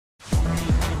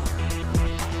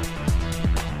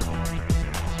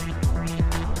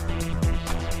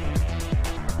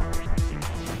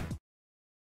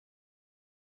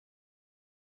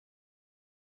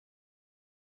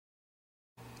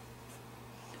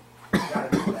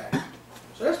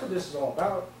that's what this is all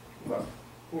about. Right.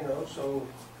 You know, so,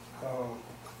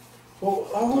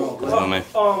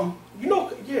 you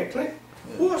know, yeah, Clint.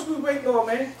 Yeah. Who else we waiting on,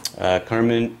 man?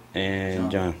 Carmen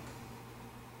and John.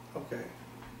 Okay.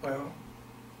 Well,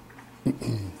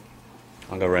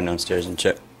 I'll go run downstairs and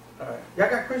check. All right. Y'all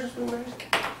got questions for me, man?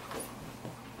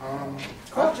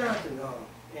 Call Jonathan,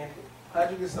 Anthony.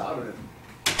 How'd you get started?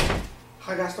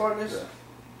 How I got started this? Yeah.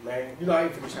 Man, you know I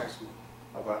ain't finished high school.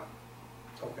 Okay.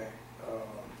 Okay.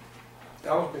 I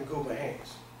always been good with my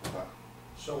hands. Okay.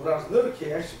 So when I was a little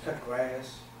kid, I used to cut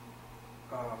grass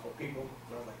for people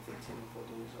when I was like 15,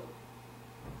 14 years old.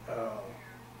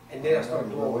 And then I started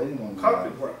doing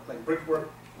concrete work, like brickwork,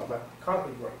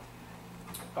 concrete work.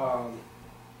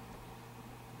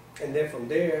 And then from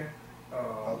there,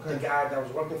 the guy that I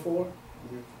was working for,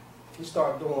 he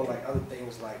started doing like other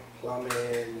things like plumbing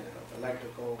and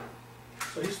electrical.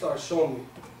 So he started showing me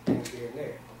things here and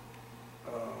there.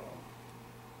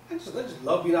 I just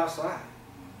love being outside,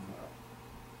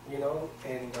 you know.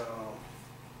 And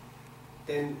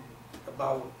then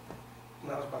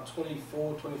when I was about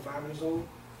 24, 25 years old,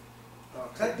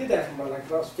 because I did that for when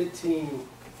I was 15,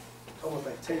 almost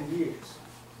like 10 years.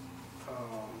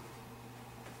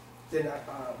 Then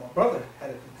my brother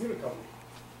had a computer company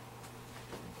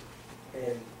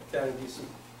and down in DC.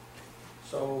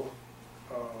 So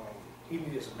he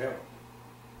needed some help.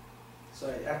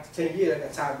 So after 10 years, I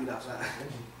got tired of being outside.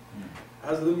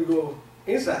 I was literally go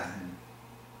inside.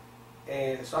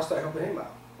 And so I started helping him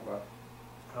out.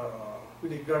 We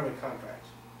did government contracts.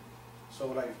 So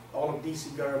like all of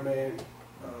DC government,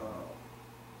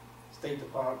 State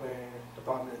Department,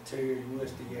 Department of Interior,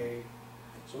 USDA.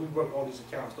 So we work on these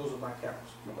accounts. Those are my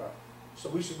accounts. So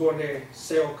we should go in there and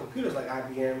sell computers like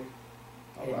IBM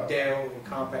and Dell and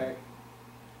Compaq.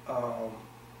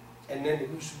 And then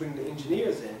we should bring the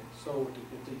engineers in. So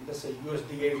let's say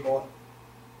USDA bought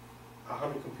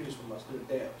 100 computers from us, the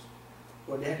Dells.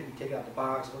 Well, they had to be taken out the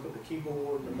box, look at the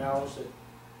keyboard, the mouse, and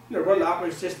run the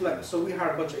operating system. So we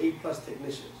hired a bunch of A+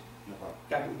 technicians.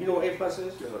 Got them, you know what A+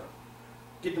 is? Yeah.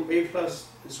 Get them A+,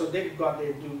 so they could go out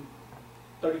there and do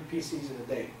 30 PCs in a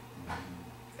day.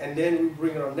 And then we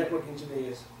bring in our network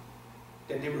engineers.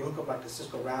 Then they would hook up like the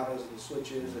Cisco routers and the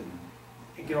switches and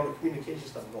get all the communication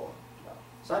stuff going.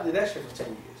 So I did that shit for 10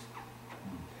 years.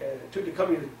 It took the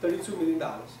company to $32 million.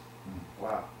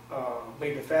 Wow.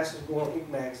 Made the fastest growing Inc.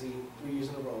 magazine 3 years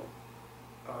in a row.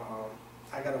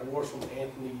 I got awards from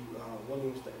Anthony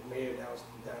Williams, the mayor that was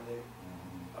down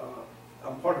there.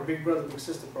 I'm part of the Big Brother Big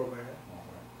Sister program.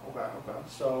 Okay.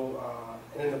 So,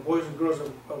 and in the Boys and Girls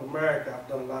of America, I've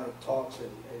done a lot of talks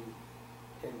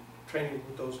and training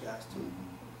with those guys too.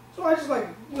 So I just like,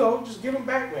 you know, just give them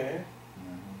back, man.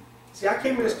 See, I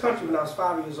came to this country when I was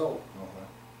 5 years old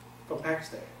from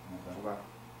Pakistan.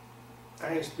 I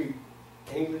didn't speak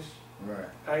English. Right.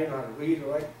 I didn't know how to read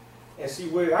or write. And see,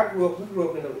 where I grew up, we grew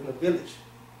up in a village.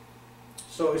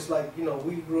 So it's like, you know,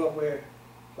 we grew up where,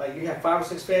 like, you have 5 or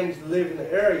 6 families that live in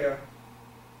the area,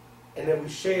 and then we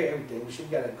share everything. We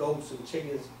got goats and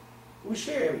chickens. We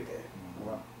share everything.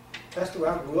 That's the way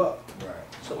I grew up. Right.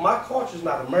 So my culture is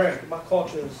not American. My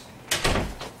culture is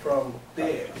from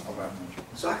there.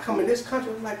 So I come in this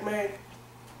country, I'm like, man,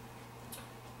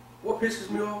 what pisses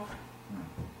me off?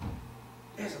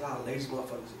 There's a lot of lazy motherfuckers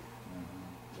here.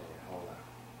 Yeah, a whole lot.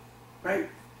 Right?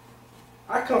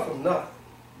 I come from nothing.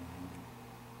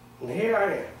 And here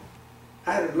I am.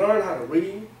 I had to learn how to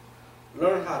read,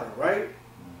 learn how to write,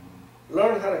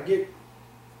 learn how to get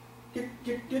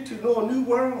to know a new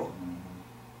world.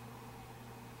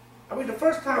 I mean, the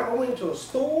first time I went into a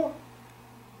store,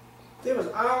 there was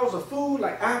aisles of food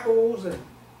like apples and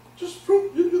just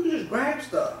fruit. You could just grab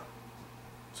stuff.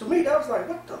 To me, that was like,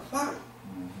 what the fuck?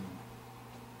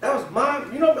 That was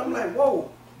mine. You know, I'm like,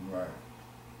 whoa. Right.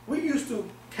 We used to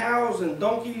cows and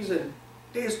donkeys, and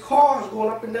there's cars going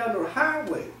up and down the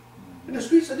highway. And the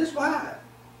streets are this wide.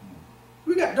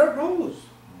 We got dirt roads.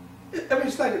 I mean,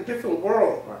 it's like a different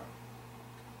world. Right.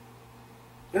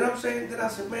 You know what I'm saying? Then I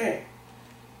said, man,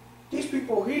 these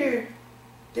people here,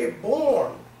 they're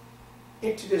born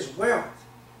into this wealth.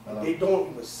 They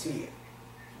don't even see it.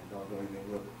 They don't do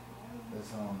anything with it.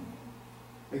 It's, I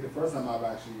think the first time I've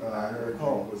actually heard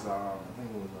was, I think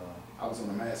it was, I was on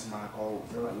the mastermind call.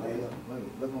 Look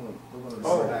on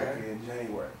the back in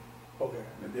January. Okay.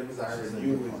 And the difference I heard in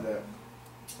you is that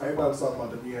everybody was talking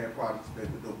about the VA projects that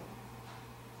they do.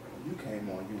 When you came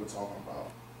on, you were talking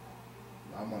about,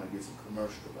 I want to get some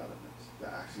commercial developments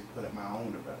that actually put in my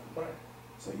own development. Right.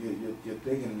 So you're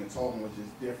thinking and you're talking, which is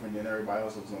different than everybody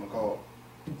else that was on the call.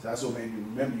 So that's what made me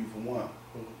remember you for one.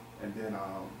 And then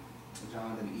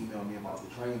John then emailed me about the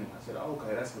training. I said, oh,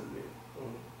 okay, that's what it is.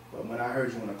 But when I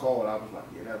heard you on the call, I was like,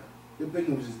 yeah, the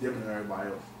thinking was just different than everybody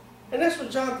else. And that's what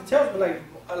Jonathan tells me,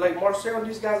 like Marcel and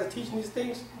these guys are teaching these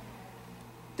things.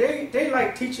 They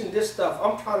like teaching this stuff.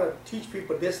 I'm trying to teach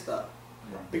people this stuff.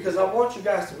 Right. Because I want you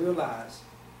guys to realize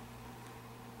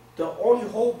the only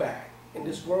holdback in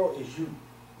this world is you.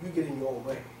 You get in your own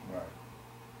way. Right.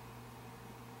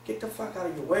 Get the fuck out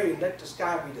of your way and let the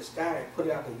sky be the sky and put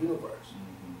it out in the universe.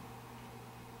 Mm-hmm.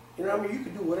 You know what I mean? You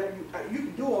can do whatever you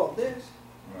can do all this.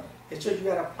 Right. It's just you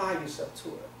gotta apply yourself to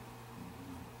it.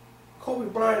 Mm-hmm. Kobe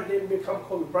Bryant didn't become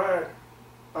Kobe Bryant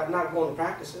by not going to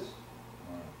practices,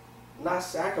 Right. not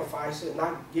sacrificing,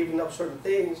 not giving up certain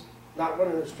things, not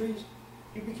running the streets.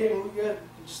 He became who he is,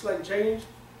 just like James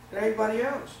and everybody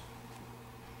else.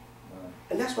 Right.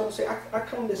 And that's what I'm saying. I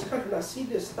come to this country and I see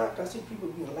this stuff, and I see people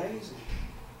being lazy.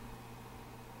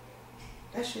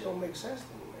 That shit don't make sense to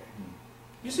me, man.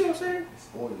 You see what I'm saying? It's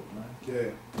spoiled, man.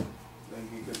 Yeah. They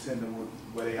get contented with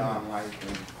where they are in life.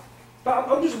 And But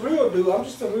I'm just real, dude. I'm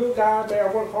just a real guy, man.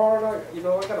 I work hard. I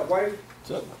got a wife.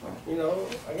 You know,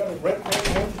 I got a rent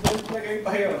payment like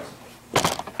everybody else.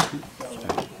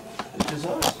 This is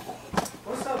us.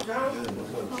 What's up, John?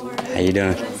 How you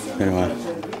doing? Been a while.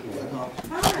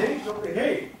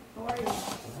 Hey. How are you?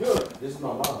 Good. This is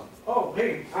my mom. Oh,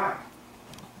 hey. Hi.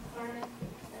 Morning.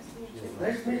 Nice to meet you.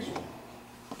 Nice to meet you.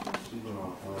 She's been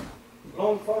on phone.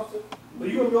 Long Foster. Well,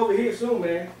 you gonna be over here soon,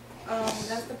 man.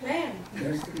 That's the plan.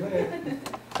 That's the plan.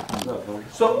 What's up, bro?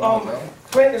 So,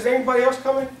 Clint, is anybody else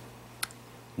coming?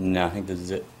 No, I think this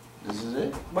is it. This is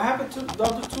it? What happened to the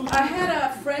other two? I had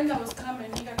a friend that was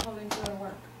coming. He got called into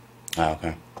work. Oh,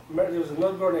 okay. There was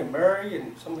another girl named Mary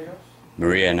and somebody else.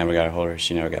 Maria, I never got a hold of her.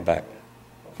 She never got back.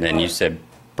 Then you said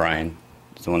Brian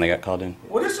is the one that got called in.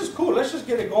 Well, this is cool. Let's just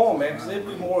get it going, man, because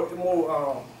it'll be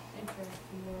more,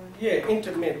 yeah,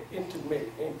 intimate.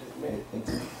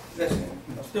 Listen,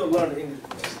 I'm still learning English.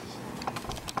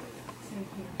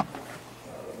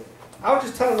 I was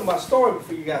just telling them my story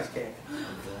before you guys came.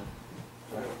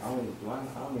 I don't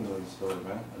even know your story,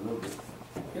 man. A little bit.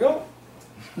 You know?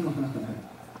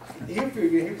 He'll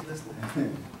feel you. He was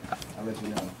listening. I'll let you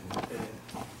know.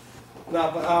 No,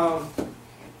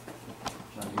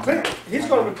 but Clint, he's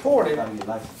gonna record it. Trying to get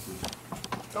license too.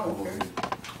 Oh, okay.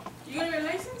 You got your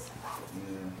license?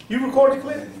 Yeah. You recorded, I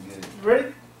Clint? didn't get it. You ready?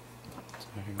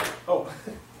 Oh. All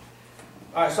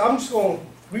right. So I'm just gonna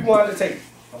rewind the tape.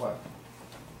 all right.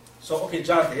 So, okay,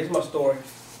 Jonathan, here's my story.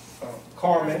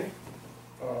 Carmen,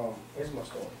 here's my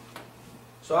story.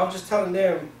 So I was just telling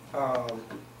them,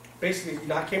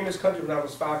 basically, I came to this country when I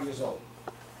was 5 years old.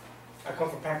 I come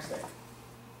from Pakistan.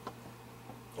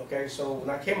 Okay, so when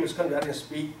I came to this country, I didn't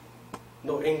speak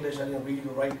no English, I didn't read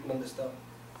or write, none of this stuff.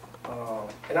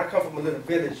 And I come from a little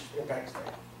village in Pakistan,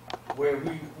 where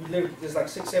we live, there's like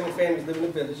 6, 7 families live in the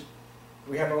village.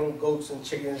 We have our own goats and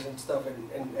chickens and stuff,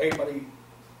 and everybody,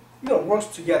 works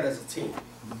together as a team.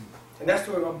 And that's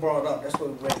where I'm brought up, that's where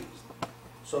we're raised.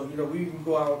 So, we can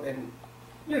go out and,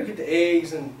 get the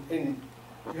eggs and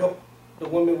help the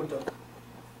women with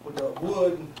the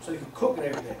wood so they can cook and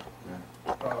everything.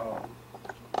 Yeah.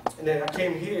 And then I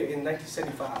came here in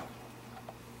 1975.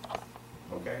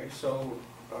 Okay, so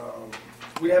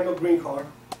we didn't have no green card.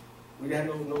 We didn't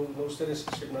have no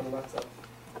citizenship, none of that stuff.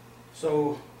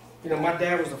 So, my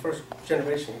dad was the first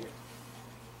generation here.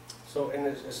 So, and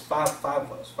it's five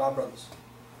of us, 5 brothers,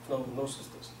 no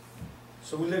sisters.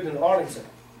 So we lived in Arlington,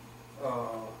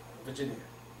 Virginia.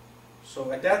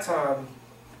 So at that time,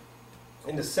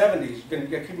 in the 70s, you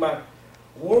gotta keep in mind,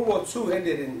 World War II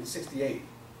ended in '68,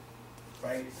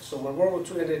 right? So when World War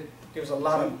II ended, there was a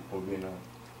lot of, Or Vietnam.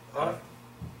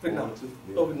 Vietnam, World War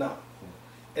II? oh, Vietnam.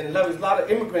 And there was a lot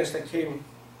of immigrants that came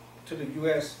to the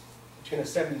U.S. between the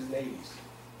 70s and 80s,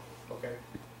 okay?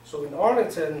 So in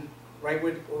Arlington, right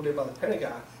over there by the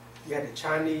Pentagon, you had the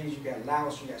Chinese, you got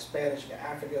Laos, you got Spanish, you got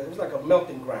Africa. It was like a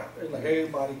melting ground. It was like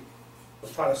everybody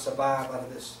was trying to survive out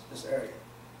of this area.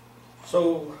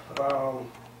 So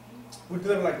we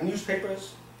delivered like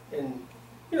newspapers and,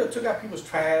 took out people's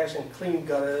trash and cleaned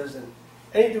gutters and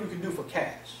anything we could do for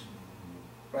cash,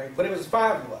 right? But it was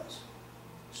 5 of us.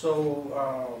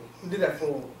 So we did that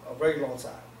for a very long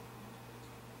time.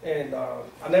 And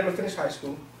I never finished high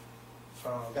school.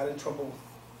 Got in trouble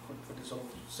with this whole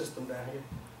system down here.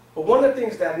 But one of the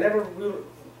things that I never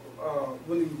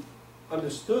really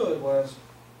understood was,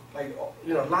 like,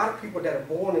 a lot of people that are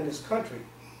born in this country,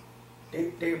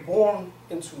 they're born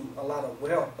into a lot of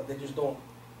wealth, but they just don't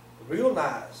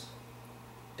realize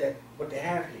that what they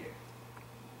have here.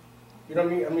 You know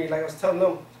what I mean? I mean, like I was telling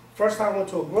them, first time I went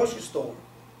to a grocery store,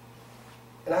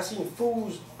 and I seen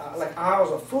foods, like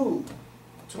aisles of food.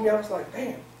 To me, I was like,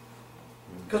 damn.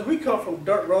 Because we come from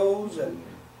dirt roads and,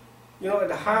 You know, at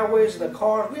the highways and the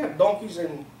cars, we have donkeys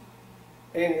and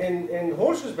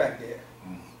horses back there.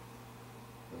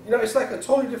 You know, it's like a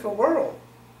totally different world.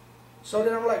 So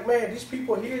then I'm like, man, these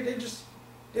people here,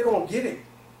 they don't get it.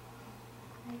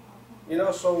 You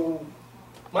know, so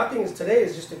my thing is today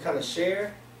is just to kind of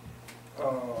share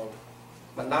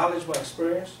my knowledge, my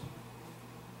experience,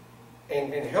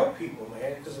 and help people,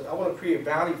 man. Because I want to create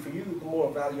value for you. The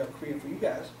more value I create for you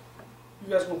guys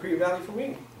gonna create value for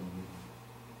me.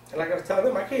 And like I was telling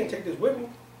them, I can't take this with me.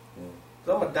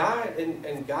 So I'm gonna die,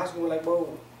 and God's gonna be like,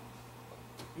 well,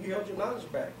 you held your knowledge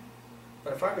back.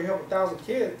 But if I could help 1,000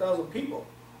 kids, 1,000 people,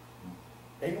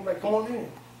 then He's gonna be like, come on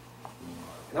in.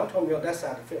 And I'm talking about that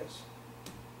side of the fence.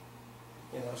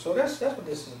 You know, so that's what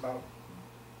this is about.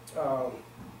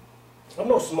 I'm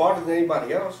no smarter than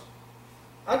anybody else.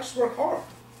 I just work hard.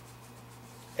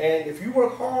 And if you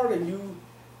work hard and you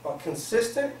are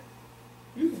consistent,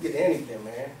 you can get anything,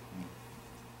 man.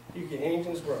 You can get anything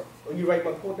in this world. Oh, you write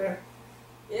my quote there?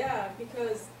 Yeah,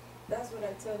 because that's what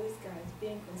I tell these guys,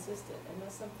 being consistent, and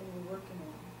that's something we're working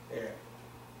on. Yeah.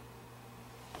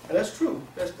 And that's true.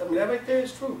 I mean, that right there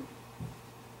is true.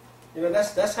 You know,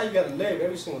 that's how you got to live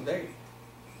every single day,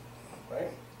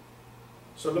 right?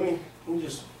 So let me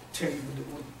just tell you.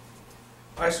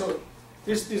 All right, so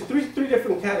there's three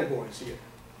different categories here.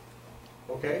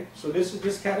 Okay, so this is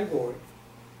this category.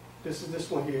 This is this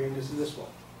one here, and this is this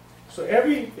one. So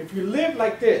if you live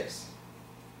like this,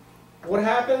 what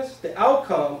happens? The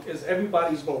outcome is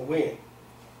everybody's going to win.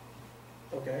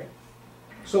 Okay?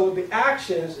 So the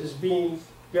actions is you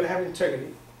got to have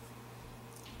integrity.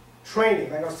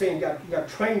 Training, like I was saying, you got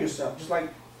to train yourself. Just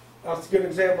like, I'll give an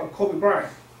example of Kobe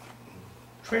Bryant.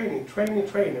 Training,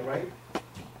 right?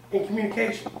 And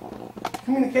communication.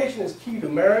 Communication is key to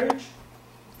marriage.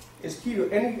 It's key to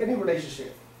any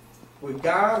relationship. With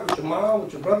God, with your mom,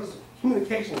 with your brothers,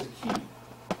 communication is key.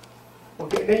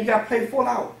 Okay, then you got to play full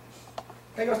out.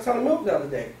 Like I was telling Milk the other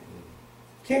day.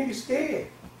 Can't be scared.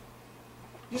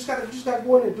 You just gotta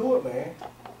go in and do it, man.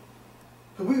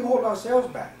 Because we hold ourselves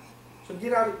back. So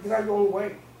get out your own way.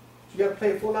 So you gotta play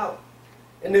it full out.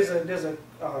 And there's a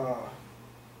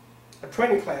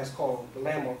training class called the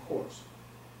Landmark Course.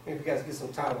 And if you guys get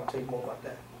some time, I'll tell you more about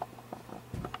that.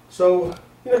 So,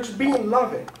 you know, just being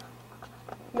loving.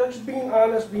 You know, just being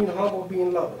honest, being humble,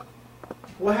 being loving.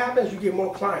 What happens? You get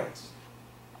more clients.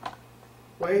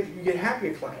 Right? You get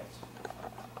happier clients.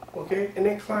 Okay? And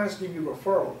then clients give you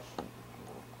referrals.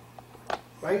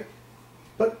 Right?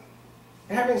 But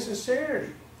having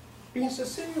sincerity, being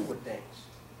sincere with things,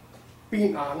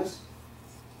 being honest.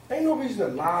 Ain't no reason to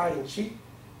lie and cheat.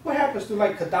 What happens to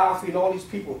like Gaddafi and all these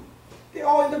people? They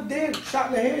all end up dead, shot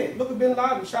in the head. Look at Bin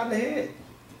Laden, shot in the head.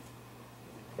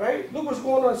 Right? Look what's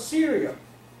going on in Syria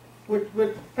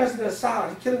with President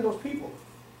Assad. He's killing those people.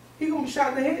 He's gonna be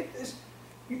shot in the head.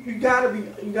 You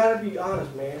gotta be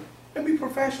honest, man, and be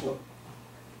professional.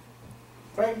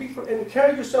 Right? And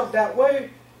carry yourself that way.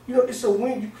 You know, it's a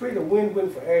win. You create a win-win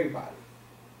for everybody.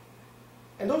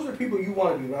 And those are the people you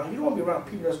want to be around. You don't want to be around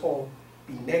people that's going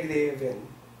to be negative and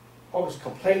always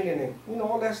complaining and, you know,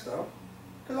 all that stuff.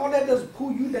 Because all that does is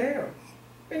pull you down.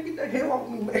 Man, get the hell off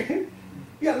me, man.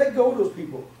 You got to let go of those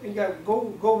people. And you got to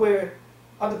go where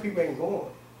other people ain't going.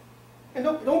 And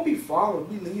don't be followers,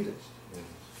 be leaders.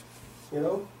 You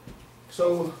know?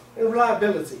 So, and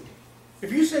reliability.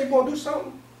 If you say you're going to do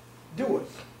something, do it.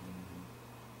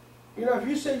 You know, if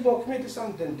you say you're going to commit to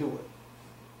something, then do it.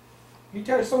 You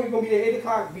tell somebody you're going to be there at 8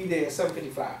 o'clock, be there at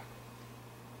 7:55.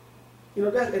 You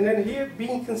know, and then here,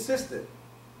 being consistent.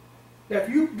 Now, if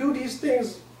you do these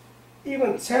things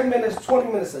even 10 minutes,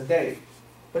 20 minutes a day,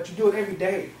 but you do it every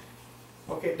day,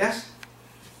 okay, that's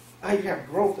how you have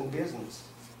growth in business.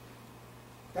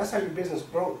 That's how your business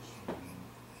grows,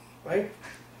 right?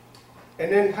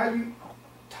 And then how you,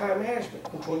 time management,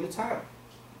 control your time.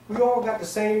 We all got the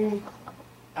same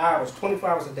hours, 24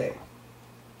 hours a day.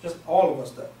 Just all of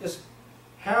us do. It's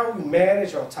how we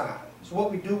manage our time. It's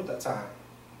what we do with our time,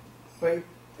 right?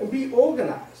 And be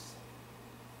organized,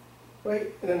 right?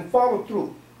 And then follow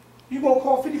through. You're going to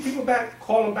call 50 people back,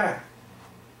 call them back.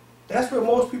 That's where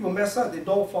most people mess up. They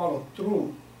don't follow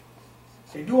through.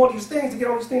 They do all these things to get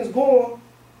all these things going,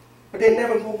 but they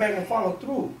never go back and follow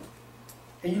through.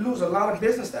 And you lose a lot of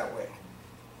business that way.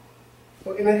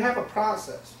 And then have a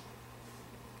process.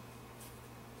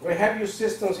 Right? Have your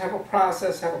systems, have a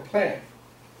process, have a plan.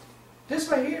 This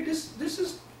right here, that's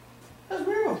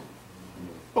real.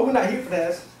 But we're not here for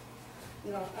that.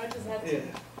 No, I just had to. Yeah.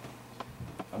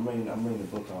 I'm reading the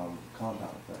book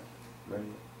Compound Effect. Read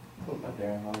it? By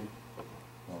Darren Hardy.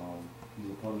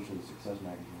 He's a publisher of Success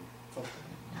Magazine. Okay.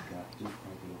 Yeah, just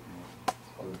cranked it up.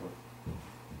 Other book.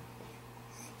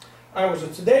 All right, so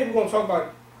today we're going to talk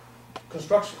about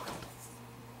construction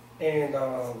and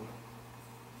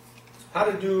how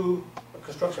to do a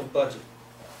construction budget,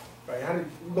 right?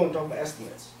 We're going to talk about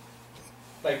estimates,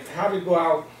 like how to go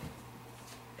out.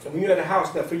 And when you're at a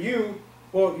house, now for you,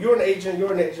 well, you're an agent.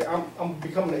 I'm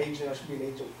becoming an agent. I should be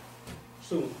an agent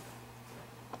soon.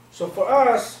 So for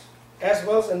us, as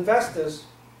well as investors,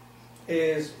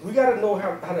 is we got to know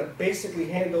how to basically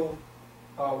handle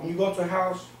when you go to a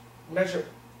house, measure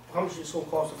how much it's going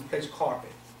to cost to replace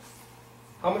carpet,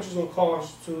 how much it's going to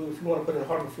cost if you want to put in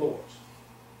hardwood floors,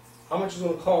 how much it's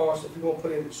going to cost if you want to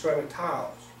put in ceramic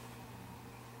tiles,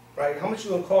 right? How much it's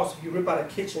going to cost if you rip out a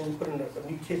kitchen and put in a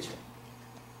new kitchen,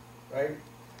 right?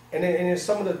 And then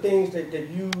some of the things that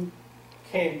you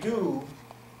can do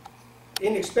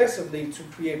inexpensively to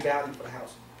create value for the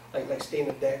house, like stain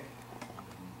the deck,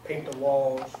 paint the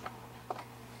walls,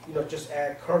 just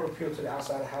add curb appeal to the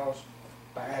outside of the house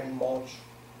by adding mulch.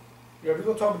 We're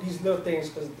going to talk about these little things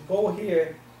because the goal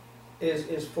here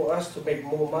is for us to make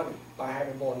more money by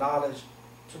having more knowledge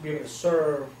to be able to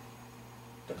serve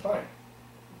the client.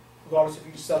 Regardless if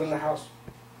you're selling the house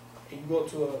and you go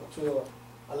to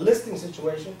a listing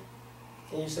situation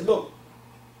and you say, look,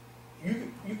 you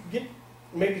can get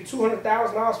maybe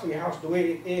 $200,000 for your house the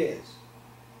way it is.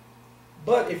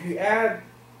 But if you add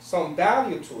some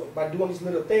value to it by doing these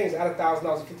little things, add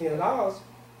 $1,000 to $1,500,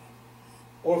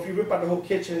 or if you rip out the whole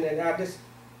kitchen and add this,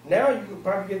 now you could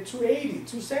probably get $280,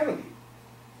 $270.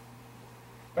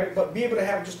 Right? But be able to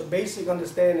have just a basic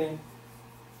understanding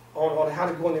on how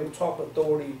to go in there and talk with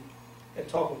authority and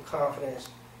talk with confidence,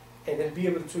 and then be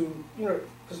able to,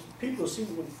 because people see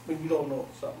when you don't know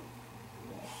something.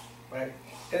 Right?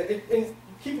 And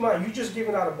keep in mind, you're just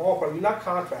giving out a ballpark. You're not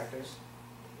contractors.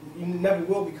 You never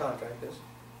will be contractors.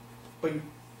 But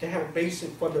to have a basic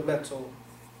fundamental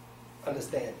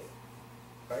understanding.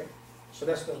 Right? So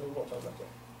that's what we're going to talk about there.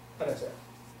 How does that?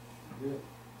 Yeah.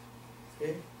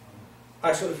 Yeah? All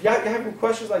right, so if y'all have any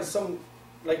questions,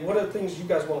 like what are the things you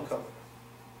guys want to cover?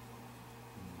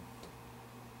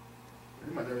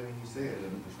 Pretty much everything you said. The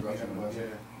construction Yeah.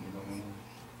 budget,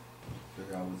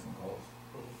 figure out what's some costs.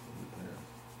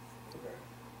 Okay.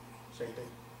 Same thing.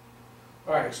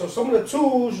 All right, so some of the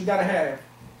tools you gotta have.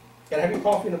 You gotta have your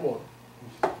coffee in the morning.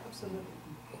 Absolutely.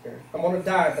 Okay. I'm on a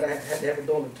diet, but I had to have a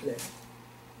donut today.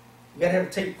 You gotta have a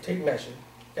tape measure. You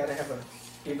gotta have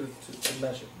able to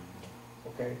measure.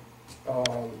 Okay.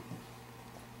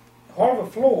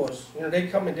 Hardwood floors, they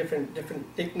come in different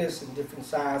thickness and different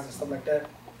sizes and stuff like that.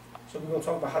 So we're gonna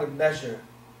talk about how to measure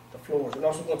the floors, and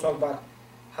also gonna talk about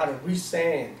how to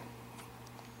resand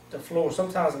the floors. A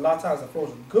lot of times the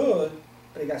floors are good,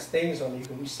 but they got stains on them. You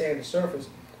can resand the surface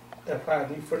and apply a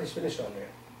new finish on there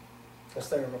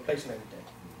instead of replacing everything,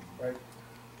 right?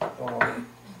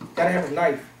 Gotta have a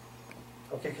knife,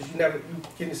 okay? Because you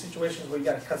get in situations where you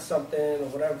gotta cut something or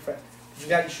whatever.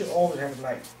 You should always have a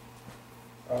knife.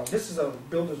 This is a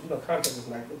builder's, contractor's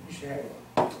knife, but you should have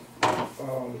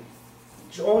one.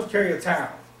 You should always carry a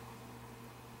towel,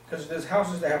 because there's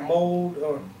houses that have mold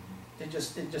or it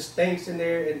just stinks in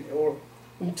there, or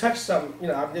when you touch something,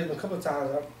 I've did it a couple of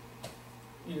times.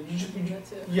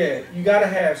 You gotta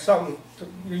have something.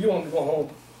 You don't want to go home.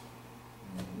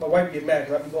 My wife get mad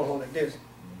because I be going home like this,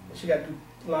 and she got to do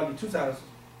laundry 2 times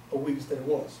a week instead of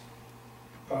once.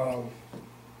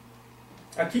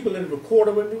 I keep a little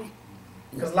recorder with me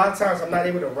because a lot of times I'm not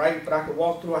able to write, but I can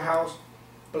walk through a house.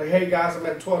 But like, hey guys, I'm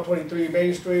at 1223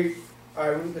 Main Street.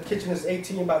 All right, the kitchen is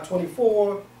 18 by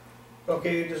 24.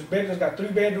 Okay, this bedroom's got 3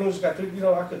 bedrooms, got 3.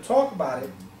 I could talk about it,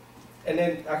 and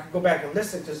then I could go back and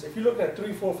listen. Because if you're looking at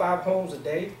 3, 4, 5 homes a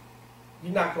day,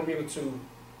 you're not going to be able to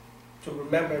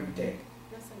remember everything.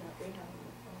 That's not big on the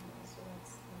phone, so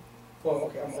that's. Well,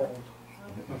 okay, I'm old.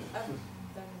 I've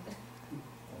done it.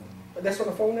 But that's on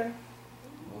the phone now.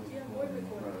 Yeah, voice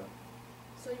recorder.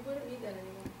 So you wouldn't need that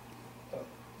anymore.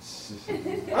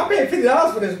 I'm paying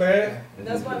 $50 for this, man.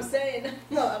 That's what I'm saying.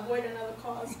 No, avoid another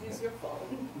cost. Use your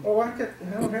phone. Oh, I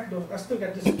don't have those. I still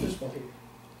got this one here.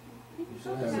 You You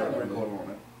should should have have a that. recorder on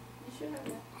it. You should have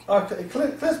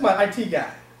that. Clint's my IT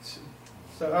guy.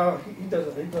 So he does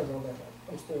all that.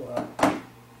 I'm still.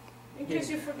 In case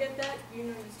you forget that,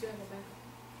 you still have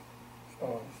a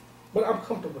backup. But I'm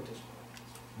comfortable with this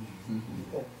one.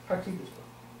 Yeah, I'll keep this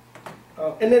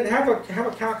one. And then have a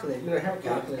calculator. Have a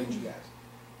calculator with you guys.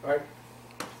 All right.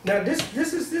 Now this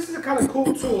is a kind of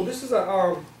cool tool. This is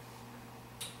a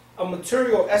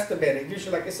material estimator. It gives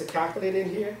you it's a calculator in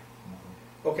here.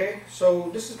 Okay. So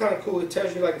this is kind of cool. It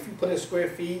tells you if you put in square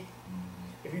feet,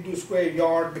 if you do square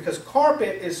yard, because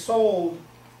carpet is sold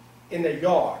in the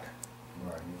yard.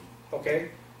 Right.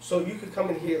 Okay. So you could come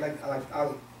in here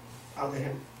I'll let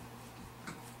him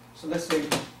So let's say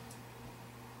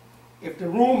if the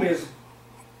room is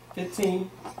 15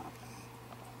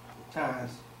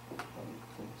 times,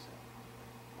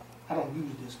 I don't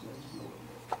use this because I just know what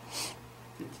it is.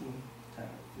 15 times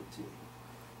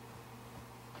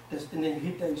 15. And then you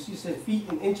hit that, you see it said feet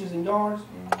and inches and yards?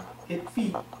 Hit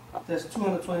feet, that's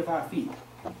 225 feet.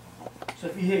 So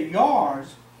if you hit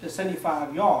yards, that's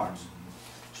 75 yards.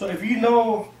 So if you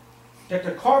know that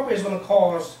the carpet is going to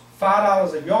cost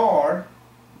 $5 a yard,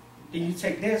 then you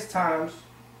take this times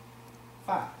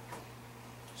 5.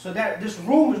 So that this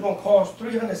room is going to cost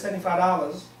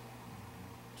 $375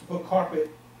 to put carpet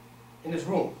in this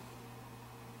room,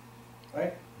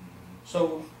 right?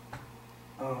 So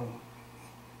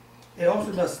it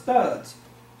also does studs.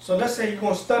 So let's say you're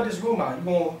going to stud this room out. You're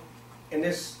going, and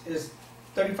this is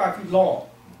 35 feet long.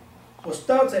 So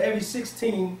studs are every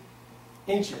 16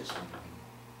 inches,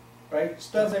 right?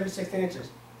 Studs every 16 inches.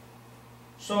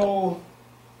 So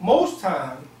most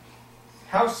time,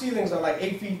 house ceilings are like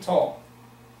 8 feet tall.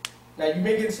 Now you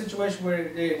may get a situation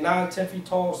where they're 9, 10 feet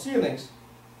tall ceilings.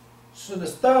 So the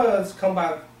studs come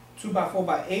by 2 by 4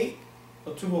 by 8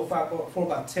 or 2 by 4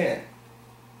 by 10,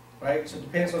 right? So it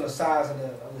depends on the size of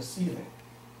the ceiling.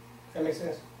 That makes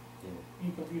sense? Yeah.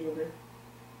 You confused over there?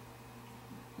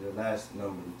 The last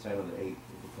number, the 10 or the 8.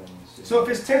 So if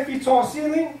it's 10 feet tall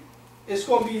ceiling, it's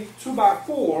going to be 2 by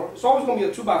 4. It's always going to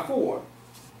be a 2 by 4.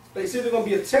 But it's either going to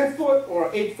be a 10 foot or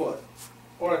an 8 foot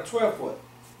or a 12 foot.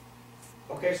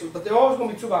 Okay, so but they're always going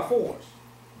to be 2 by 4s,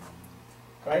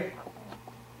 right?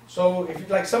 So if you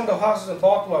like some of the houses in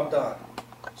Baltimore I've done,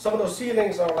 some of those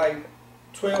ceilings are like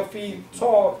 12 feet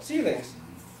tall ceilings.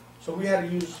 So we had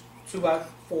to use 2 by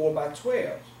 4 by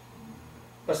 12s.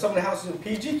 But some of the houses in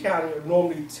PG County are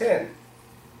normally 10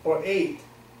 or 8.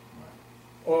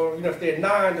 Or if they're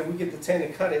 9, then we get the 10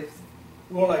 and cut it.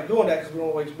 We don't like doing that because we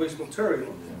don't want to waste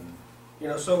material.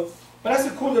 So, but that's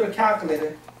a cool little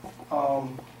calculator.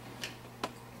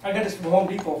 I got this from Home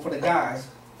Depot for the guys.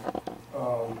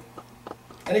 And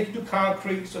they can do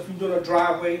concrete, so if you're doing a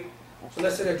driveway, so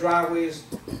let's say the driveway is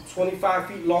 25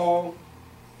 feet long,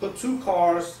 put 2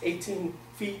 cars, 18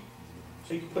 feet,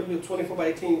 so you can put in your 24 by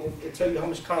 18 and tell you how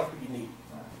much concrete you need.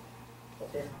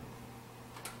 Okay?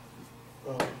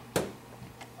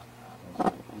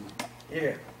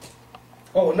 Yeah.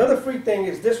 Oh, another free thing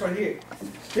is this right here.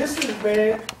 This is,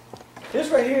 man, this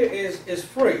right here is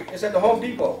free. It's at the Home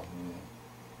Depot.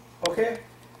 Okay?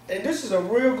 And this is a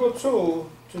real good tool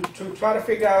to try to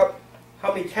figure out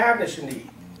how many cabinets you need.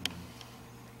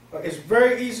 It's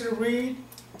very easy to read,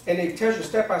 and it tells you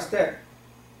step by step.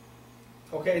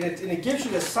 Okay, and it gives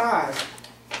you the size.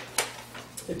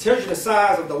 It tells you the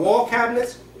size of the wall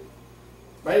cabinets,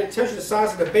 right? It tells you the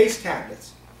size of the base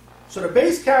cabinets. So the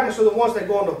base cabinets are the ones that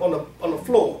go on the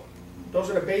floor. Those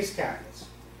are the base cabinets.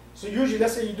 So usually,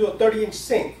 let's say you do a 30-inch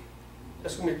sink,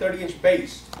 that's going to be a 30-inch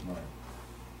base,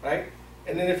 right?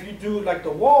 And then if you do like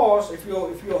the walls, if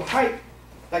your height,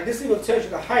 like this even tells you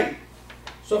the height.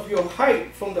 So if your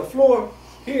height from the floor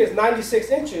here is 96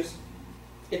 inches,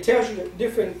 it tells you the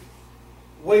different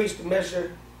ways to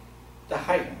measure the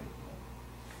height.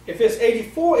 If it's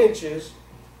 84 inches,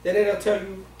 then it'll tell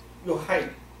you your height.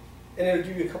 And it'll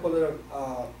give you a couple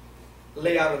of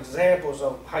layout examples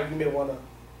of how you may want to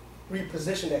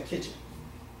reposition that kitchen.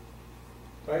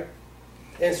 Right?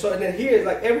 And so, and then here,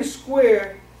 like every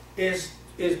square is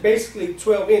basically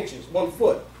 12 inches, 1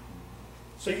 foot.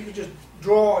 So you could just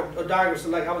draw a diagram, so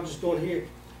like I was just doing here.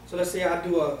 So let's say I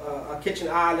do a kitchen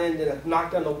island, and I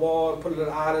knock down the wall and put a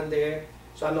little island there,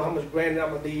 so I know how much granite I'm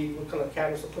going to need, what kind of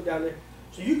cabinets to put down there.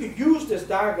 So you could use this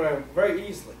diagram very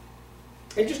easily.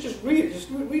 And just read it. Just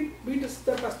read this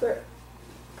step by step.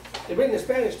 They're written in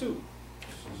Spanish too.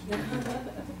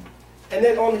 And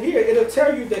then on here, it'll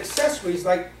tell you the accessories.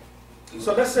 Like,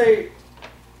 so let's say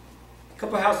a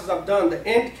couple of houses I've done, the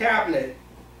end cabinet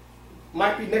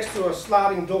might be next to a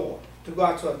sliding door to go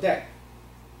out to a deck,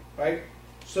 right?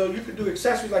 So you could do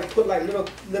accessories like put like little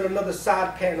another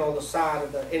side panel on the side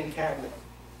of the end cabinet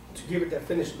to give it that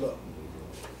finished look.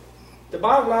 The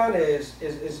bottom line is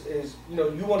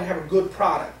you want to have a good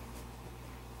product,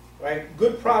 right?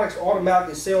 Good products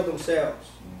automatically sell themselves.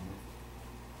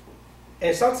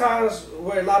 And sometimes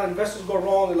where a lot of investors go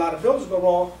wrong, a lot of builders go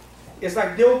wrong, it's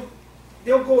like they'll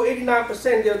go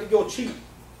 89%, they'll go cheap.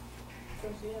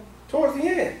 Towards the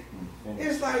end.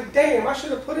 It's like, damn, I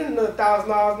should have put in another $1,000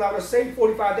 and I would have saved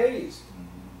 45 days.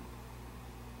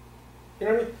 You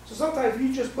know what I mean? So sometimes if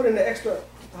you just put in the extra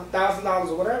 $1,000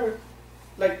 or whatever,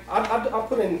 like I'll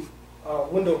put in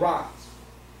window rods.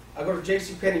 I go to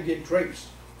JCPenney and get drapes,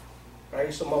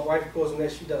 right? So my wife goes in there,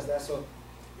 she does that. So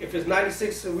if it's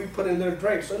 96, so we put in little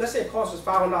drapes. So let's say it costs us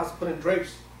 $500 to put in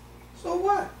drapes So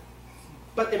what?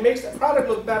 But it makes the product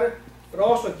look better, but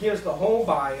also gives the home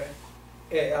buyer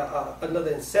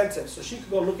another incentive. So she could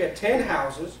go look at 10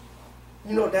 houses.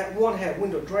 You know, that one had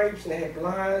window drapes and it had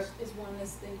blinds. It's one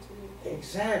less thing to do.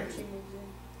 Exactly. She moves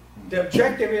in. The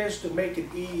objective is to make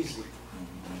it easy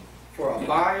for a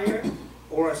buyer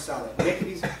or a seller. Make it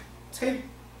easy. Take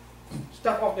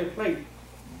stuff off their plate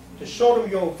to show them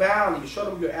your value, show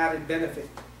them your added benefit.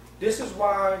 This is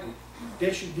why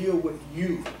they should deal with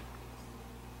you.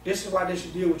 This is why they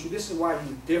should deal with you. This is why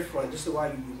you're different. This is why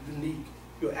you're unique.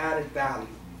 Your added value.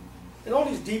 And all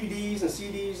these DVDs and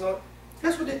CDs,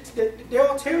 that's what they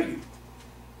all tell you.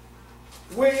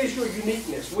 Where is your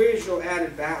uniqueness? Where is your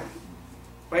added value?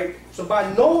 Right? So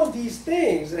by knowing these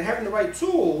things and having the right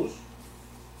tools,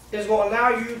 it's going to allow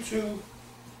you to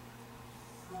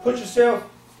put yourself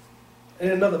in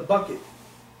another bucket.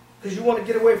 Because you want to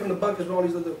get away from the buckets with all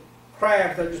these other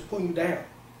crabs that are just pulling you down.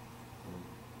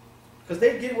 Because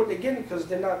they get what they're getting because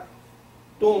they're not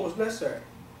doing what's necessary.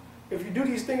 If you do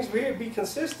these things here, be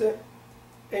consistent,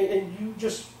 and you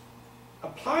just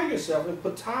apply yourself and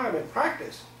put time and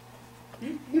practice,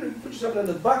 you put yourself in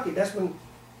the bucket, that's when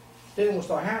things will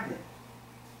start happening.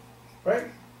 Right?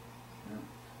 Yeah.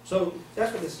 So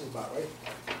that's what this is about, right?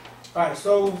 All right,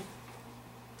 so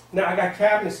now I got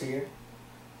cabinets here.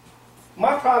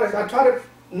 My products, I try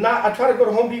to go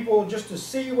to Home Depot just to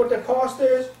see what their cost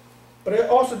is, but it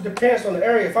also depends on the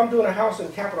area. If I'm doing a house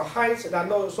in Capitol Heights and I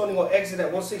know it's only going to exit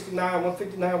at 169,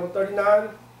 159,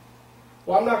 139,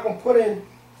 well, I'm not going to put in,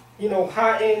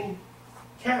 high-end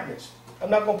cabinets. I'm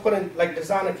not going to put in, like,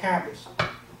 designer cabinets.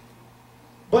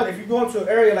 But if you go into an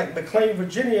area like McLean,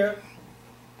 Virginia,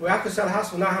 where I could sell a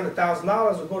house for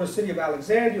 $900,000, or go to the city of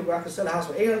Alexandria, where I could sell a house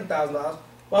for $800,000,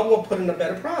 well, I'm going to put in a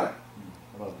better product.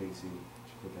 How about DC?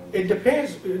 It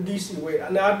depends, DC way.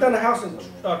 Now, I've done a house in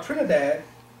Trinidad.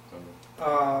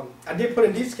 I did put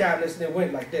in these cabinets, and it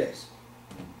went like this.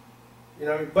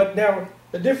 But now,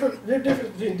 the difference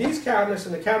between these cabinets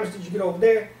and the cabinets that you get over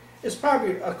there is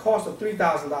probably a cost of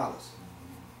 $3,000.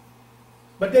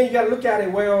 But then you got to look at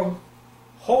it, well,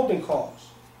 holding costs.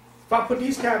 If I put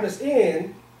these cabinets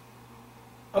in,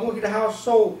 I'm going to get the house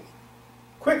sold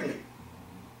quickly.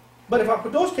 But if I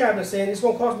put those cabinets in, it's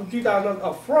going to cost me $3,000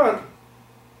 up front,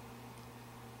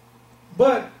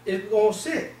 but it's going to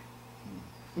sit.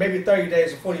 Maybe 30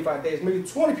 days or 45 days. Maybe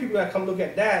 20 people that come look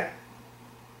at that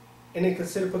and then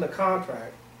consider putting a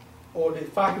contract. Or the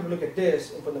 5 people look at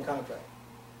this and put in a contract.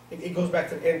 It goes back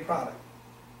to the end product.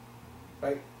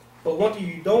 Right? But one thing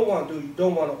you don't want to do, you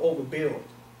don't want to overbuild.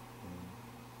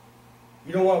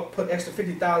 You don't want to put extra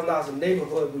 $50,000 in the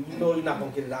neighborhood when you know you're not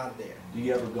going to get it out of there. Do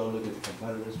you ever go look at the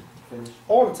competitors finish?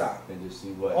 All the time. And just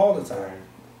see what all the time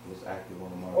was active on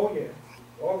the market? Oh yeah,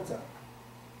 all the time.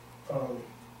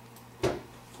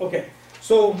 Okay,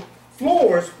 so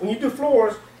floors, when you do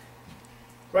floors,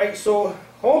 right, so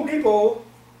Home Depot,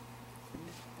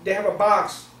 they have a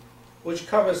box which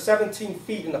covers 17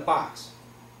 feet in the box.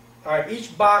 All right,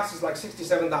 each box is like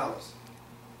 $67.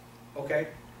 Okay,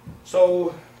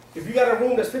 so if you got a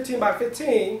room that's 15 by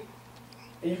 15,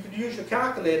 and you could use your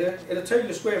calculator, it'll tell you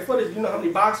the square footage, you know how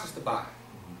many boxes to buy,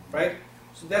 right?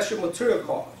 So that's your material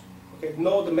cost. Okay,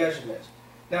 know the measurements.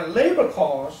 Now labor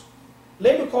cost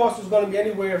is going to be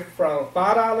anywhere from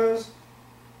 $5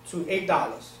 to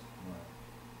 $8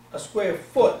 a square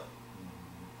foot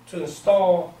to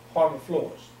install hardwood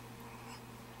floors.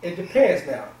 It depends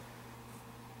now.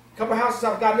 A couple of houses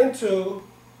I've gotten into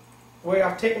where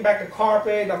I've taken back the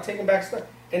carpet, I've taken back stuff,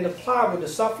 and the plywood, the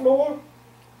subfloor,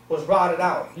 was rotted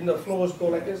out. The floors go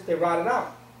like this, they rotted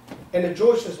out. And the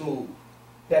joists is moved.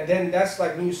 That's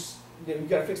like when you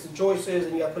got to fix the joists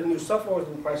and you got to put in new subfloors,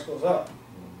 and the price goes up.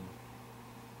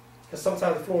 Because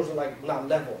sometimes the floors are like not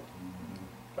level,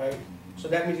 right? So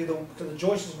that means because the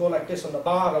joists go like this on the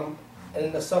bottom, and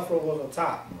then the subfloor goes on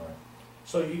top. Right.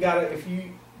 So you gotta, if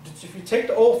you take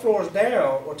the old floors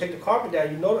down or take the carpet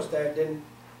down, you notice that then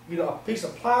a piece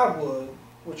of plywood,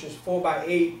 which is 4 by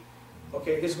 8,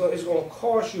 okay, it's going to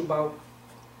cost you about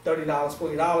 $30,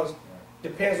 $40. Right.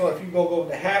 Depends on if you're going to go with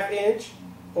the 1/2 inch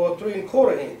or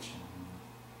 3¼ inch.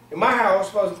 In my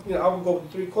house, I would go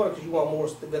with 3/4 because you want more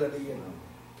stability,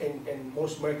 and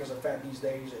most Americans are fat these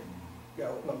days.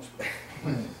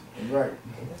 Right.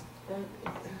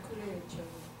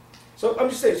 So I'm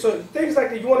just saying, so things like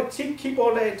that, you want to keep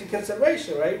all that into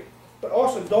consideration, right? But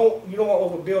also you don't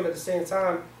want to overbuild at the same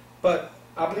time, but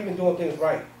I believe in doing things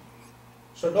right.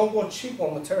 So don't go cheap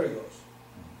on materials.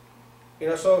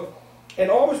 And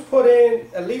always put in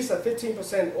at least a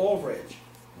 15% overage.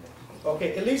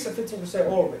 Okay, at least a 15%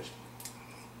 overage.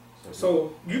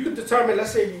 So you could determine,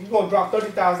 let's say you're going to drop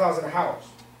 $30,000 in a house.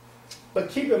 But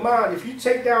keep in mind, if you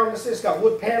take down, let's say it's got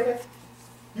wood paneling,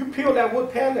 you peel that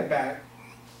wood paneling back,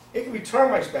 it could be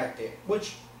termites back there,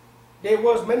 which there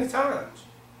was many times.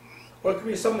 Or it could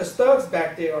be some of the studs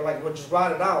back there are like, were just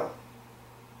rotted out,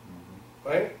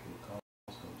 right?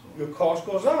 Your cost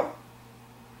goes up.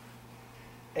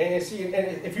 And see, and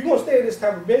if you're gonna stay in this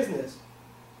type of business,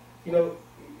 you know,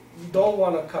 you don't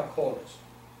want to cut corners.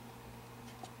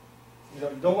 You know,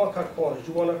 you don't want to cut corners.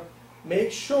 You want to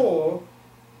make sure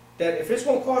that if it's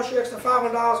going to cost you extra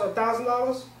 $500 or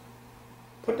 $1,000,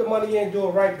 put the money in and do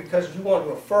it right, because you want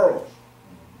referrals.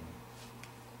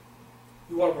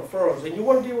 You want referrals, and you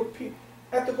want to deal with people,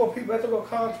 ethical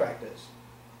contractors.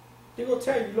 They're going to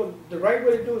tell you, look, the right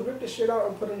way to do is rip this shit out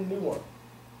and put in a new one.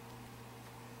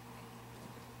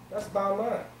 That's the bottom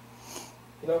line.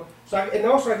 You know, so and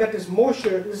also I got this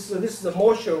moisture. This is a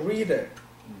moisture reader.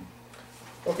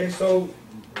 Okay, so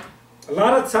a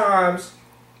lot of times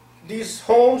these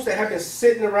homes that have been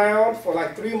sitting around for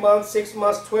like 3 months, 6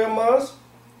 months, 12 months,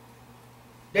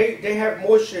 they have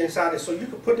moisture inside it. So you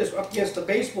can put this up against the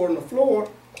baseboard on the floor,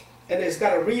 and it's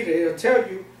got a reader. It'll tell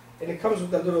you, and it comes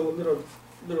with a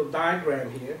little diagram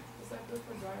here. Is that good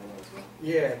for drywall as well?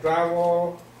 Yeah,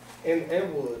 drywall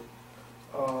and wood.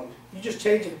 You just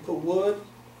change it to put wood,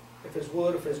 if it's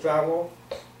wood, if it's drywall,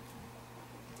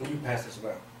 and you pass this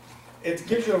around. It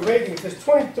gives you a rating. If it's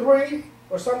 23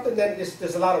 or something, then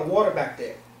there's a lot of water back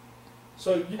there.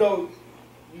 So, you know,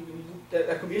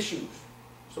 that could be issues.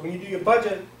 So when you do your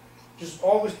budget, just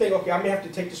always think, okay, I may have to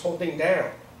take this whole thing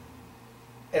down.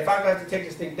 If I have to take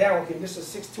this thing down, okay, this is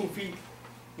 16 feet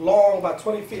long, about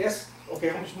 20 feet, that's, okay,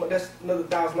 how much money? That's another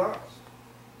 $1,000.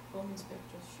 Home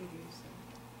inspectors should use them.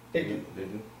 They do. They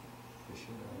do? They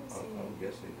should. I would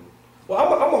guess they do.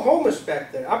 Well, I'm a home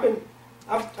inspector.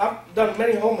 I've done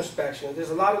many home inspections. There's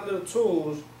a lot of little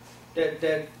tools that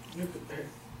you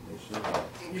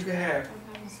can have.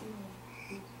 I haven't seen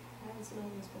them. I haven't seen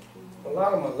home inspectors. A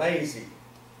lot of them are lazy,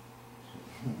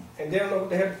 and they don't know what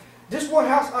the hell. This one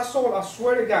house I sold, I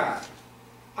swear to God,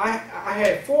 I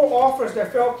had 4 offers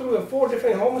that fell through and 4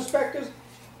 different home inspectors.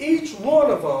 Each one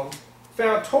of them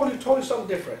found totally something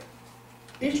different.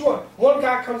 Each one. One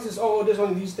guy comes and says, oh, there's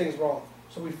only these things wrong,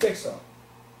 so we fix them.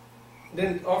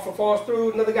 Then offer falls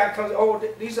through, another guy comes in, oh,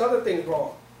 these other things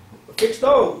wrong. We fix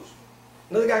those.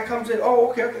 Another guy comes in, oh,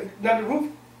 okay. Now the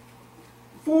roof,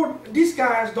 these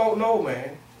guys don't know,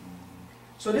 man.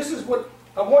 So this is what,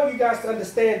 I want you guys to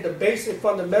understand, the basic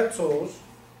fundamentals,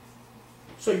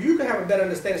 so you can have a better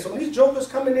understanding. So when these jokers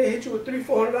come in there and hit you with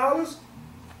 $300-400,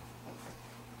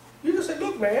 you just say,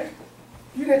 look, man,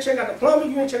 you didn't check out the plumbing,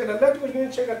 you didn't check out the electrical, you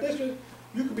didn't check out this.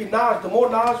 You could be knowledgeable. The more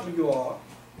knowledgeable you are,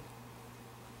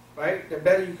 right, the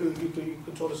better you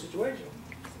control the situation.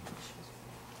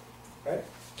 Right?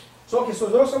 So, okay, so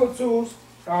those are some of the tools.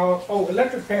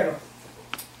 Electric panel.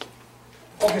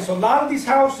 Okay, so a lot of these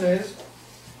houses,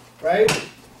 right,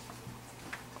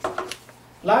 a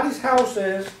lot of these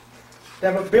houses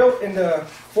that were built in the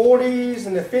 40s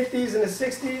and the 50s and the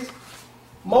 60s,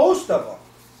 most of them,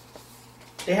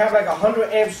 they have like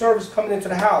 100 amp service coming into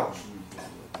the house.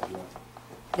 You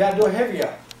gotta do it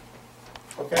heavier.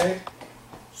 Okay?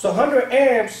 So 100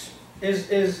 amps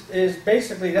is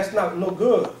basically, that's not no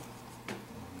good.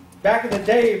 Back in the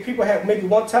day, people had maybe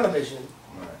one television.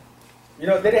 You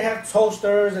know, they didn't have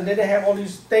toasters and they didn't have all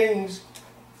these things.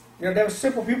 You know, they were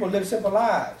simple people, lived simple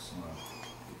lives.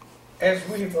 As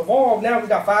we've evolved, now we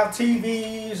got 5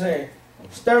 TVs and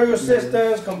stereo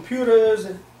systems, computers,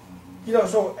 and, you know,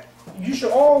 so you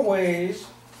should always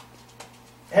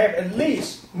have at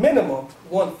least minimum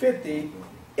 150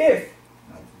 if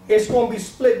it's going to be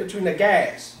split between the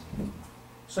gas.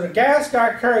 So the gas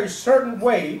guy carries certain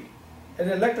weight and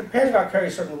the electric panel guy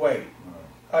carries certain weight.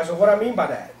 All right, so what I mean by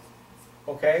that,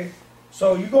 okay?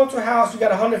 So you go into a house, you got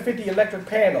 150 electric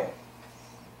panel.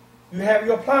 You have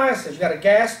your appliances. You got a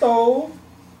gas stove,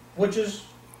 which is,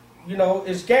 you know,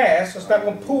 is gas. So it's not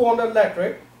going to pull on the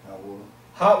electric.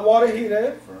 Hot water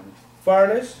heater,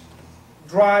 furnace,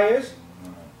 dryers.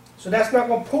 So that's not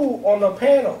going to pull on the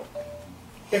panel.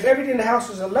 If everything in the house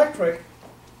is electric,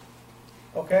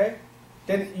 okay,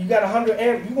 then you got 100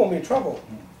 amp, you're going to be in trouble.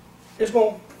 It's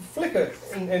going to flicker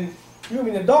and you're going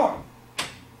to be in the dark.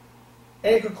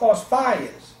 And it could cause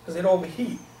fires because it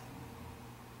overheat.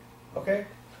 Okay?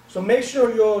 So make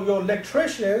sure your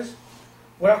electricians,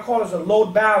 what I call is a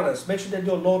load balance, make sure they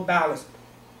do a load balance.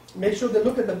 Make sure they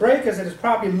look at the breakers and it's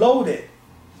probably loaded.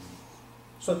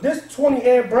 So this 20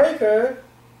 amp breaker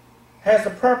has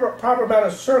the proper amount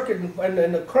of circuit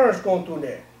and the currents going through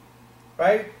there.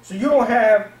 Right? So you don't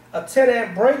have a 10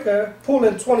 amp breaker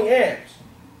pulling 20 amps.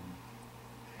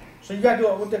 So you got to do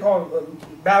what they call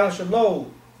balance your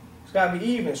load. It's gotta be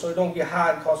even so it don't get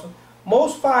hot and cause.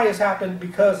 Most fires happen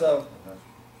because of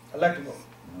electrical.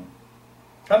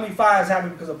 How many fires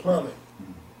happen because of plumbing?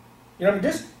 You know,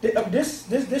 this shit,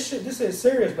 this is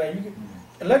serious, man.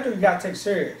 Electric, you gotta take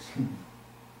serious.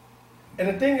 And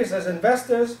the thing is, as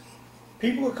investors,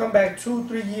 people will come back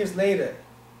 2-3 years later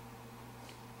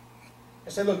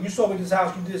and say, look, you sold me this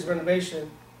house, you did this renovation,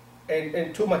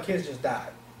 and 2 of my kids just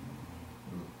died.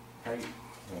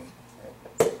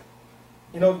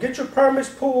 You know, get your permits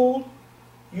pulled,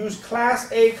 use Class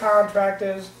A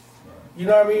contractors, you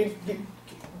know what I mean?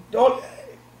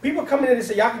 People come in and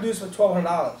say, y'all can do this for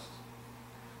 $1,200.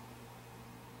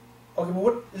 Okay, but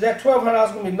what, is that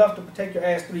 $1,200 going to be enough to protect your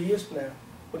ass 3 years from now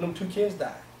when them 2 kids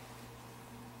die?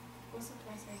 What's the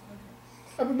Class A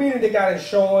contract? I mean, meaning they got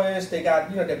insurance, they got,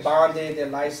 you know, they're bonded, they're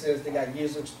licensed, they got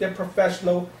years of, they're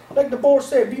professional. Like the board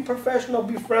said, be professional,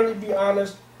 be friendly, be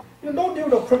honest. You know, don't deal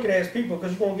with no crooked ass people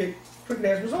because you're going to get crooked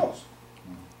ass results.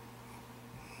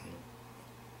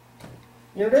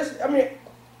 You know, this, I mean,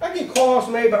 I get calls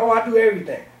from everybody, oh, I do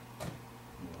everything.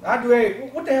 I do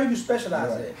everything. What the hell you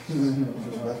specialize in?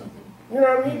 You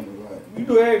know what I mean? You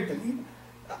do everything.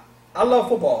 I love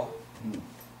football.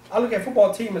 I look at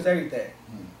football team as everything.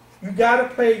 You got to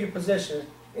play your position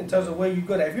in terms of where you're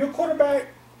good at. If you're a quarterback,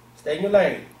 stay in your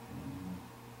lane.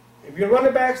 If you're a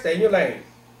running back, stay in your lane.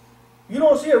 You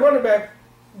don't see a running back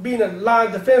being a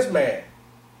line defense man.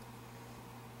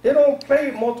 They don't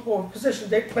play multiple positions.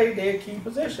 They play their key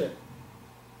position.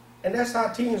 And that's how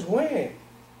teams win.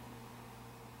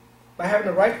 By having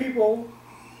the right people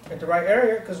at the right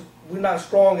area, because we're not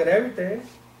strong at everything.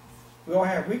 We all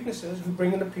have weaknesses. You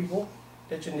bring in the people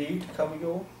that you need to cover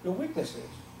your weaknesses.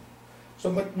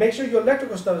 So, but make sure your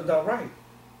electrical stuff is done right.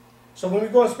 So when we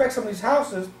go inspect some of these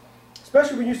houses,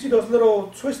 especially when you see those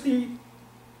little twisty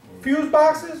fuse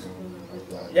boxes,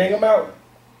 yank them out.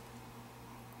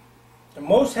 The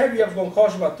most heavy is going to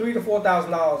cost you about $3,000 to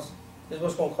 $4,000 is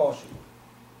what's going to cost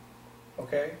you.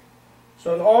 Okay?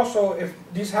 So and also, if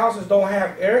these houses don't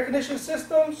have air conditioning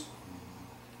systems,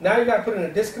 now you got to put in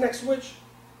a disconnect switch.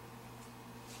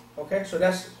 Okay, so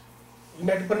that's, you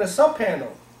may have to put in a sub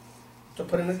panel to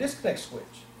put in a disconnect switch.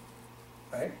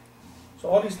 Right? So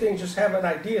all these things, just have an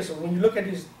idea. So when you look at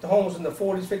these homes in the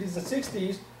 40s, 50s, and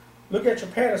 60s, look at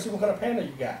your panel, see what kind of panel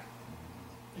you got.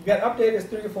 You got updated, it's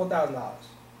 $3,000 to $4,000.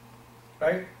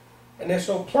 Right? And then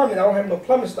so plumbing, I don't have no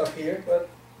plumbing stuff here, but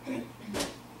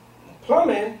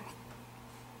plumbing,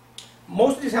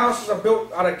 most of these houses are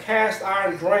built out of cast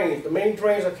iron drains. The main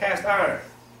drains are cast iron.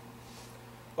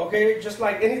 Okay, just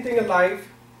like anything in life,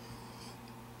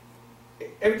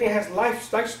 everything has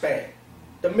lifespan.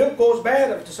 The milk goes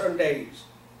bad after certain days.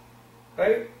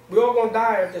 Right? We're all gonna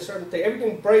die after certain things.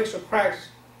 Everything breaks or cracks.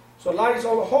 So a lot of these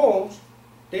older homes,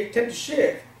 they tend to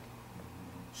shift.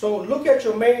 So look at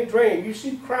your main drain. You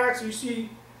see cracks, you see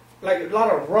like a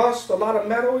lot of rust, a lot of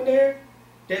metal in there.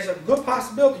 There's a good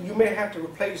possibility you may have to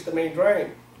replace the main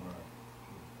drain.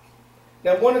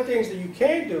 Now, one of the things that you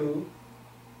can do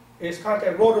is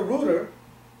contact Roto-Rooter,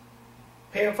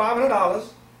 pay them $500.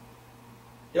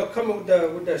 They'll come in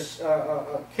with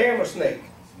the camera snake.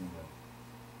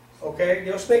 Okay,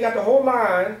 they'll snake out the whole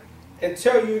line and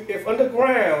tell you if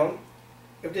underground,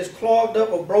 if there's clogged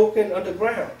up or broken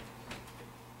underground.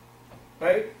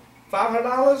 Right?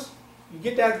 $500, you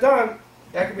get that done.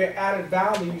 That could be an added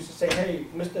value to say, hey,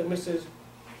 Mr. and Mrs.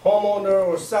 Homeowner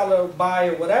or seller,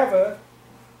 buyer, whatever,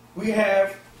 we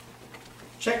have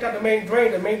checked out the main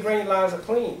drain. The main drain lines are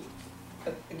clean.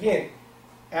 Again,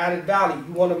 added value.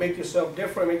 You want to make yourself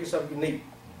different, make yourself unique.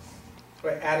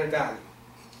 Right? Added value.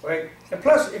 Right? And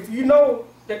plus, if you know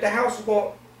that the house is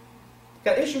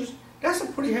got issues, that's a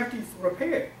pretty hefty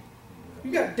repair.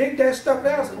 You got to dig that stuff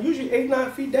down, so usually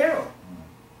 8-9 feet down.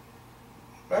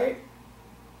 Right?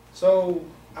 So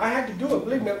I had to do it.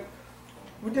 Believe me,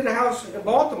 we did a house in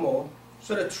Baltimore,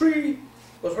 so the tree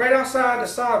was right outside the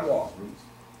sidewalk.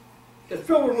 It's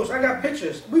filled with roots. I got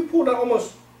pictures. We pulled out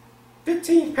almost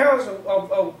 15 pounds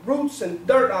of roots and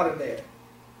dirt out of there.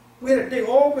 We had to dig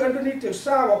all the way underneath the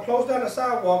sidewalk, close down the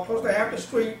sidewalk, close down half the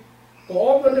street, go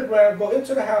all the way underground, go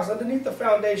into the house underneath the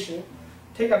foundation,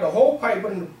 take out the whole pipe,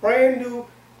 put in a brand new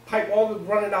pipe all the way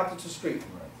running out to the street.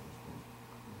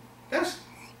 That's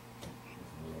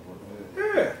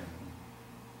yeah.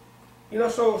 You know,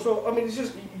 so I mean, it's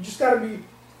just, you just got to be,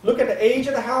 look at the age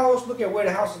of the house, look at where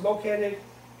the house is located,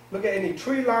 look at any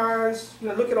tree lines, you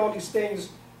know, look at all these things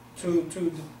to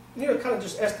you know, kind of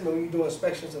just estimate when you do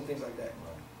inspections and things like that.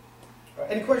 All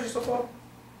right, any questions so far?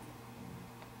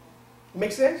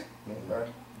 Make sense? Right.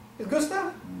 It's good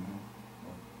stuff?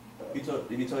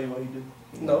 Did he tell you what he did?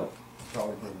 No.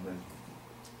 Power preservation.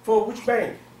 For which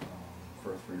bank?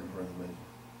 first freedom of reservation.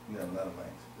 We have a lot of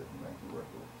banks, different banks we work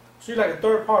with. So you're like a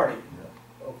third party?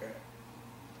 Yeah, Okay.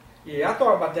 Yeah, I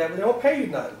thought about that, but they don't pay you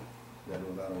nothing. you gotta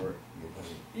do a lot of work to get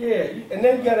paid. Yeah, and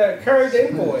then you gotta carry the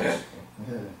invoice.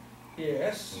 Yeah. Yeah,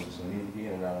 that's, So he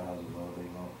in and out of houses all day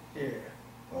long.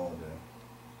 yeah. All day.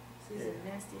 See some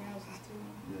nasty houses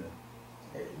too.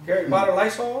 Yeah. Hey, Gary, bottle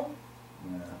Lysol?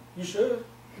 Nah. You should.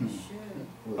 You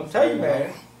should. I'm telling you,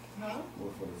 man. Huh?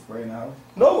 What, for the spray house?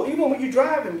 No, even when you're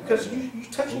driving, because you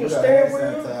touching your We got steering hand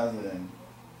wheel, sanitizer and,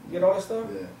 you get all that stuff?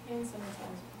 yeah. Hand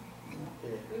sanitizer. Yeah.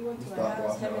 We went We to a stopped house,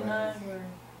 washing him our and I, hands. where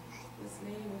this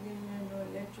lady was in there, no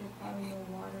electric, probably no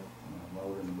water.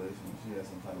 Mold in the basement. She had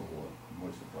some type of water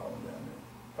moisture problem down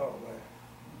there. Oh, man.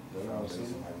 The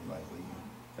foundation might be like leaking.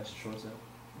 That's a short sale.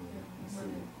 Yeah. You see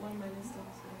it. One of my instances.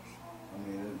 I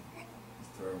mean,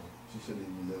 it's terrible. She shouldn't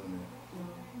even be living there.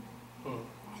 No. Hmm.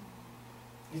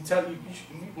 You tell you,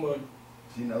 well,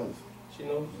 She knows. she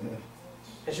knows. Yeah.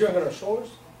 And she ain't got insurance?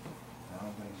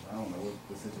 I don't know what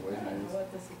the I situation don't know is.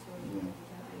 what the situation is.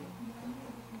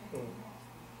 Hmm.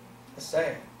 That's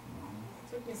sad. It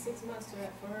took me 6 months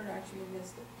for her to actually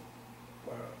list it.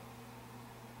 Wow.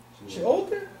 She's She on-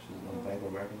 older? She's on Bank of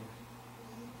America.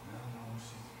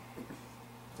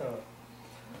 Oh.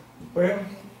 Well,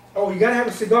 oh, you gotta have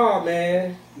a cigar,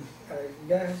 man. You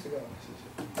gotta have a cigar.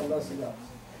 I love cigars.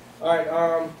 All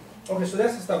right. Okay, so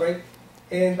that's the stuff, right?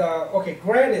 And okay,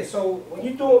 granted. So when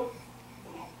you do,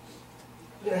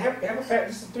 have a pack.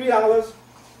 This is $3.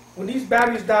 When these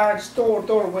batteries die, just throw it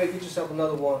away. Get yourself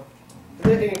another one. It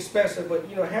ain't expensive, but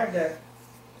have that.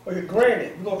 Okay,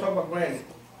 granted. We're gonna talk about granted,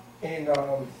 and we're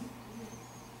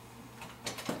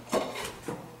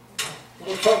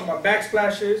gonna talk about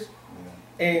backsplashes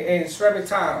and ceramic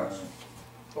tiles.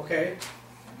 Okay.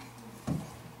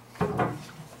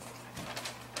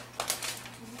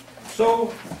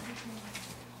 So,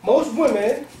 most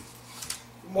women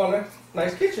want a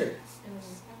nice kitchen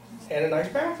and a nice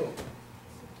bathroom.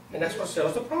 And that's what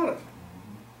sells the product,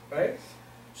 right?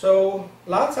 So, a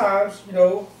lot of times,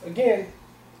 again,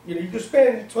 you could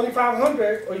spend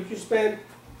 $2,500 or you could spend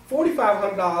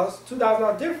 $4,500,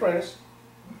 $2,000 difference.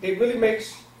 It really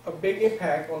makes a big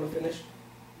impact on the finished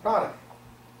product.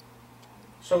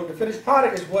 So, the finished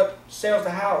product is what sells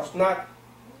the house, not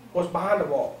what's behind the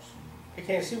walls. You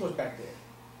can't see what's back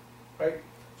there, right?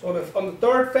 So on the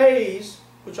third phase,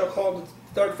 which I call the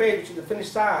third phase, which is the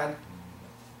finished side,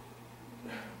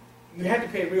 you have to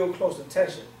pay real close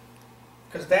attention,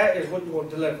 because that is what you're going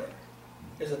to deliver,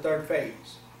 is the third phase.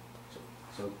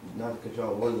 So not to cut you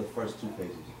off, what are the first two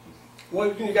phases? Well,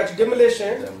 you got your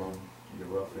demolition, Demo, your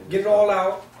rough edge. get it all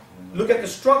out, look at the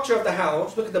structure of the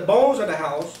house, look at the bones of the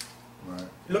house, Right.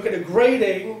 look at the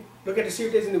grading, look at to see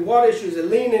if there's any water issues, the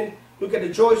leaning, look at the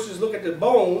joists, look at the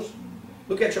bones,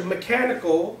 look at your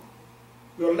mechanical,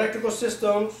 your electrical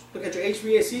systems, look at your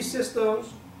HVAC systems,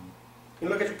 you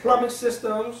look at your plumbing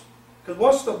systems,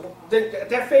 because at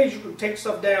that phase you can take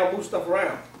stuff down, move stuff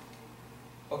around.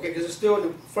 Okay, because it's still in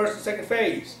the first and second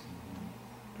phase.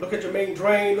 Look at your main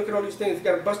drain, look at all these things. You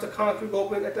got to bust the concrete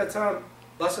open at that time,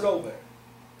 bust it open.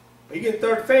 But you get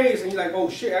third phase and you're like,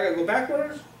 oh shit, I got to go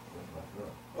backwards?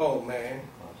 Oh man,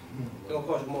 it's going to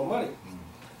cost you more money.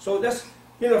 So that's,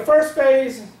 first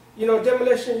phase,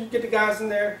 demolition, you get the guys in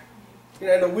there, in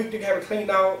a week they can have it cleaned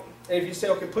out. And if you say,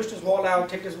 okay, push this wall out,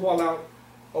 take this wall out,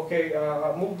 okay,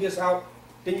 move this out,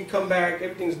 then you come back,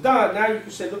 everything's done. Now you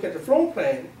can say, look at the floor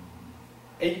plan,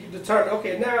 and you can determine,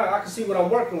 okay, now I can see what I'm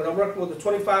working with. I'm working with a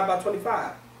 25 by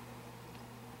 25,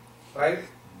 right?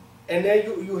 And then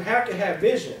you have to have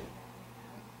vision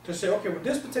to say, okay, with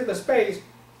this particular space,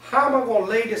 how am I going to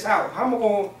lay this out? How am I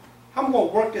going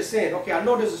to work this in? Okay, I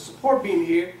know there's a support beam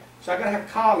here, so I got to have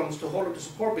columns to hold up the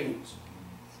support beams,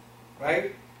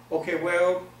 right? Okay,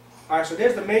 well, all right, so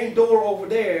there's the main door over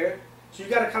there, so you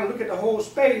got to kind of look at the whole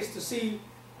space to see,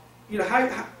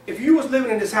 how, if you was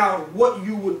living in this house, what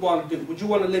you would want to do. Would you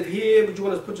want to live here? Would you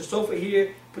want to put your sofa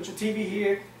here, put your TV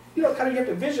here? You have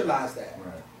to visualize that,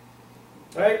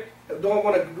 right? Do I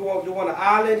want an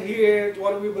island here? Do you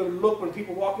want to be able to look when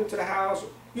people walk into the house?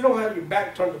 You don't have your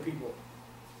back turned to people,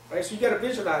 right? So you got to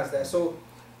visualize that. So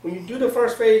when you do the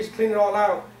first phase, clean it all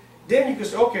out, then you can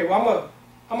say, okay, well,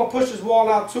 I'm gonna push this wall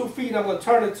out 2 feet, and I'm gonna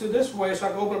turn it to this way so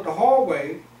I can open up the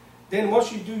hallway. Then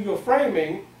once you do your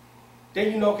framing,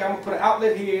 then okay, I'm gonna put an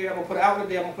outlet here, I'm gonna put an outlet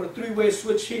there, I'm gonna put a 3-way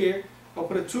switch here, I'm gonna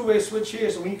put a 2-way switch here,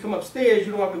 so when you come upstairs,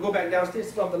 you don't have to go back downstairs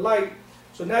to turn off the light.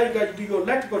 So now you got to do your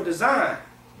electrical design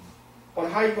on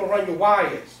how you're gonna run your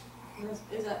wires.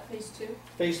 Is that phase 2?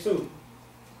 Phase 2.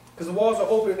 Because the walls are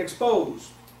open and exposed.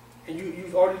 And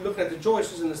you've already looked at the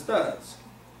joists and the studs.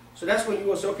 So that's when you're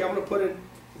going to say, okay, I'm going to put in,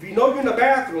 if you know you're in the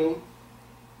bathroom,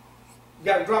 you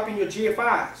got to drop in your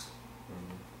GFIs.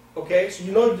 Okay, so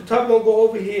you know the tub gonna go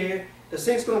over here, the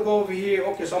sink's gonna go over here.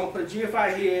 Okay, so I'm gonna put a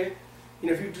GFI here.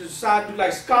 And if you decide to do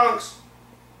like sconks,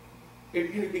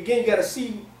 again you gotta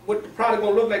see what the product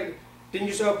gonna look like. Then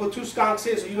you say, I'll put 2 sconks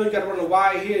here, so you know you gotta run a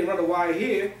wire here and run a wire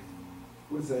here.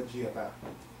 What is that GFI?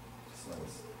 It's like,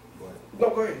 what?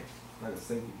 No, go ahead. Like a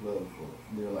safety plug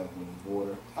for, near like when it's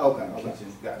water. Okay, in the okay.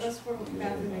 kitchen. Gotcha. That's for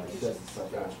bathroom and kitchen. Just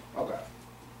stuff out. Okay.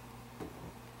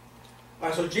 All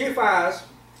right, so GFIs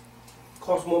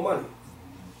cost more money.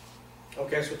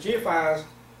 Okay, so GFIs,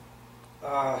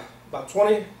 about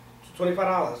 $20 to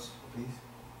 $25. Piece?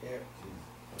 Yeah.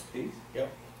 A piece?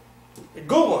 Yep. The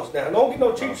good ones now. Don't get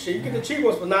no cheap shit. You get the cheap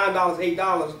ones for $9,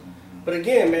 $8. But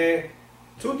again, man,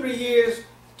 2, 3 years,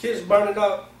 kids burning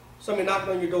up, somebody knocking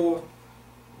on your door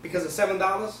because of $7.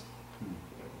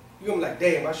 You're gonna be like,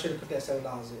 damn, I should have put that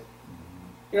 $7 in.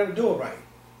 You gotta do it right.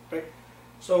 Right?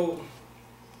 So,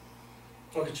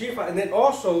 okay, GFI, and then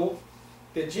also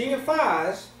the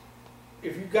GFIs,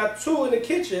 if you got 2 in the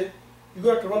kitchen, you're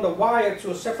gonna have to run the wire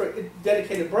to a separate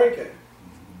dedicated breaker.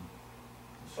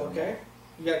 Okay?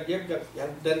 You have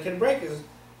dedicated breakers.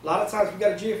 A lot of times you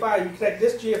got a GFI, you connect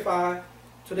this GFI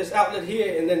to this outlet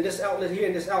here, and then this outlet here,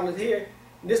 and this outlet here,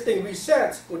 and this thing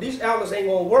resets. Well, these outlets ain't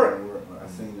gonna work, I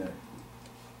seen that.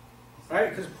 right?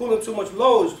 Because it's pulling too much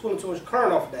load, it's pulling too much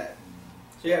current off of that.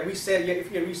 So you got to reset.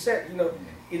 If you reset, you know,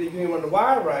 either you didn't run the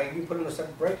wire right, you put in a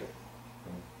separate breaker.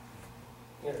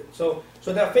 Yeah. So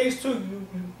now phase 2, you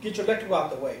get your electrical out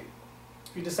the way.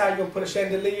 If you decide you're gonna put a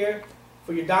chandelier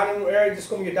for your dining room area, this is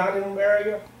gonna be your dining room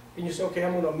area, and you say, okay,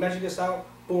 I'm gonna measure this out.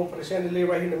 Boom, put a chandelier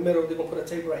right here in the middle. They're gonna put a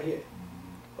table right here.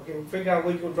 Okay, we figure out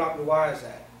where you're gonna drop your wires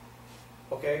at.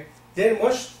 Okay. Then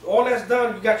once all that's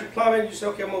done, you got your plumbing. You say,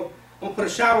 okay, I'm gonna put a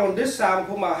shower on this side. I'm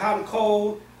gonna put my hot and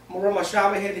cold. I'm gonna run my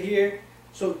shower head here.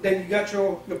 So then you got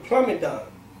your plumbing done.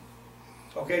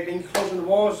 Okay. Then you're closing the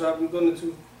walls up. You're going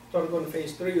to start going to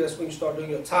phase 3. That's when you start doing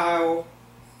your tile,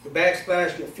 your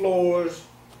backsplash, your floors,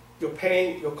 your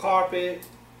paint, your carpet.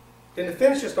 Then the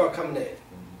finishes start coming in.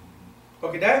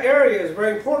 Okay, that area is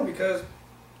very important because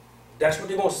that's what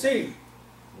they're gonna see.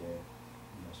 Yeah.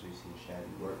 That's where you see the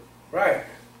shabby work. Right.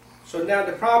 So now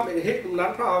the problem, it hit them,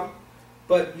 not a problem,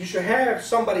 but you should have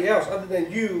somebody else other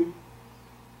than you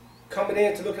coming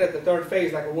in to look at the 3rd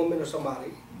phase, like a woman or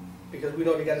somebody, because we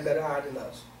know they got a better eye than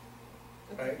us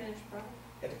At the Right. finished product,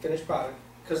 at the finished product.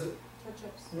 Because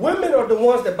touch-ups. women are the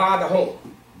ones that buy the home.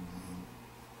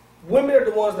 Women are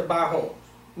the ones that buy homes.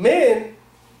 Men,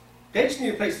 they just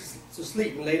need a place to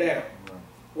sleep and lay down.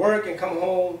 Work and come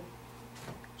home,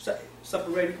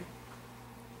 supper ready,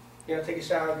 you know, take a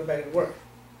shower and go back to work.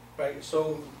 Right?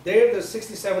 So they're the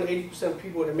 67, 80% of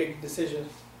people that make the decisions.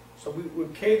 So we're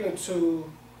catering to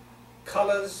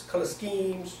colors, color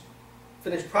schemes,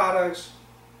 finished products.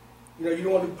 You know, you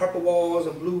don't want to do purple walls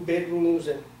and blue bedrooms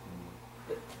and,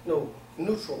 no,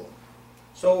 neutral.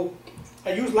 So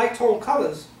I use light tone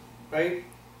colors, right?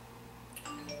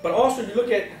 But also you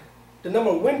look at the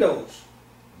number of windows.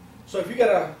 So if you got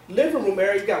a living room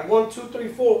area, you got 1, 2, 3,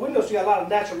 4 windows, so you got a lot of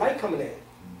natural light coming in,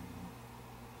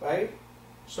 right?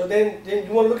 So then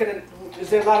you want to look at it, is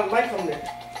there a lot of light coming in?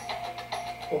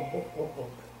 Oh.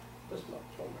 That's not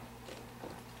phone.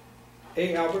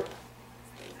 Hey, Albert.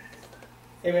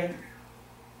 Hey, man.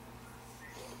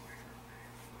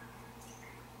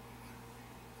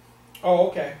 Oh,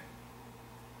 okay.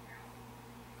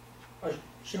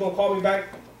 She gonna call me back?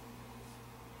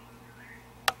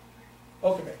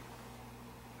 Okay, man.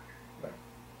 Right.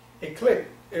 Hey, Clint,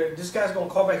 this guy's gonna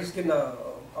call back. He's getting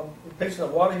replacing a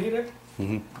water heater.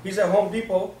 Mm-hmm. He's at Home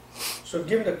Depot, so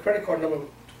give him the credit card number to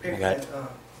pay I got for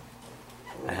that.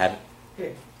 I have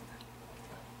it.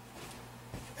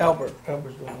 Yeah. Albert's doing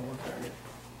the work.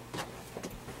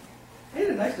 Ain't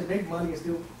it nice to make money and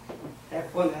still have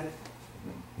fun at it?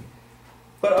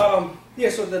 But yeah,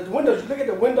 so the windows, you look at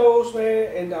the windows,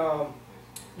 man, and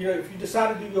you know, if you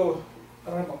decide to do your,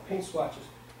 I don't have my paint swatches,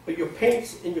 but your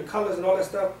paints and your colors and all that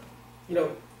stuff, you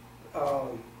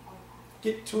know,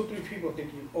 get 2 or 3 people that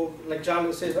you, or like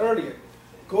Jonathan says earlier,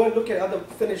 go and look at other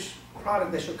finished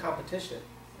product that's your competition.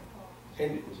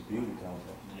 And It's a beauty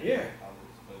contest. yeah.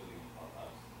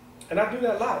 And I do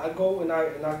that a lot. I go and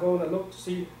I look to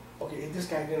see, okay, if this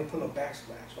guy didn't put no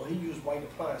backsplash, or he used white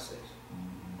appliances,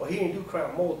 or he didn't do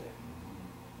crown molding.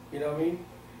 You know what I mean?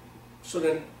 So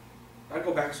then I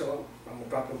go back, so I'm gonna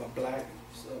drop in my black,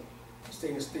 so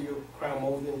stainless steel, crown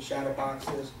molding, shadow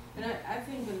boxes. And I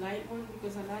think the light one,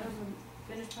 because a lot of them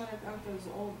finished product out there is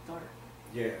all dark.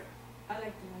 Yeah. I like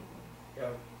the light one.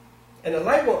 Yeah. And the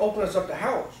light will open us up the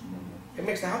house. It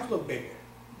makes the house look bigger.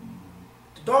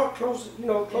 The dark closes, you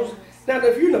know, closes. Now,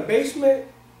 if you're in the basement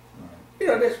you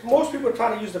know, most people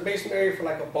try to use the basement area for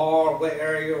like a bar, wet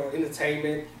area, or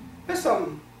entertainment. That's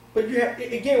something. But you have,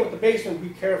 again, with the basement, be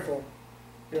careful.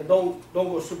 You know, don't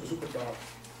go super dark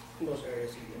in those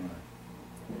areas again.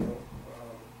 You know,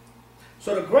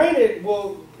 so the granite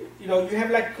will, you know, you have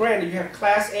like granite. You have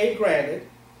Class A granite,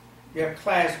 you have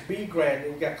Class B granite,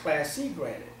 and you got Class C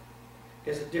granite.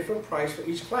 There's a different price for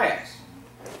each class.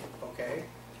 Okay,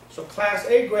 so Class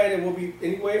A granite will be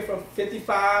anywhere from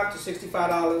 $55 to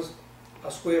 $65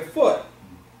 a square foot.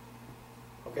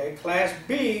 Okay, Class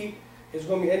B is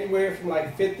going to be anywhere from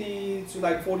like $50 to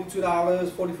like $42,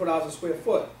 $44 a square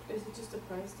foot. Is it just a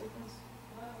price difference?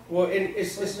 Well, and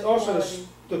it's also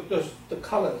the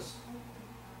colors.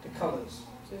 The colors.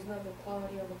 So it's not the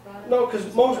quality of the product? No,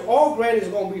 because all granite is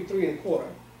going to be 3 1/4.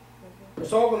 Okay.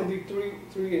 It's all going to be 3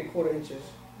 1/4 inches.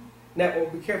 Now, well,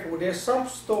 be careful. There's some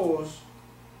stores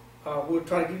will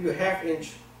try to give you a 1/2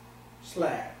 inch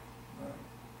slab.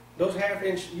 Those 1/2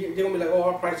 inch, they're going to be like, oh,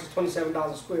 our price is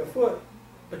 $27 a square foot,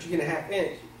 but you get a 1/2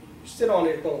 inch. You sit on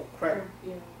it, it's going to crack.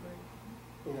 Yeah,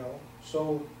 right. You know,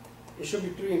 so it should be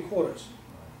 3 1/4.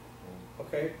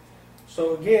 Okay.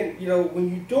 So again, you know, when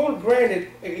you're doing granite,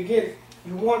 again,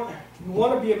 you want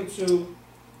to be able to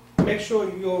make sure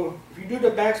if you do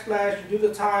the backsplash, you do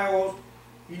the tiles,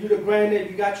 you do the granite,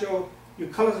 you got your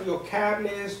colors of your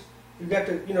cabinets, you got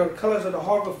the the colors of the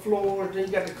hardwood floors, then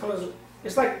you got the colors.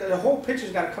 It's like the whole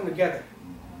picture's got to come together,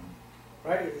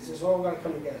 right? It's all got to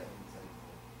come together.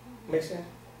 Make sense?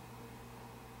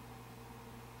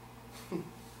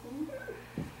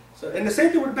 So, and the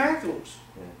same thing with bathrooms.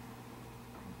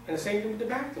 And the same thing with the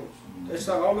bathrooms. It's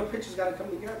all the pictures got to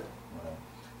come together.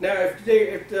 Now, if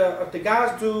the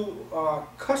guys do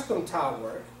custom tile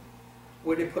work,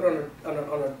 where they put on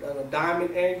a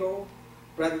diamond angle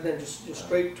rather than just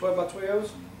straight 12 by 12s,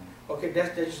 okay,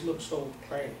 that just looks so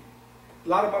plain. A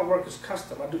lot of my work is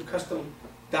custom. I do custom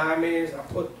diamonds. I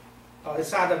put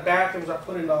inside the bathrooms. I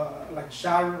put in like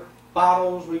shower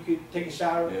bottles where you could take a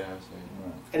shower. Yeah, I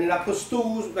see. And then I put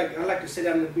stools. Like I like to sit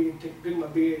down in the bed, drink my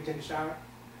beer, take a shower.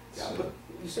 Yeah,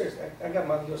 you serious? I got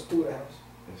my little stool at the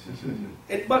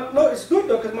house. But no, it's good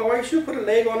though, because my wife, she'll put a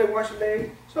leg on it, wash her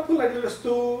leg. So I put like little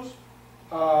stools.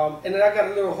 And then I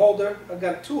got a little holder. I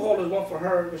got 2 holders, one for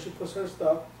her, where she puts her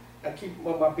stuff. I keep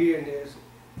my beer in there.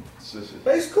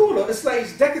 But it's cool though. It's like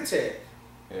it's decorative.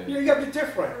 Yeah. You gotta be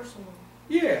different. Personal.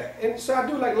 Yeah, and so I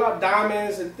do like a lot of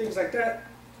diamonds and things like that.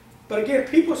 But again,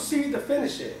 people see the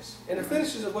finishes, and the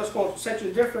finishes are what's going to set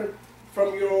you different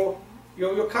from your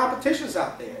competitions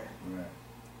out there. Right.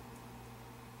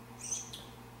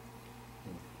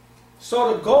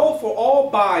 So the goal for all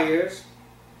buyers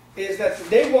is that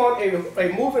they want a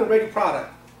move-in ready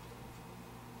product.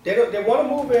 They want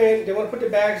to move in, they want to put their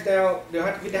bags down, they'll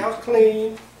have to get the house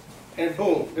clean, and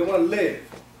boom, they want to live.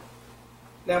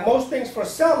 Now most things for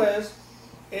sellers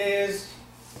is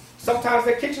sometimes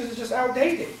their kitchens are just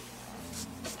outdated.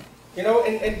 You know,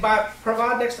 and by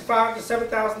providing extra $5,000 to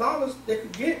 $7,000, they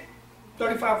could get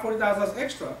 $35,000, $40,000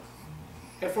 extra.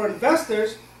 And for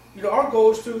investors, you know, our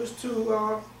goal is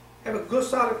to have a good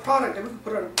solid product that we can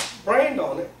put a brand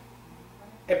on it.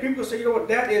 And people say, you know what,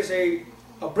 that is a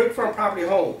brick front property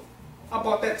home. I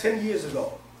bought that 10 years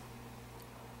ago.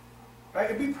 Right?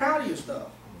 And be proud of your stuff.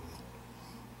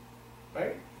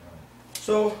 Right?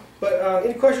 So, but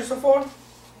any questions so far?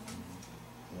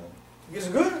 It's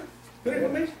good? Good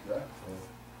information? Yeah.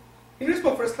 You know, this is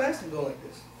my first class to go like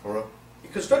this. For real? A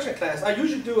construction class. I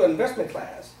usually do an investment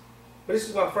class, but this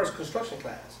is my first construction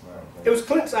class. Right. It was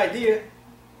Clint's idea.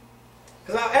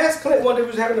 Because I asked Clint one day, he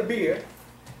was having a beer.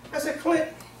 I said, Clint,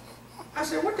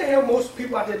 what the hell most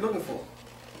people out there looking for?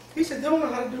 He said, they don't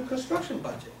know how to do a construction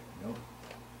budget. Nope.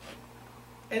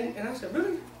 And I said,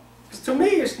 really? Because to me,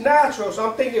 it's natural,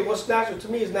 so I'm thinking what's natural to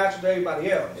me is natural to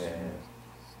everybody else. Yeah.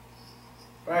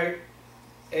 Right?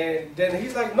 And then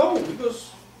he's like, no,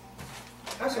 because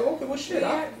I said, okay, well, shit.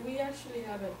 We actually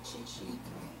have a cheat sheet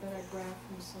that I grabbed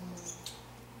from somewhere.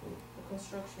 The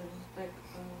construction, like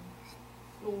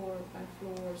floor by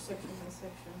floor, section by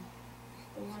section.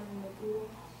 The one in the blue.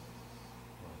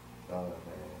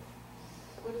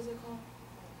 What is it called?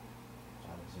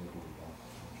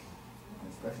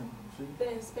 Inspection sheet?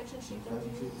 The inspection sheet that we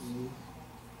Inspection sheet use. you use?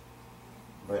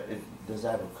 But does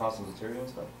that have a cost of material and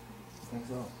stuff? I think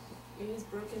so. It is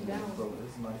broken down. So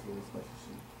it's a nice little inspection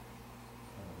sheet.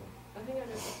 I think I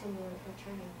got it from a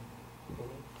training.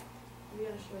 We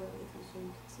gotta show it with you so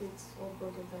you can see it's all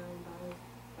broken down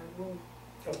by room.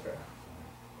 Okay.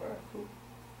 All right, cool.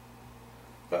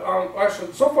 But, all right,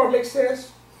 so far it makes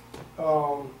sense.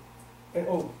 And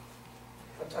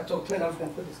I told Clint I was going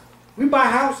to put this. We buy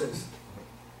houses.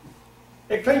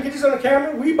 Hey, Clinton, get this on the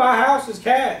camera. We buy houses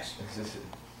cash.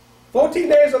 14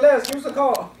 days or less, give us a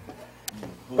call.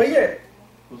 But yeah,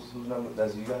 Whose number?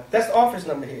 That's you guys? that's the office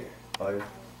number here. Oh, yeah.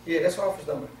 Yeah, that's the office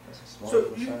number. That's a small So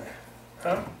little you, sign.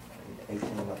 huh? 18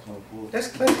 by 24. That's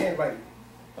Clinton handwriting.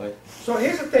 Okay. So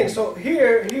here's the thing. So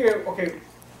here, okay,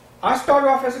 I started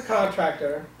off as a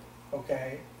contractor,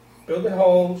 okay, building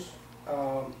homes,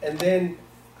 and then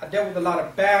I dealt with a lot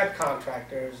of bad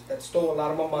contractors that stole a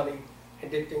lot of my money and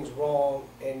did things wrong,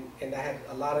 and I had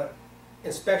a lot of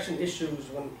inspection issues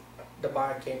when the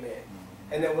buyer came in.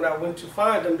 And then when I went to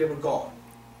find them, they were gone.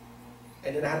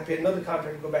 And then I had to pay another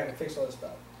contractor to go back and fix all this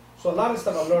stuff. So a lot of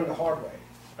stuff I learned the hard way,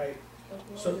 right?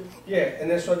 So yeah,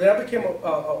 and then I became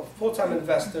a full-time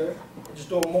investor, just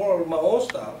doing more of my own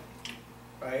stuff,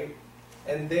 right?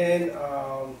 And then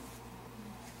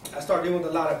I started dealing with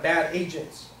a lot of bad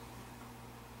agents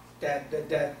that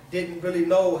didn't really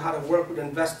know how to work with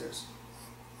investors.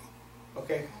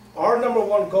 Okay, our number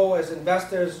one goal as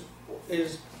investors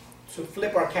is to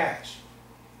flip our cash.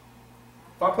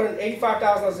 If I put in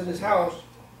 $85,000 in this house,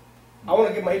 I want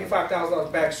to get my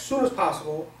 $85,000 back as soon as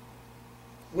possible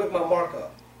with my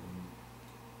markup.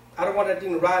 I don't want that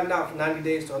thing riding out for 90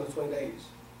 days to 120 days,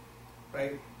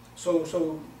 right?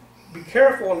 So be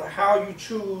careful on how you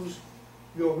choose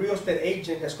your real estate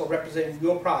agent that's going to represent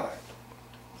your product.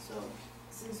 So,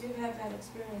 since you have that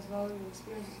experience, what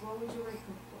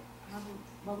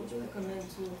would you recommend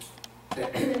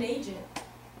to an agent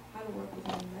how to work with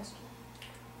an investor?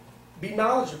 Be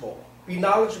knowledgeable. Be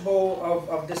knowledgeable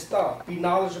of this stuff. Be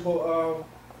knowledgeable of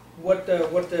what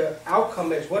the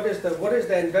outcome is. What is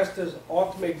the investor's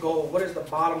ultimate goal? What is the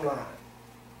bottom line?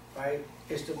 Right?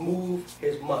 It's to move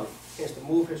his money. It's to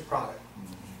move his product.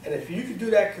 And if you can do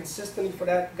that consistently for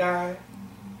that guy,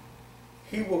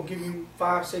 he will give you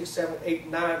 5, 6, 7, 8,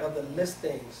 9 other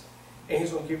listings, and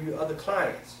he's going to give you other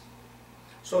clients.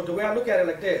 So the way I look at it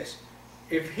like this: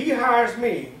 if he hires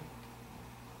me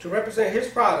to represent his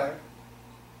product,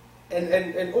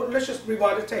 and let's just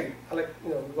rewind the tape. I like,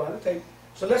 rewind the tape.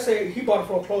 So let's say he bought a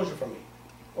foreclosure from me,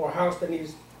 or a house that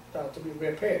needs to be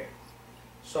repaired.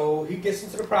 So he gets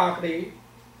into the property,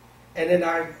 and then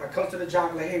I come to the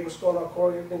job like, hey, what's going on,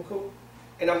 Corey? Everything cool?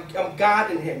 And I'm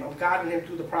guiding him. I'm guiding him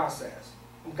through the process.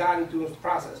 I'm guiding him through the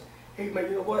process. Hey, man,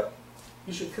 you know what?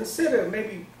 You should consider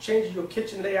maybe changing your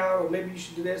kitchen layout, or maybe you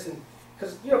should do this, and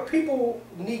because people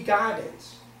need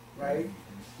guidance, right?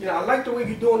 I like the way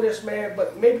you're doing this, man,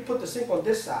 but maybe put the sink on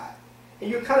this side. And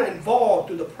you're kind of involved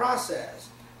through the process.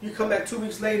 You come back 2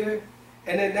 weeks later,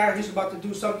 and then now he's about to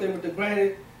do something with the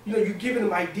granite. You're giving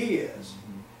him ideas.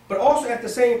 But also at the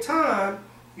same time,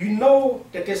 you know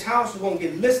that this house is going to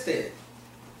get listed.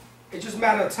 It's just a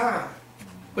matter of time.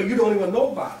 But you don't even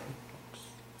know about it.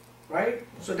 Right?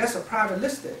 So that's a private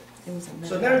listing.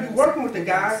 So now you're working with the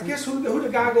guy. Guess who the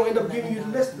guy going to end up giving you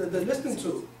the listing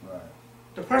to?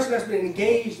 The person that's been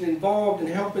engaged and involved and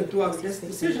helping throughout this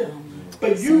decision.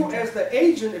 But you, as the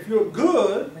agent, if you're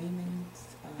good,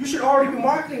 you should already be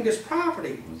marketing this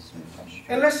property.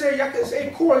 And let's say y'all can say,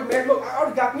 hey, Corey, man, look, I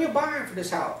already got me a buyer for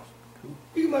this house.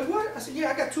 He's like, what? I said,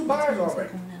 yeah, I got 2 buyers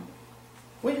already.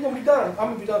 When you gonna be done? I'm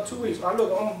gonna be done 2 weeks. Look, I'm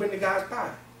gonna bring the guy's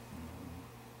buyer.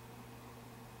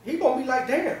 He gonna be like,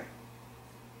 damn.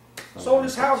 Sold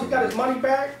his house, he got his money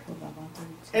back.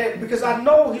 And because I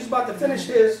know he's about to finish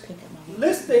his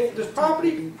listing, this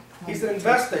property, he's an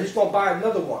investor. He's going to buy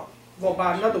another one. He's going to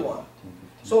buy another one.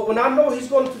 So when I know he's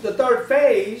going to the 3rd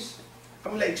phase,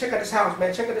 I'm like, check out this house,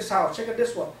 man. Check out this house. Check out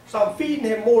this one. So I'm feeding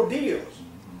him more deals.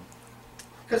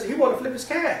 Because he want to flip his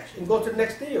cash and go to the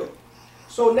next deal.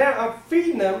 So now I'm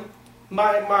feeding him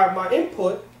my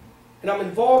input, and I'm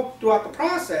involved throughout the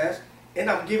process, and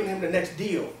I'm giving him the next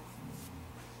deal.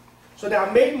 So now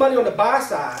I made money on the buy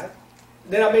side,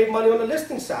 then I made money on the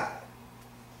listing side.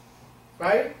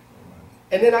 Right?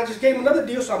 And then I just gave him another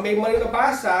deal, so I made money on the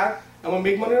buy side, I'm going to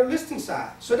make money on the listing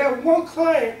side. So that one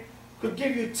client could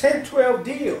give you 10, 12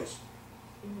 deals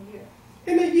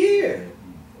in a year.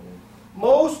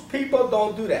 Most people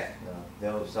don't do that. No,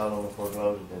 they'll sell on the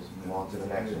foreclosure, just walk to the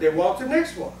next one. They walk to the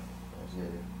next one. That's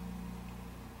it.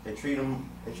 They treat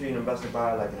an investor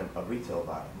buyer like a retail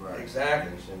buyer. Right.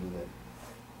 Exactly. They shouldn't do that.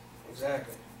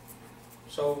 Exactly.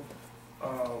 So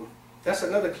that's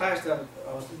another class that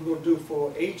we're going to do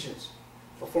for agents.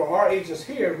 But for our agents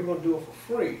here, we're going to do it for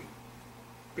free.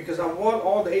 Because I want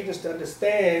all the agents to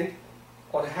understand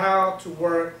on how to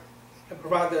work and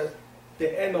provide the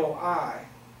NOI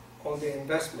on their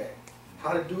investment.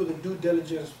 How to do the due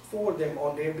diligence for them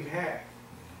on their behalf.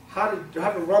 How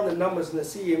to run the numbers in the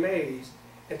CMAs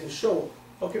and to show,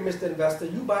 okay, Mr. Investor,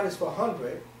 you buy this for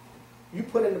 100, you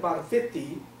put in about a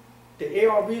 50, the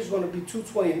ARV is going to be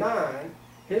 229,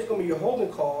 Here's gonna be your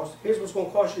holding cost. Here's what's gonna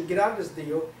cost you to get out of this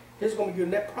deal. Here's gonna be your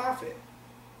net profit.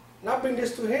 And I bring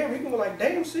this to him. He can be like,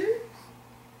 damn, see?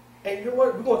 And you know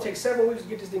what? We're gonna take 7 weeks to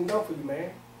get this thing done for you,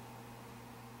 man.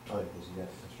 Oh, yeah, because you got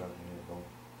the construction here going.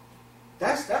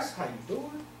 That's how you do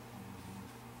it.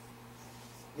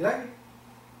 You like it?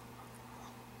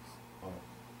 Oh.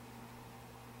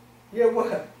 Yeah,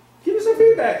 what? Give me some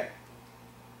feedback.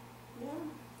 Yeah.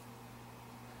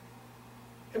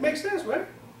 It makes sense, right?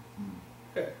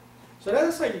 Okay. So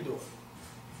that's how you do it.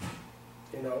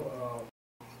 You know,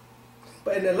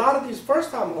 but in a lot of these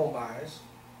first-time home buyers,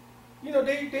 you know,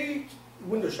 they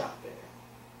window shop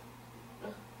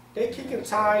there. They kicking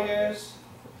tires.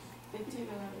 They take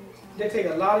a lot of your time. They take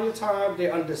a lot of your time.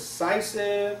 They're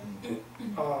undecisive.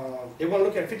 They want to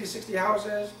look at 50, 60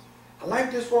 houses. I like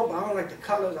this one, but I don't like the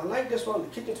colors. I like this one. The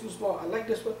kitchen too small. I like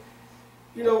this one.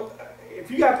 You know,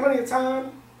 if you got plenty of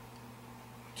time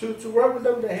to work with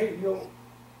them, then hey, you know,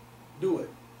 do it.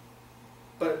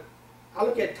 But I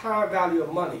look at time value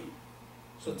of money.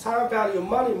 So time value of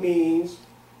money means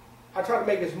I try to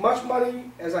make as much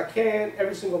money as I can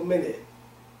every single minute,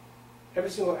 every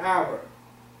single hour,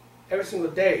 every single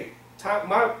day.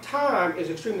 My time is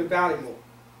extremely valuable.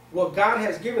 What God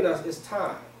has given us is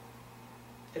time.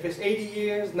 If it's 80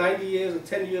 years, 90 years, or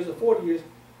 10 years, or 40 years,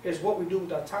 it's what we do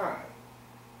with our time.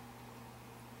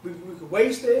 We could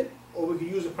waste it, or we could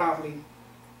use it properly,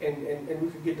 and we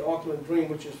could get the ultimate dream,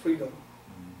 which is freedom,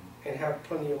 and have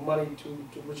plenty of money to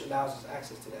which allows us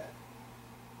access to that.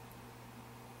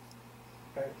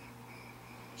 Right?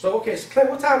 So, okay, so Clint,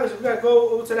 what time is it? We got to go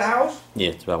over to the house? Yeah,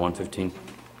 it's about 1:15.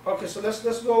 Okay, so let's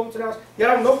go over to the house. Y'all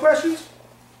have no questions?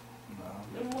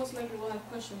 And most likely we'll have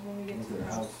questions when we get to the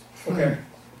house. Okay.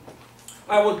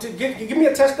 All right, well, give me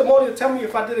a testimonial. Tell me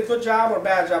if I did a good job or a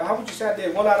bad job. How would you say I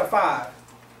did? 1 out of 5.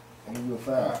 I'll give you a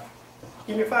 5.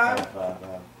 Give me a 5? Five.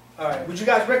 All right. Would you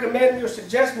guys recommend me or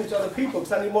suggest me to other people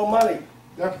because I need more money?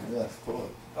 Definitely, yes, of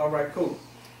course. All right, cool.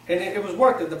 And it was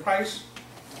worth it, the price?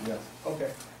 Yes.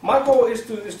 Okay. My goal is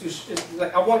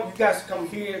like I want you guys to come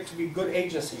here to be good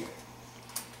agents here.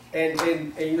 And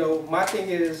you know, my thing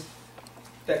is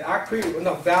that I create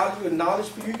enough value and knowledge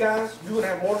for you guys. You're gonna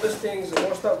have more listings and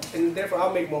more stuff, and therefore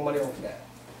I'll make more money off of that.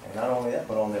 And not only that,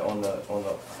 but on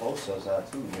the wholesale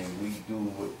side too. I mean,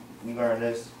 we learn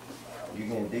this. You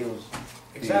getting deals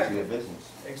Exactly. to your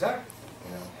business. Exactly.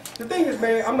 You know. The thing is,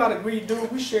 man, I'm not a greedy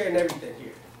dude. We sharing everything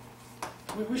here.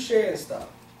 We sharing stuff.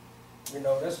 You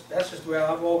know, that's just the way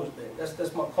I've always been.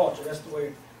 That's my culture. That's the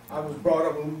way I was brought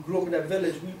up. When we grew up in that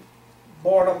village, we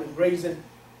brought up and raising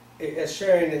as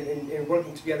sharing and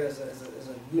working together as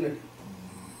a unity.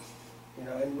 You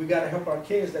know, and we got to help our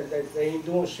kids that they ain't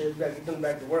doing shit. We got to get them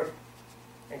back to work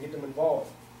and get them involved.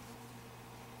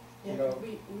 Yeah, You know,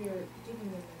 we are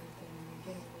giving them everything and we're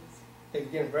getting this. they're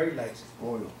getting very lazy.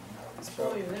 Spoiled.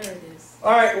 Spoil you, there it is.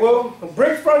 All right, well,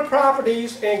 Brickfront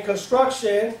Properties and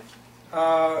Construction,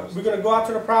 we're going to go out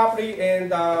to the property and,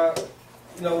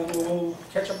 you know, we'll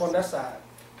catch up on that side.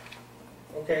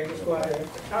 Okay, let's go ahead.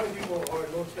 How many people are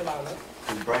North Carolina?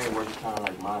 His brain works kind of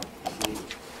like mine.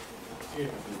 Yeah.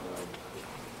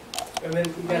 And then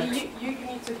we But got, you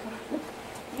need to come.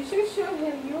 You should show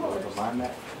him yours. The mind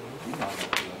map. You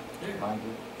know, mind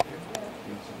good.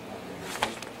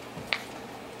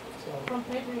 so From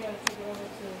paper, you gotta take it over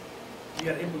to. you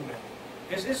got to implement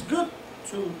it. It's good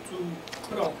to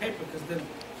put on paper because then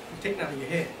you take it out of your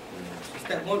head.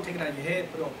 Step one, take it out of your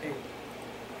head, put it on paper.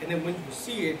 And then when you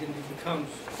see it, then it becomes,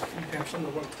 you have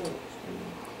something to work towards.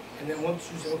 And then once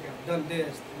you say, okay, I've done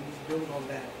this, then you build on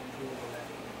that and build on that.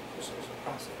 It's a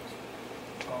process.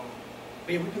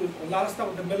 But yeah, we do a lot of stuff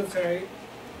with the military,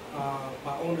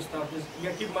 my own stuff. Just, you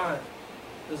gotta keep in mind,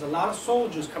 there's a lot of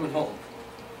soldiers coming home.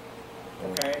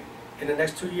 Okay? In the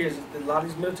next 2 years, a lot of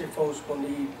these military folks will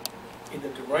need either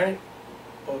to rent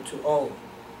or to own.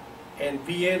 And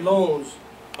VA loans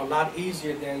are a lot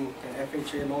easier than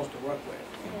FHA loans to work with.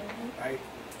 Right?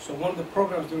 So one of the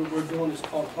programs that we're doing is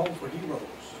called Home for Heroes.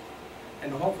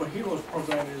 And the Home for Heroes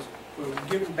program is we're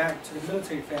giving back to the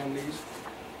military families.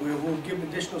 We'll give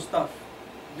additional stuff,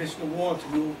 additional warranty.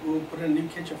 We'll put in a new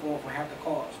kitchen for half the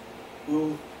cost.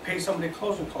 We'll pay some of their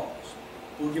closing costs.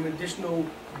 We'll give additional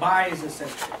buyers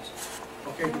incentives.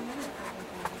 Okay?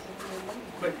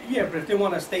 But yeah, but if they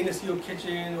want a stainless steel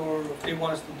kitchen, or if they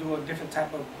want us to do a different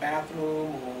type of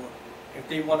bathroom, or if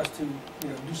they want us to, you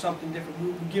know, do something different,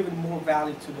 we're giving more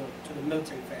value to the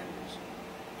military families.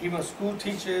 Even school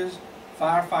teachers,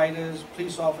 firefighters,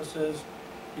 police officers,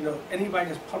 you know, anybody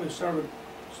that's public servant.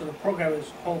 So the program is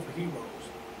Home for Heroes,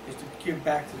 is to give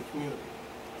back to the community.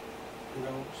 You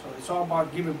know, so it's all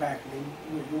about giving back. I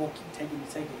mean, you won't keep taking, you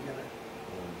gotta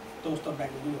throw stuff back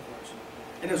in the universe.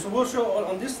 And then, so we'll show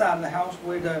on this side of the house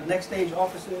where the next stage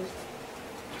office is.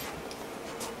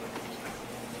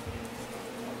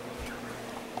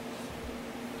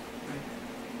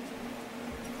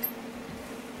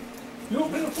 You don't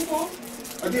play football?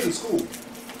 I did in school.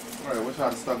 All right, wish I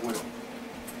had stuck with it.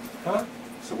 Huh?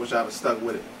 So wish I had stuck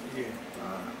with it. Yeah.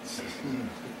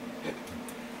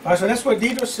 All right, so that's where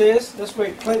Deidre sits. That's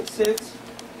where Clint sits.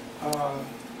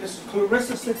 This is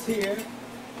Clarissa sits here,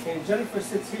 and Jennifer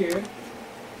sits here.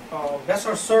 That's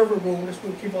our server room. That's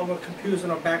where we keep all the computers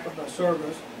in our back of the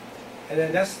servers. And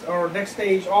then that's our next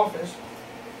stage office.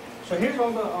 So here's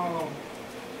all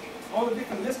the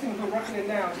different listings we're working in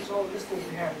now. These are all the listings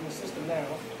we have in the system now.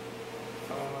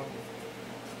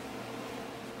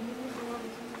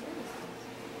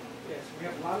 Yes, we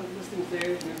have a lot of listings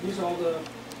there. These are all the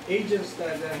agents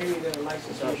that are handling their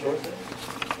license. All of them?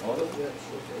 Yeah,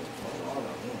 short sale.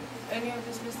 Any of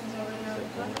these listings already on the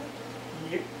contract?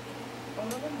 Yep. All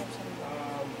of them or some of them?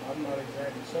 I'm not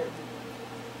exactly certain.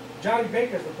 Johnny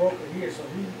Baker's the broker here, so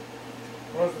he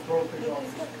runs the brokerage He's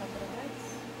office. got a couple of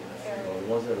lights. The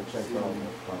ones that are checked on the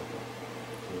contract.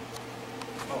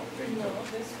 Oh, there you No, go.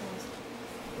 this one's.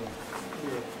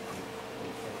 Yeah.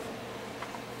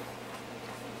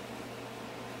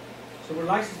 So we're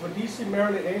licensed for DC,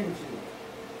 Maryland, and Virginia.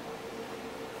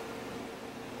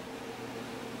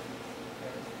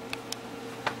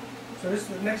 So this is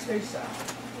the next stage side.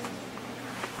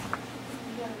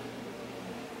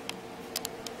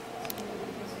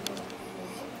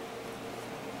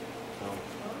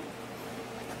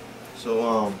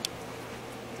 So,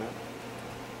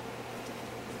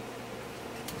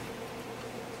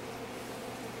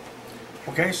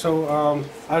 Okay, so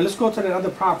let's go to the other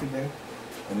property then.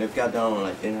 and they've got their own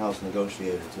like in-house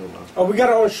negotiator too, no? Oh, we got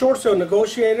our own short sale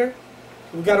negotiator.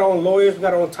 We got our own lawyers. We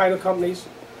got our own title companies,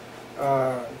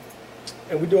 and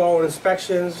we do our own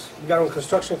inspections. We got our own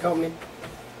construction company.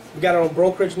 We got our own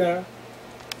brokerage now.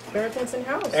 Everything's in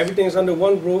house. Everything's under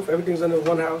one roof. Everything's under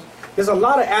one house. There's a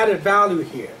lot of added value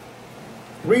here.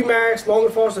 Remax, Long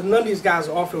and Foster, none of these guys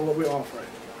are offering what we're offering.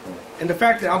 And the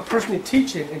fact that I'm personally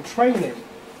teaching and training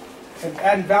and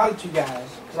adding value to you guys,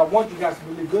 because I want you guys to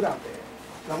be really good out there.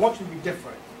 And I want you to be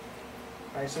different.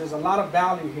 Right? So there's a lot of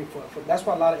value here for that's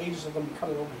why a lot of agents are going to be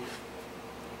coming over here.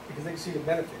 Because they can see the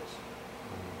benefits.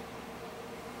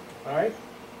 All right?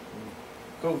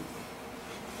 Go. All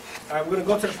right, we're going to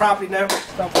go to the property now.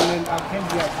 Stuff and then I'll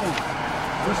hand you that thing.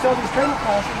 We sell these training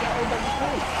classes, you got everybody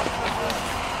paid.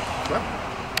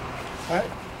 All right?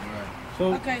 So,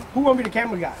 Okay. who want to be the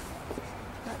camera guy?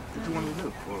 What you want to do?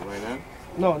 What, right now?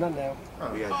 No, not now.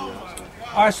 We gotta do that.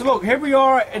 All right, so look, here we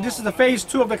are, and this is the phase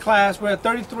 2 of the class. We're at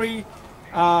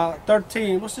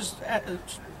 3313. What's this?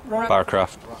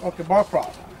 Barcroft. Okay,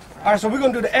 Barcroft. All right, so we're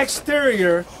going to do the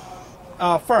exterior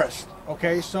first.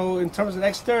 Okay, so in terms of the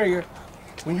exterior,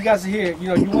 when you guys are here, you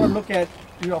know, you want to look at,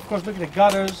 you know, of course, look at the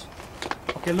gutters.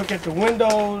 Okay, look at the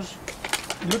windows.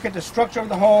 Look at the structure of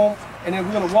the home, and then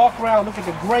we're going to walk around, look at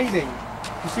the grading.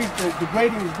 You see, the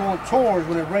grading is going towards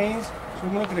when it rains. So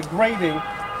we're going to look at the grading.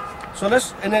 So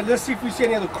let's see if we see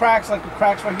any other cracks, like the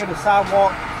cracks right here, the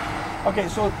sidewalk. Okay,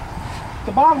 so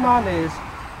the bottom line is,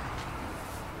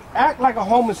 act like a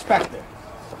home inspector.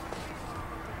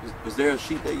 Is there a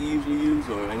sheet that you usually use,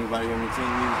 or anybody on your team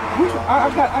use?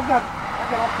 I've got all kinds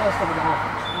of stuff in the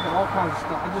office. I've got all kinds of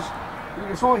stuff.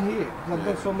 It's all here. 'Cause I've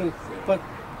done so many, but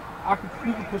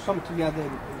you can put something together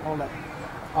and all that.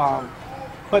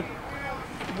 But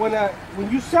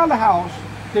when you sell a house,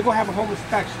 they're gonna have a home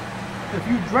inspection. If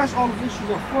you address all the issues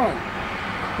up front,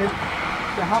 then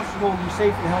the house is gonna be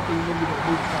safe and healthy, and you're gonna be able to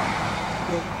move it out.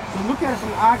 Okay? So look at it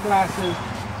from eyeglasses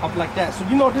up like that. So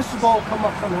you know this is gonna come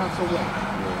up from the house so well.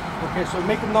 Okay, so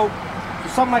make a note for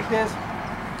something like this.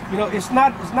 You know, it's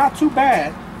not too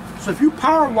bad. So if you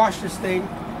power wash this thing,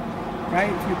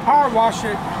 right? If you power wash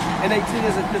it, and they see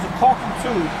there's a caulking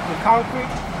too, the concrete,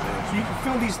 so you can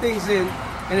fill these things in,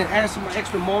 and then add some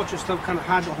extra mulch and stuff, kind of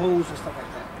hide the holes and stuff like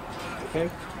that. Okay.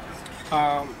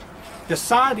 The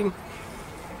siding.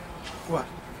 What?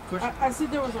 Question? I see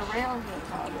there was a rail here,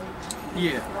 Todd.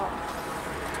 Yeah.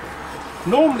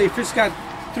 Normally, if it's got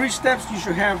 3 steps, you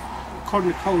should have,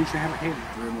 according to code, you should have a handle.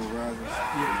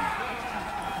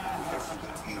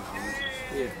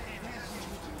 Yeah.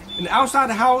 And outside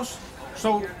the house,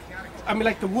 so, I mean,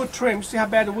 like the wood trim. You see how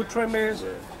bad the wood trim is?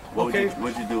 Okay.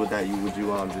 What'd you do with that? Would you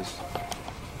just?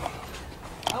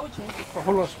 I would change it. Oh,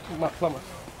 hold on, my plumber.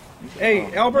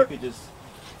 Hey, Albert. You could just.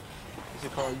 What's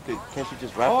it called? Can't you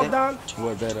just wrap All that? done?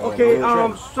 What that? Okay.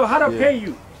 So how do I pay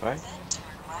you? Right?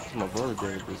 My brother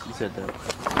did this. He said that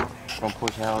front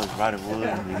porch house, rotted wood,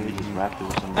 and then he just wrapped it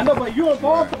with some. I know, but you're in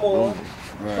Baltimore.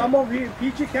 Right. So I'm over here in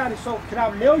PG County. So can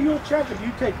I mail you a check, or do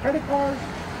you take credit cards?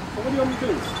 So what do you want me to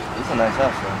do? It's a nice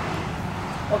house, man.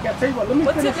 Okay, I'll tell you what. Let me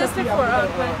What's finish it listed for,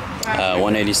 Glenn?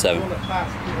 187.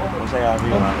 What's ARV around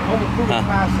here? Home improvement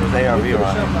classes. What's ARV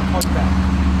around here? I'll call you back.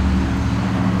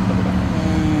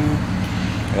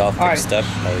 All right. fixed up.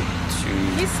 Like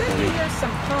He said he 220. hears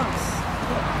some pumps.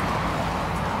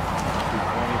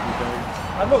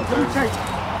 Look, let me tell you.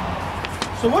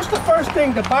 So what's the first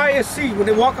thing the buyers see when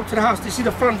they walk up to the house? They see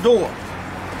the front door,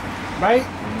 right?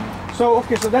 So,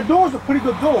 okay, so that door is a pretty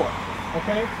good door,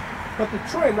 okay? But the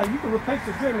trim, now you can replace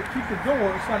the trim and keep the door.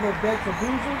 It's got no dents or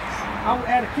bruises. I would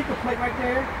add a kicker plate right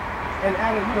there and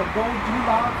add a gold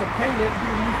G-lock to paint it, do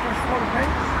a new fresh coat of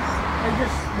paint, and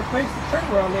just replace the trim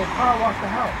around there and power wash the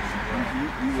house.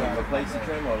 You would replace the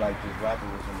trim or like just wrap it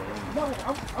with some balloons? No,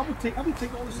 I would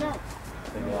take all this out.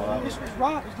 Take it all out. This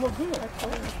rod is no good.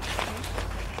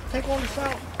 Take all this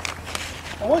out.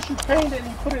 And once you paint it and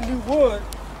you put in new wood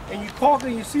and you caulk it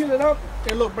and you seal it up,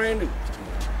 it look brand new.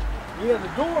 Yeah,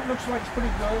 the door looks like it's pretty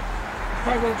good. You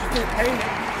probably want to just get it painted.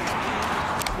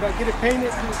 Get it painted,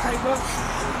 get it tightened up.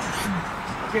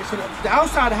 Okay, so the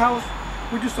outside of the house,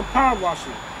 we do some power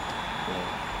washing.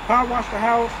 Power wash the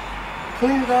house,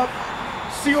 clean it up,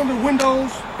 seal the windows.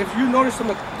 If you notice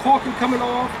some caulking coming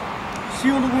off,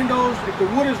 seal the windows. If the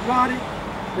wood is rotted,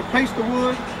 replace the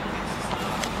wood.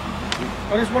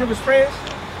 Oh, this one of his friends?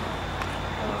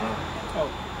 Oh.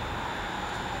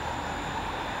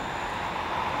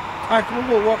 All right, come on,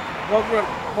 we'll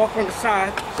walk on the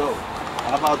side. So,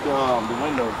 how about the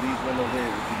windows? These windows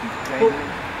here, would you be changing them?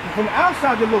 From the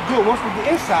outside, they look good. Once we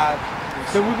get inside,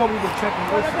 then we're going to be checking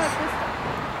the What about inside. this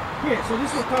stuff? Yeah, so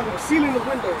this is kind of sealing the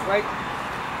windows, right?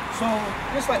 So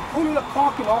it's like pulling the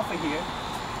caulking off of here,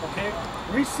 okay?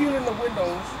 Resealing the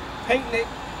windows, painting it,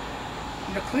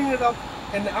 clean it up,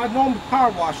 and I normally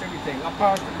power wash everything. I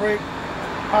power wash the brake,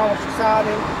 power wash the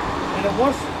siding, and then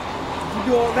once we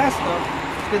do all that stuff,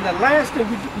 then the last thing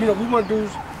we want to do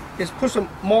is put some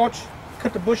mulch,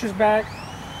 cut the bushes back,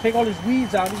 take all these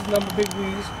weeds out. These are number big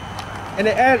weeds, and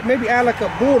then maybe add like a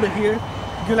border here,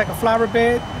 do like a flower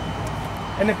bed.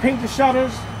 And then paint the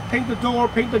shutters, paint the door,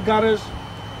 paint the gutters,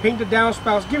 paint the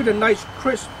downspouts, give it a nice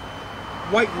crisp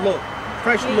white look,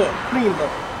 fresh look, clean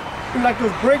look. You like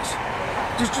those bricks,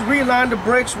 just realign the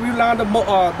bricks, realign the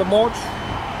mulch,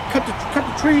 cut the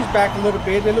trees back a little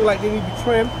bit. They look like they need to be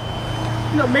trimmed.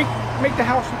 Make the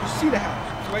house, you can see the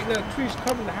house. Right now the trees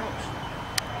covering the house,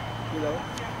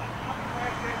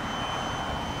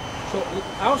 So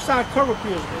outside cover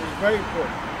appeal is very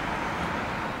important.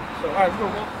 So all right, we're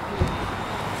gonna walk through.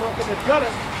 So in the gutter,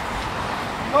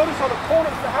 notice on the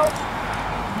corner of the house,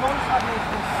 notice how there's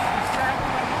sand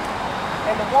right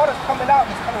here, and the water's coming out,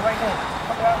 it's coming right in.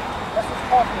 Coming out, that's what's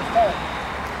causing this hole.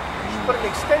 You should put an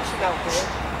extension out there,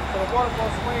 so the water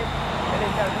goes away, and then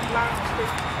you got these lines of stick.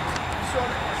 You saw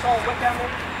it, it's all wet down there?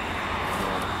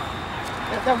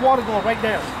 That water going right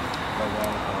down.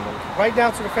 Right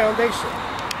down to the foundation.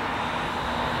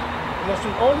 So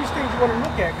all these things you want to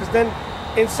look at, because then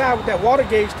inside with that water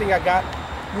gauge thing I got,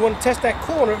 you want to test that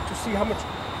corner to see how much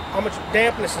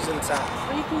dampness is inside.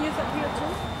 Or you can use it here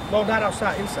too? No, not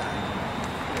outside, inside.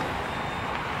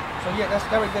 So yeah, that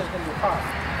right there is going to be a problem.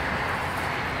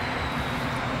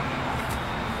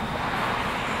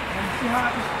 And you see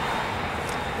how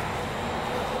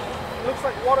it looks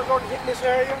like water's already hitting this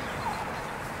area?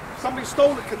 Somebody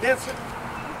stole the condenser.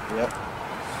 Yep.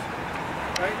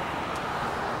 Right?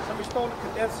 Somebody stole the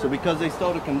condenser. So because they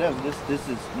stole the condenser, this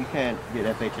is, you can't get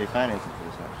FHA financing for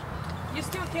this house. You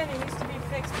still can. It needs to be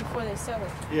fixed before they sell it.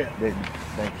 Yeah. They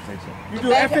think so. You do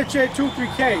FHA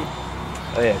 2-3K,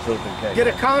 Oh yeah, so it's okay. get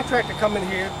a contractor come in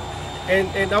here,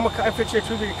 and I'm a FHA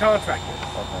 2-3 contractor.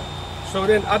 Okay. So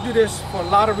then I do this for a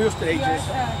lot of real estate You guys,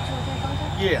 agents.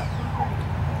 contract? Yeah.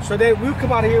 So then we'll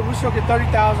come out here, we still get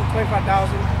 30,000,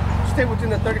 25,000, stay within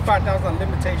the 35,000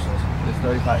 limitations. There's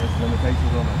 35, it's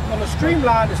limitations on it. On the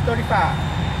streamline, it's 35.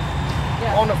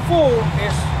 Yeah. On the full,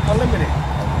 it's unlimited.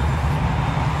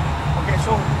 Okay,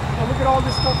 so look at all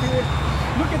this stuff here.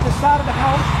 Look at the side of the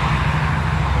house.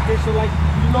 Okay, so like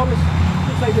you notice,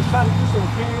 looks like they're trying to do some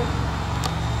repairs,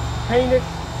 paint it.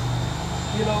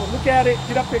 Look at it.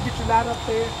 Get up there, get your light up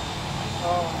there.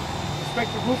 Inspect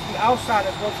the roof from the outside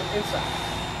as well as from the inside.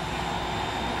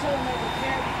 You told them they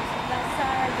repaired because on that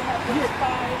side you have the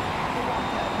spine.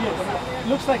 Yeah, but it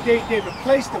looks like they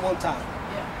replaced it one time.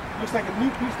 Yeah. Looks like a new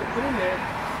piece to put in there.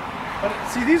 But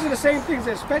see, these are the same things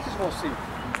that inspectors won't see.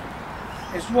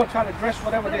 It's you want to try to address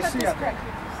whatever What they about see this out there. crack?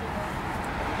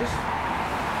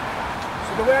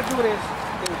 So the way I do it is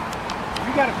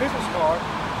you got a business card,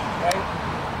 right?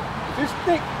 If it's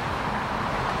thick,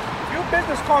 if your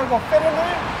business card gonna fit in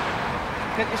there,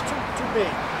 then it's too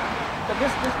big. But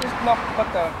this not,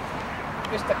 but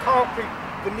it's the concrete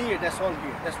veneer that's on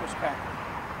here. That's what's cracking.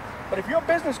 But if your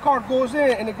business card goes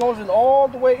in and it goes in all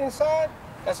the way inside,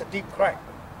 that's a deep crack.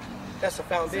 That's a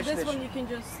foundation So this issue. one you can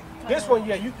just. This one,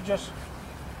 yeah, you can just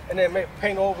and then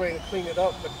paint over it and clean it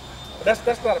up. But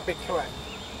that's not a big crack.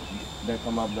 They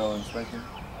come up though inspection?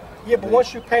 Yeah, but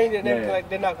once you paint it, and Yeah, everything, yeah. like,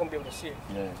 they're not gonna be able to see it.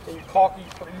 Yeah. And you caulk it,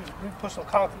 you put some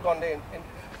concrete on there, and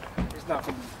it's not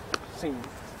gonna be seen.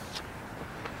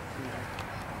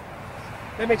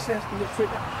 That makes sense to you? That's a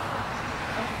good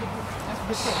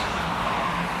thing.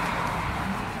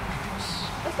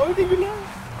 That's the only thing you learn?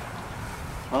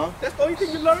 Huh? That's the only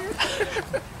thing you learn?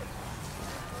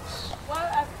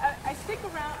 Well, I stick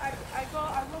around. I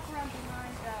walk around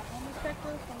behind home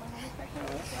inspectors from the home inspector.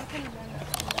 So I can learn that.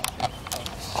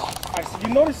 All right, so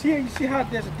you notice here, you see how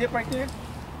there's a dip right there?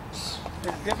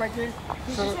 There's a dip right there?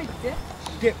 Did So you say dip?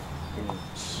 dip.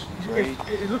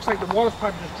 It looks like the water's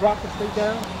probably just dropping straight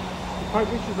down. The pipe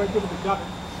issue right there with the gutter.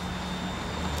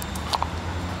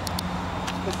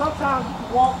 And sometimes you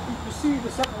can walk, you can see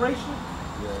the separation.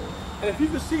 And if you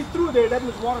can see through there, that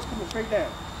means water's coming straight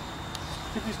down.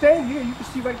 So if you stand here, you can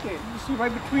see right there. You can see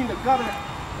right between the gutter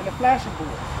and the flashing board.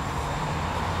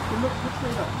 So look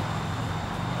straight up.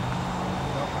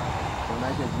 So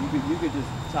like that, you could just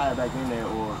tie it back in there,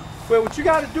 or Well, what you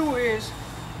got to do is,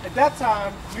 at that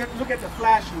time, you have to look at the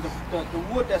flashing, the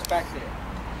wood that's back there.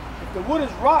 If the wood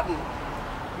is rotten,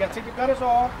 you got to take the gutters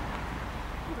off,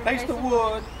 replace the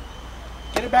wood,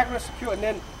 get it back on secure, and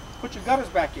then put your gutters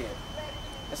back in.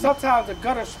 And sometimes the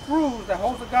gutter screws that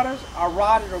hold the gutters are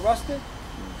rotted or rusted.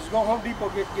 Just go to Home Depot,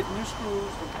 get new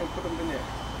screws, and put them in there.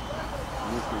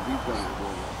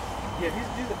 Yeah,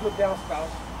 these are good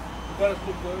downspouts. The gutters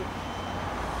look good.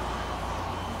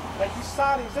 Like these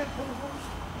sidings, is that what it was?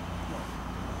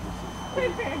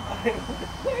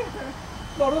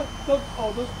 No,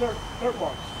 those dirt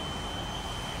marks.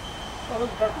 Oh,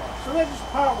 those dirt marks. So they just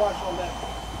power wash on that.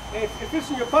 And if it's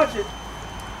in your budget,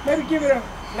 maybe give it a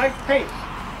nice paint.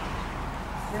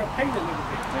 You know, paint it a little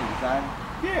bit. take the side.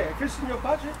 Yeah, if it's in your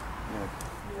budget, Yeah.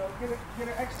 you know, get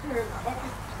an exterior bucket.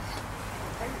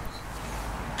 And paint it.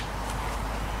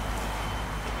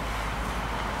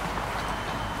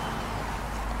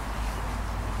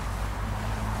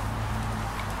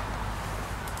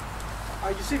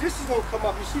 You see, this is going to come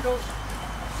up. You see those?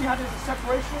 See how there's a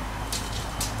separation?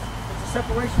 There's a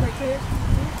separation right there.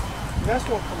 That's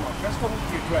going to come up. That's going to need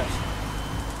to be addressed.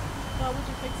 How would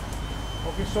you fix it?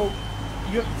 Okay, so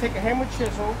you have to take a hammer and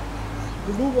chisel,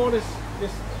 remove all this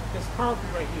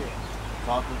concrete right here.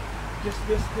 Coffee. You see,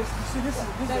 this is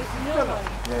That's a new filler. one.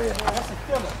 Yeah. That's a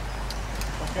filler.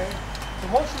 Okay? So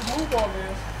once you remove all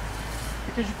this,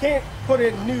 because you can't put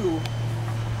in new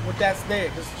with that's there,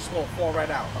 because it's just going to fall right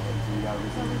out. So you gotta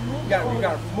So remove remove You the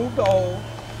got to remove the old,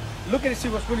 look at it, see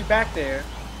what's really back there.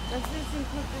 Does this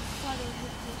include this side or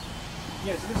this?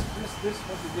 Yes, this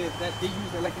what they did. That they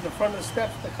use it like in the front of the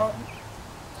steps, the concrete.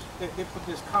 They put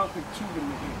this concrete tube in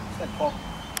here. It's like concrete.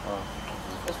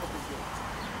 That's what they did.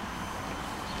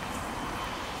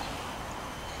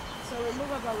 So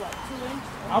remove about what, 2 inch?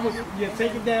 I would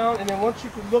take it down, and then once you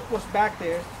can look what's back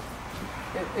there,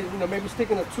 and you know, maybe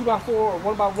sticking a 2x4 or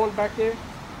 1x1 back there,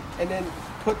 and then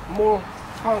put more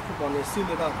concrete on there, seal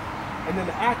it up, and then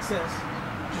the access,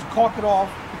 just caulk it off.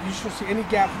 You shouldn't see any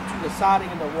gaps between the siding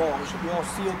and the wall. It should be all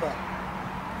sealed up.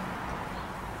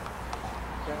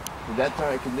 Could that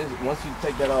turn? Once you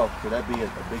take that off, could that be a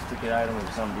big ticket item or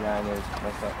something behind there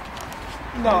messed up?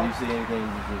 No. If you see anything,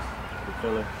 you just the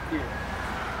filler. Yeah.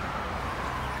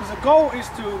 Because the goal is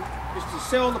to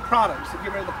sell the product, is to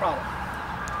get rid of the product.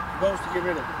 The goal is to get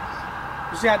rid of it.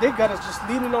 You see how they got us just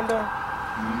leaning on the.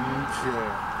 Sure.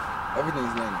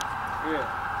 Everything's leaning. Yeah.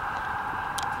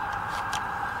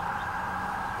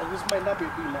 Like this might not be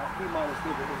a B minus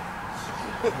neighborhood.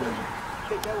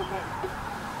 Take that one back.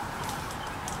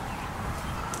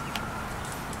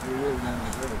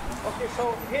 Okay,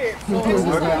 so here. So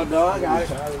Working out, dog. I got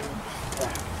it.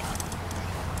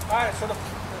 all right, so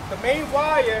the main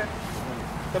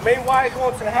wire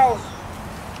going to the house.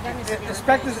 The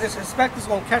inspector's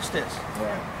gonna catch this.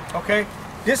 Okay,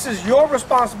 this is your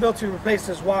responsibility to replace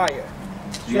this wire.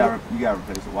 You got to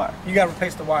replace the wire. You gotta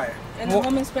replace the wire. And the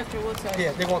home inspector will tell you.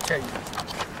 Yeah, they won't tell you.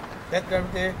 That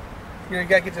right there, you know, you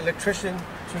gotta get the electrician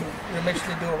to make sure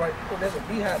they do it right. Oh, there's a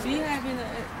beehive. Beehive in the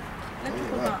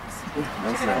electrical box.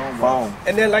 That's it. Boom.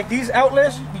 And then like these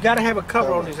outlets, you gotta have a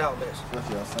cover on these outlets.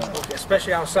 Especially outside. Okay,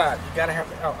 especially outside, you gotta have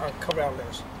a cover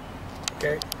outlets.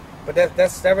 Okay, but that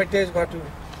right there is going to.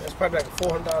 That's probably like a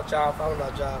 $400 job,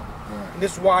 $500 job. Right. And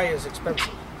this wire is expensive.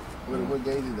 What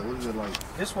gauge is that? What is it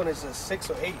like? This one is a 6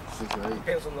 or 8. 6 or 8?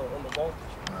 Depends on the voltage.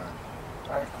 Alright.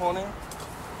 All right, corner.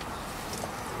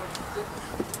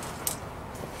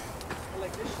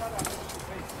 Like this shot, I this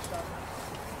shot.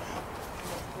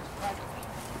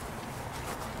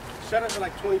 Shutters are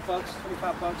like $20, $25.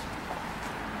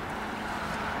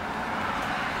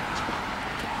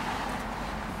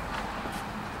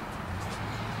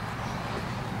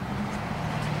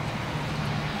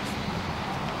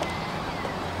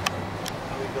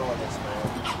 How we doing this, man?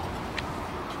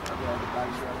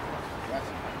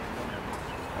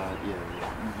 Yeah.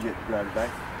 You grab it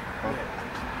back? Huh?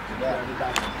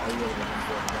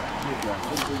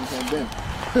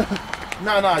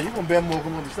 Nah, you gonna bend more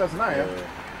coming up the steps than I am.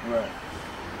 Right.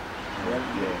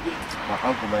 Yeah. My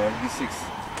uncle, man, he's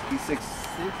 6'6".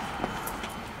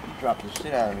 He dropped the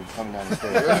shit out of me coming down the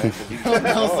stairs.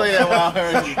 Don't say that while I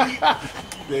heard you.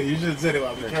 Yeah, you should have said it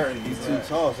while I heard you. He's too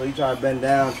tall, so he tried to bend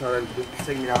down, trying to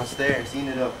take me downstairs. He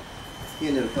ended up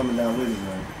coming down with me,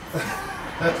 man.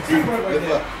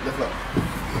 Lift up.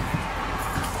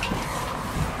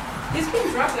 He's been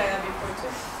dropped like that before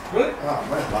too. Really? Oh,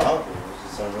 man. My uncle was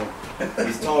just something.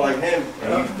 He's tall like him, and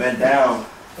he bent down,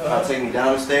 tried to take me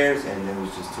down the stairs, and it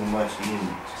was just too much. He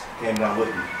just came down with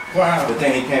me. Wow. But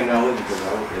then he came down with me because I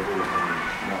was there with him.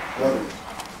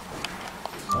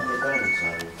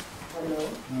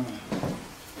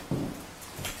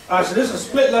 All right, so this is a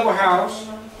split level house.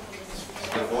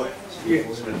 Boy? Yeah,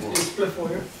 it's split for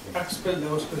you. I can split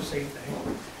level, split the same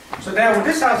thing. So now with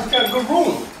this house, it's got a good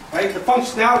room, right? The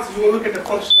functionality, you want to look at the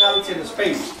functionality of the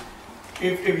space.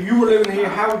 If you were living here,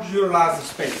 how would you utilize the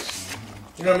space?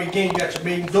 You know what I mean? Again, you got your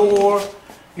main door,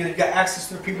 you got access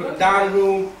to the people in the dining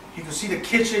room, you can see the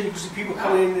kitchen, you can see people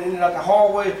coming in and out the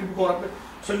hallway, people going up.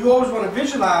 So you always want to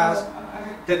visualize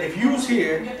that if you was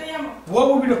here, what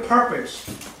would be the purpose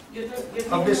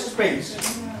of this space?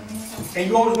 And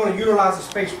you always want to utilize the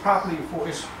space properly for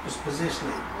its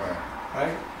positioning,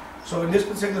 right? So in this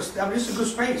particular, I mean, this is a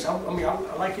good space. I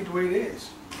like it the way it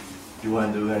is. You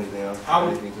want to do anything else? I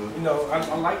would, Anything to it? you know,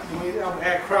 I like it the way it is. I would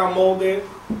add crown molding.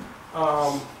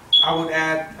 I would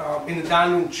add in the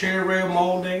dining room chair rail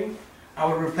molding. I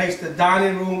would replace the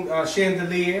dining room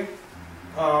chandelier.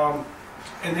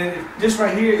 And then this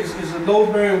right here is a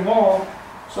load-bearing wall.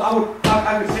 So I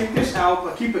would take this out,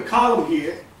 but keep the column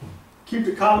here. Keep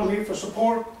the column here for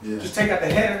support. Yeah. Just take out the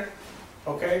header.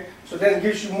 Okay? So that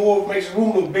gives you more, makes the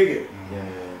room look bigger. Yeah.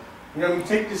 You know, we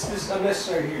take this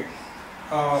unnecessary here.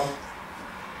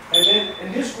 And then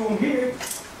in this room here,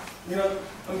 you know,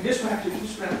 I mean, this will have to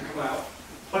come out.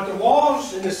 But the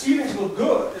walls and the ceilings look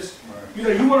good. It's, you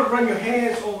know, you want to run your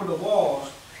hands over the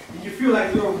walls, and you feel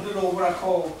like little what I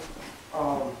call,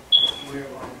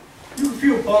 you can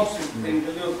feel bumps and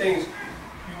the little things.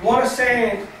 You want to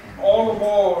sand all the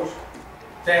walls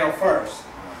down first.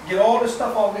 Get all this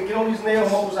stuff off, get all these nail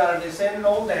holes out of there, sand it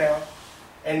all down,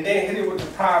 and then hit it with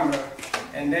the primer,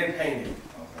 and then paint it.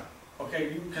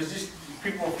 Okay, because these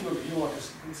people don't feel that you want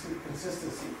this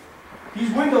consistency.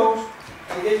 These windows,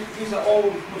 I mean, these are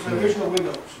old, those are original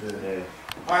windows. Yeah.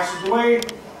 All right, so the way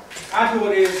I do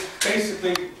it is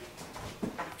basically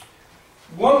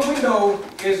one window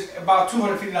is about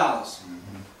 $250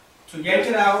 to yank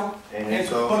it out and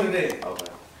to put it in.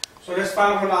 Okay. So that's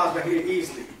 $500 right here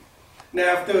easily.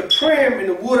 Now, if the trim and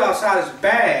the wood outside is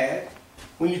bad,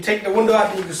 when you take the window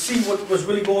out and you can see what's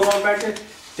really going on back there,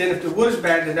 then if the wood is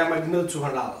bad, then that might be another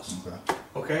 $200.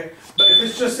 Okay? But if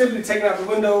it's just simply taking out the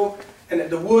window and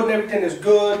the wood and everything is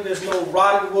good, there's no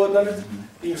rotted wood, nothing,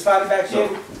 you can slide it back in.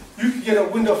 You can get a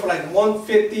window for like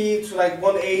 $150 to like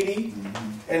 $180,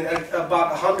 and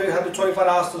about $100,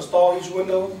 $125 to install each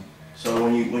window. So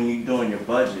when you're doing your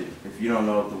budget, if you don't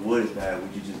know if the wood is bad,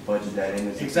 would you just budget that in?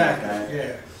 Exactly.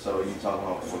 Yeah. So you're talking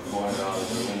about $400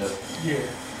 a window? Yeah.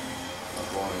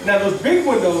 Now those big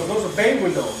windows, those are bay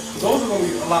windows. Those are going to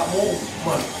be a lot more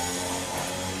money.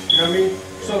 You know what I mean?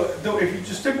 So if you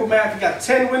just simple math, you got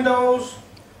 10 windows,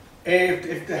 and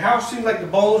if the house seems like the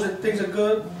bones and things are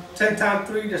good, 10 times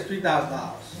 3, that's $3,000.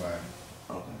 Right.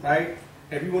 Okay. Right?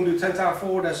 If you want to do 10 times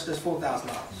 4, that's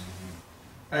 $4,000.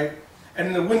 Right? And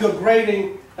then the window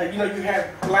grading, like, you know, you have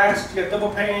glass, you got double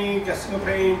pane, you got single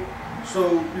pane.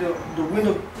 So, you know, the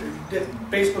window,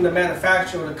 based on the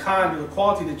manufacturer or the kind or the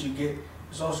quality that you get,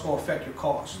 is also going to affect your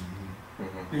cost.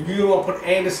 You don't want to put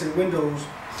Anderson windows,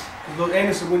 because those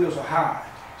Anderson windows are high.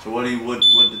 So how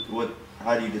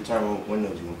do you determine what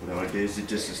windows you're going to put in? Like, is it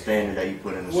just a standard that you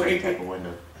put in a certain type of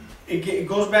window? It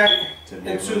goes back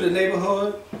into the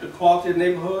neighborhood, the quality of the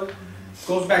neighborhood.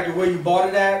 Goes back to where you bought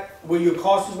it at, where your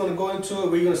cost is going to go into it,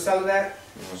 where you're going to sell it at.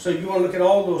 So you want to look at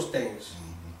all those things,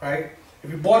 right? If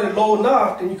you bought it low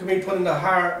enough, then you can maybe put in a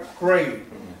higher grade.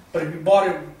 But if you bought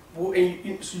it,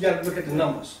 so you gotta look at the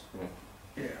numbers.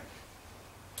 Yeah.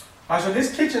 All right, so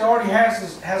this kitchen already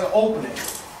has an opening.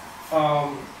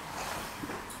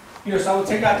 You know, so I would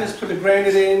take out this, put the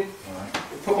granite in,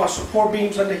 put my support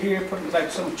beams under here, put like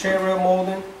some chair rail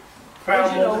molding, Would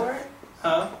crown you molding. lower it?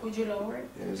 Huh? Would you lower it?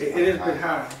 It is a bit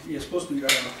high. Yeah, it's supposed to be.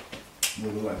 Look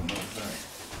like a motherfucker.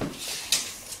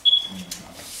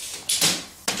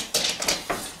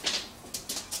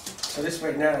 So this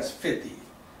right now is 50.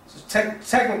 So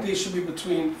technically it should be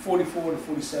between 44 and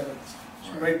 47. It's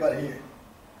right about here.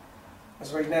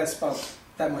 Because right now it's about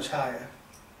that much higher.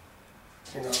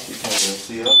 You know. She can't even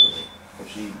see over it if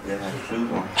she didn't have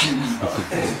shoes on.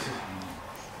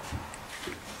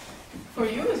 For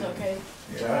you, it's okay.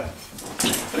 Yeah.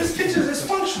 But this kitchen is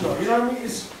functional. You know what I mean?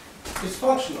 It's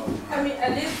functional. I mean,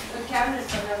 at least the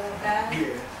cabinets are never bad.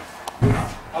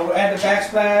 Yeah. I will add the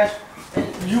backsplash.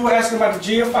 You were asking about the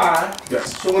GFI.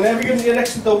 Yes. So whenever you're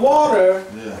next to the water,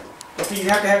 Yeah. you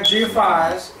have to have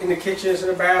GFIs in the kitchens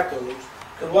and the bathrooms.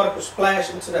 Because water could splash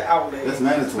into the outlet. That's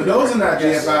mandatory. But those are not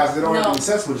Yes. GFIs, they don't have No. any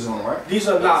cess switches on them, right? These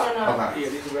are not. Those are not. Yeah,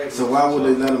 these are regular. So why would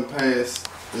they let them pass?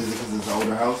 Is it because it's an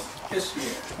older house? Yes,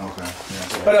 yeah. Okay.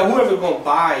 Yeah. But whoever's gonna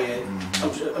buy it,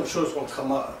 I'm sure it's gonna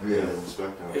come up. Yeah.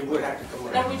 It would have to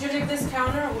come Now, up. would you leave this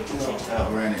counter or would you No. change it?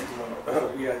 Granted.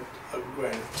 Yeah,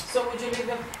 granted. So would you leave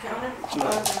the counter? No. Or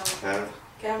the Cabinets?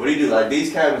 cabinet? What do you do? Like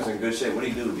these cabinets are in good shape. What do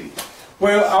you do with these?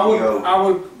 Well, I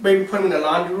would maybe put them in the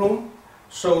laundry room.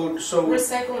 So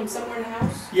Recycle them somewhere in the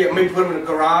house? yeah, maybe put them in the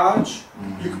garage.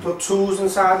 You can put tools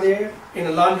inside there. In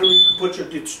the laundry room, you can put your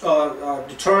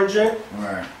detergent.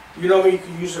 Right. You know what I mean? You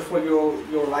can use it for your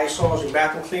Lysols, your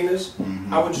bathroom cleaners.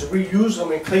 I would just reuse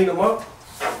them and clean them up.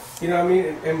 You know what I mean?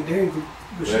 And then you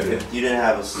But should. if you didn't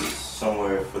have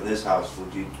somewhere for this house,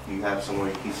 would you have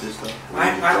somewhere to keep this stuff?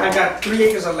 I got 3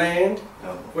 acres of land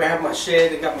No. where I have my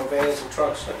shed. I got my vans and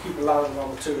trucks. I keep a lot of raw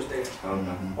materials there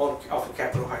off of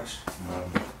Capitol Heights.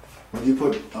 Would you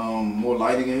put more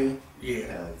lighting in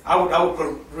Yeah, I would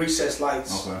put recessed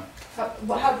lights. here? Okay.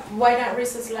 Why not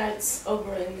recess lights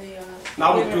over in the And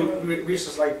I would living do room,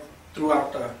 recessed light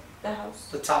throughout the house?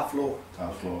 the top floor.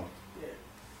 Top floor.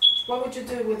 What would you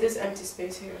do with this empty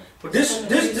space here? But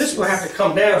this will have to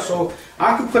come down, so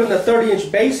I could put in a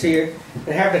 30-inch base here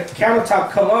and have the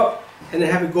countertop come up, and then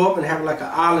have it go up and have like an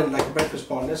island, like a breakfast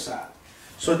bar on this side.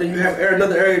 So then you have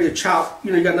another area to chop.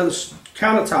 You know, you got another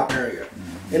countertop area,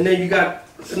 and then you got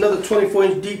another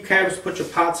 24-inch deep cabinets to put your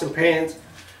pots and pans,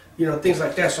 you know, things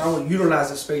like that. So I would utilize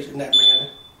the space in that manner.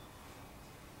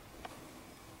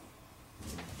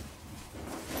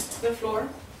 The floor?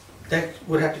 That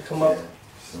would have to come up.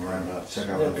 So right about check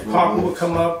out Then the the floor. carpet would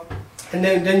come up, and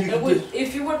then you It could would, just,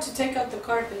 if you were to take out the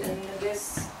carpet and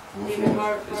this even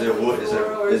hard Is there wood? Is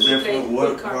there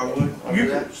wood? Hardwood? you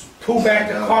could pull back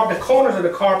the carpet, the corners of the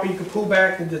carpet. You could pull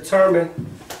back and determine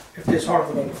if there's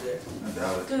hardwood under there. I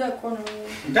doubt it. Do that corner.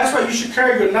 That's why you should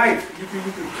carry your knife. You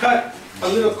can cut a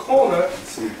little corner Let's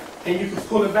see. and you can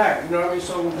pull it back. You know what I mean?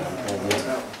 So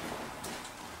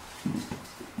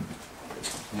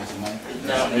Here's a knife.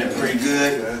 Down there pretty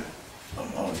good.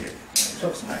 I'm on here. So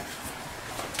it's nice.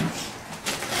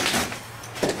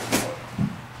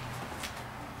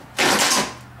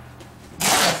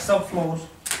 That's subfloors.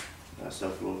 That's the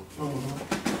floor.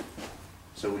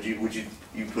 So would you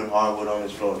put hardwood on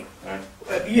this floor, right?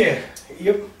 Yeah,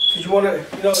 yep. Because you want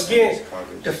to, you know, again,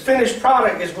 the finished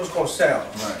product is what's going to sell.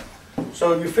 Right.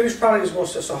 So your finished product is going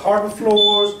to sell. So hardwood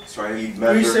floors, So right here you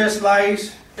measure. recessed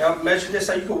lights. Yeah, measure this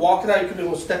out. You can walk it out. You can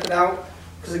even step it out.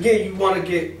 Because again, you want to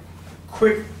get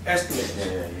quick estimates.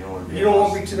 Yeah, you don't want to be. You don't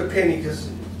want to be to the penny because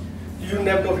you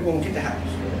never know if you're going to get the house.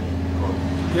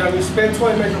 You know what I mean? Spend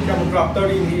 20 minutes, okay, I'm going to drop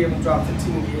 30 in here, I'm going to drop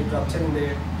 15 in here, drop 10 in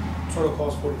there. Total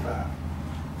cost 45.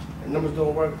 And numbers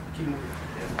don't work, keep moving.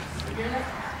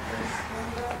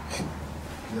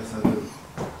 Yes, I do.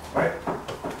 Right?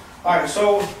 Alright,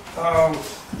 so,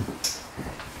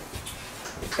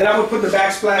 and I would put the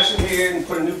backsplash in here and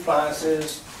put in new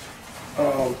appliances.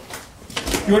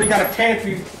 You already got a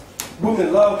pantry.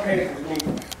 Women love pantries. I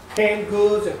mean, canned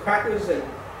goods and crackers and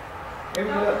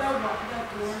everything else. That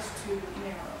door's too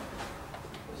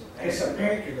narrow. It's a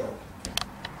pantry though.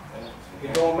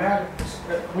 It don't matter.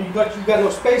 When you got no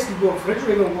space to do a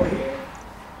refrigerator over here.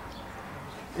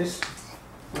 It's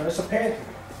a pantry.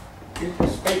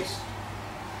 It's space.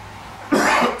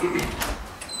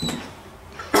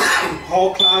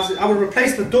 Hall closet. I would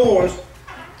replace the doors.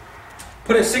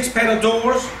 Put in 6-panel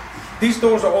doors. These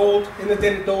doors are old,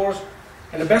 inundated doors.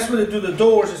 And the best way to do the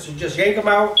doors is to just yank them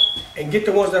out and get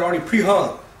the ones that are already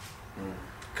pre-hung.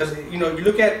 Because you know, you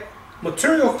look at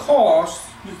material cost,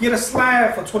 you get a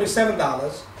slab for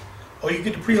 $27, or you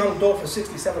get the pre-hung door for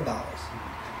 $67. All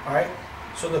right.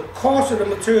 So the cost of the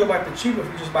material might be cheaper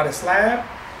if you just buy the slab,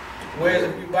 whereas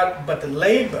if you buy, but the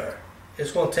labor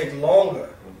is going to take longer,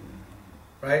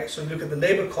 right? So you look at the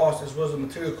labor cost as well as the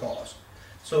material cost.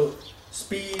 So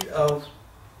speed of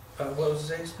what was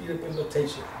it say? Speed of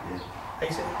implementation. Yeah. How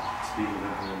you say it? Speed of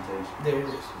implementation. There it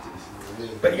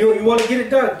is. But you want to get it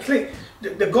done. Click.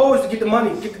 The goal is to get the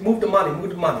money, move the money,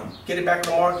 get it back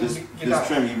on the market. This, get this out.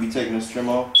 trim, you be taking this trim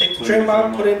off? Take the trim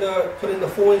out, put in the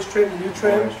 4-inch trim, the new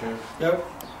trim. 4-inch trim? Yep.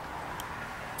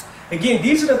 Again,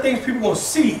 these are the things people gonna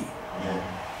see. Yeah.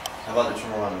 How about the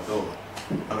trim around the door?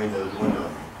 I mean the window.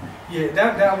 Yeah,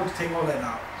 that would take all that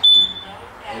out.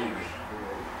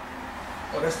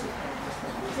 Oh, that's the.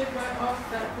 Take right off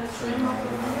that trim off the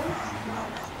window?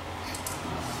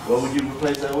 What would you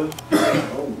replace that with?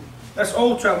 That's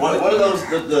old trim. What are those,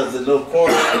 the little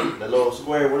corner, the little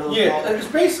square, what are those Yeah, called? it's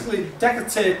basically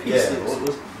decorative pieces. Yeah,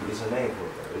 what's a name for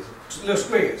it? Is it Little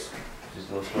squares. just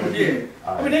little squares? Yeah.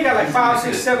 All I mean, they got like 5,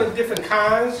 6, 7 different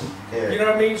kinds. Yeah. You know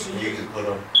what I mean? So You can put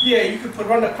them. yeah, you could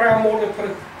run the crown mold and put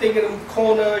a thing in the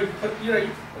corner. You put,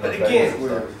 but again,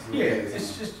 yeah,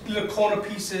 it's just little corner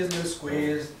pieces, little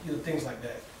squares, things like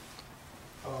that.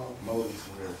 Moldy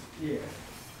squares. Yeah.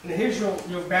 And here's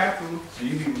your bathroom. So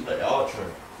you be like all trim.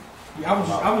 Yeah, I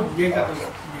would yank out the, yeah.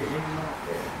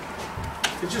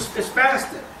 It's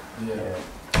faster. Yeah.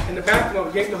 In the bathroom, I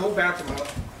would yank the whole bathroom out.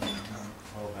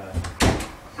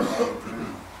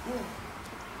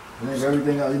 Take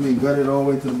everything out. You mean gut it all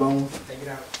the way to the bone? Take it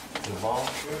out. The ball?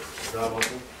 Drive on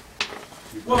through?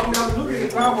 Well, I mean, I'm looking at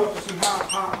the drywall to see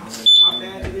how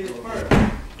bad it is first.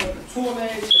 But the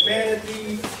toilet, the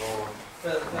vanity,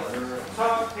 the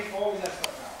tub, take all of that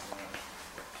stuff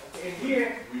out. And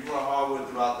here, We run hardwood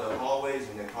throughout the hallways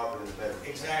and then carpet in the bedroom.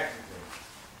 exactly.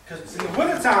 Because in the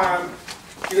wintertime,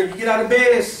 you get out of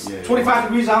bed, it's 25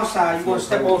 degrees outside, you want to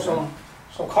step on some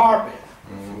carpet.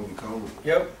 Mm-hmm. Cold.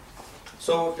 Yep.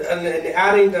 So, and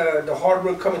adding the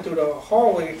hardwood coming through the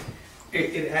hallway,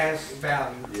 it adds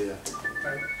value. Yeah.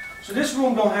 Right? So this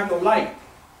room don't have no light.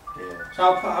 Yeah.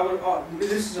 So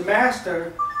this is a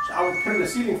master, so I would put in a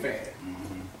ceiling fan.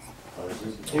 Oh, this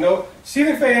is- You know,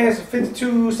 ceiling fans are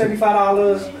 $52,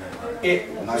 $75.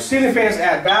 Ceiling fans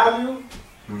add value,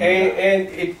 and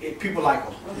people like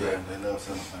them. Yeah, they love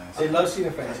ceiling fans. They love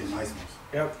ceiling fans. That's a nice ones.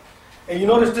 Yep. And you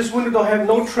notice this window don't have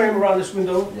no trim around this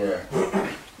window. Yeah.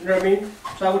 You know what I mean?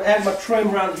 So I would add my trim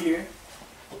around here.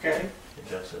 Okay.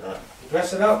 Dress it up.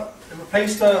 Dress it up and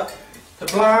replace the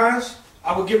blinds.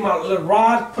 I would get my little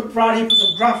rod, put the rod here,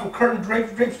 drop some curtain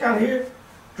drapes down here,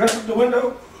 dress up the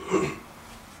window.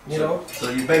 You know.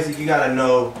 So you basically gotta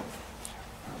know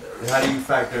how do you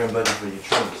factor in budget for your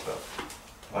trim and stuff.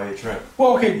 Or your trim.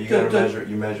 Well, okay. You gotta measure.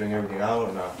 You measuring everything out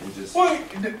or not? You just. Well,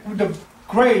 the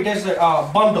grade, there's a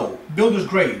bundle, builder's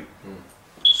grade.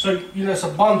 So, it's a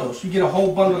bundle. So you get a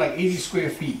whole bundle like 80 square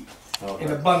feet. Okay.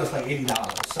 And the bundle's like $80.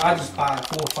 So I just buy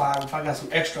 4 or 5. If I got some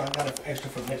extra, I got it extra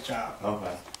for the next job.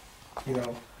 Okay.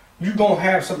 You're going to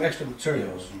have some extra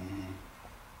materials.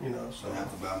 Mm-hmm. So. So I have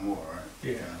to buy more, right?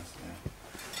 Yeah. Yeah.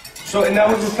 So, and that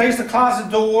would replace the closet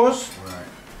doors. Right.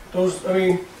 Those,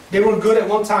 they were good at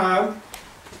one time.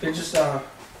 They just, In the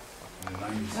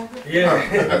 90s. yeah.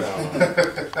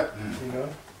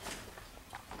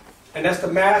 And that's the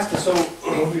master, so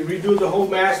when we redo the whole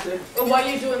master. But while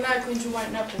you're doing that, couldn't you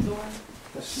widen up the door?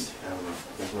 There's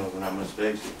not much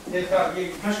space.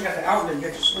 Plus you got the outlet, you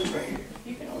got your switch right here.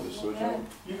 You can always switch move that.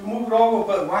 You can move it over,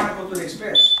 but why go through the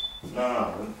expense?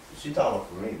 No, she talking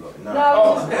for me, but no. No,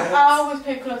 I always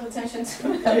pay close attention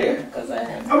to Yeah. it because I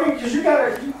am. I mean, because you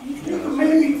gotta, you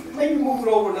can maybe move it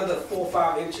over another 4 or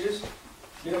 5 inches.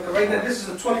 Cause right now this is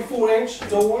a 24-inch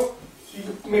door. You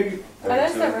could maybe, Oh,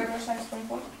 that's the regular size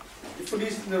 24. for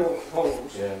these little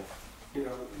holes, Yeah. they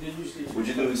usually. Would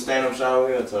you do the stand-up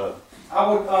shower or tub? I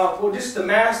would, well, this is the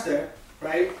master,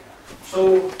 right?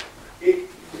 So it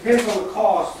depends on the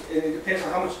cost, and it depends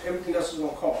on how much everything else is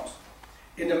gonna cost.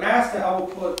 In the master, I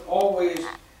would put always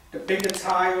the bigger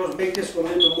tiles, make this one a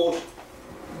little bit more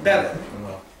better.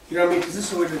 You know what I mean? Because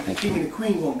this is where the king and the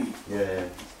queen gonna be. Yeah.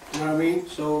 You know what I mean?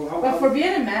 So, But for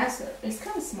being a master, it's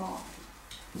kind of small.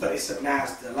 but it's a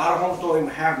master. A lot of homes don't even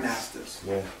have masters.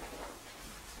 Yeah.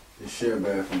 The share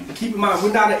bathroom. Keep in mind,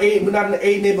 we're not in the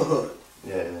A neighborhood.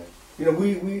 Yeah.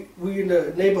 We in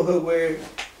the neighborhood where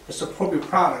it's appropriate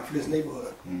product for this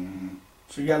neighborhood. Mm-hmm.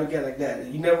 So you gotta look at it like that.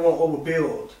 You never want to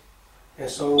overbuild. And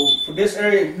so for this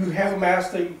area, you have a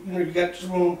master. You got this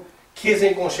room. Kids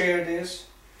ain't gonna share this.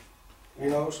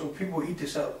 So people will eat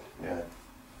this up. Yeah.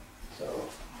 So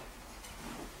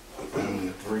Only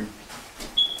a 3.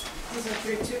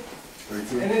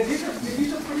 too. And then these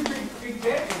are pretty big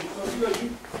bedrooms,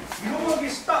 so you don't wanna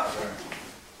get stuck.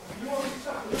 You don't wanna get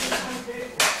stuck. Look at this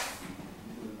bedroom.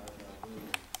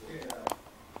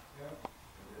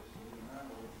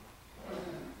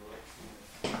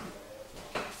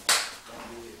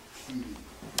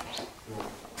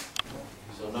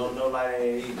 So no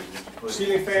lighting either.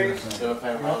 Ceiling fans. Ceiling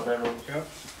fan, all bedroom. Yeah.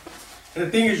 And the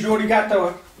thing is, you already got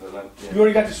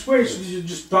the switch. You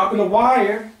just dropping the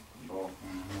wire.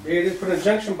 Yeah, just put in a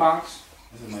junction box.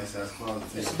 It's a nice size closet.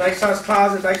 It's a nice size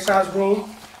closet, nice size room.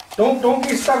 Don't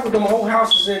get stuck with them old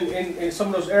houses in some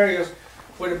of those areas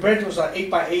where the bedrooms are 8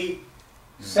 by 8,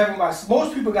 7 by.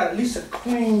 Most people got at least a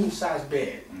queen size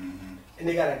bed, and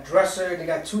they got a dresser. They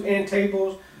got 2 end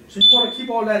tables. So you want to keep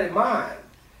all that in mind,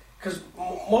 because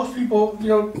most people, you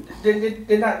know,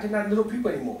 they're not little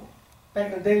people anymore.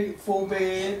 Back in the day, full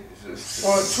bed or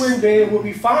a twin bed would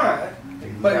be fine,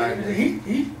 but he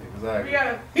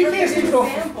can't sleep no.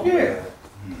 Yeah.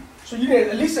 So you need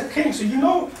at least a king. So you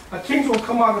know a king's gonna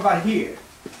come out about here.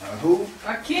 Who?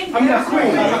 A king. I mean a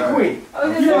queen, a queen. Oh,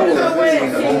 there's no way a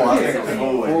king Yeah. is.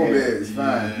 Full bed is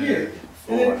fine. Yeah.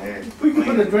 And then we can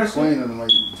put the dresser. Queen of them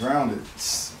like drowned it.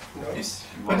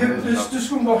 But this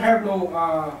room don't have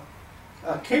no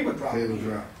cable drop. Cable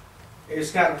drop.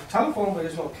 It's got a telephone, but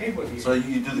there's no cable here. So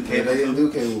you do the Yeah, cable they didn't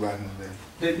too? do cable back in the day.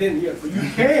 They didn't yet, but you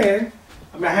can.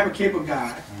 I mean, I have a cable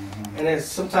guy, and then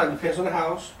sometimes it depends on the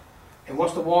house. And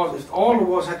once the walls, if all the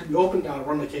walls have to be opened, I'll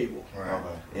run the cable. Right.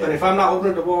 But if I'm not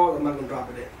opening the wall, I'm not gonna drop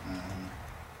it in.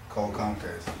 Call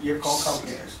Comcast. You call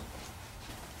Comcast.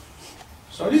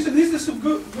 So these are some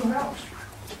good house.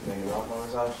 Making an offer on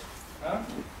this house? Huh?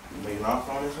 You making an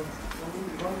offer on this one?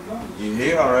 You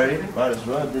here already? Might as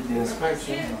well did the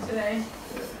inspection. Yeah, today.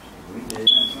 We did.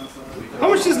 How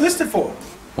much is listed for?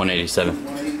 187.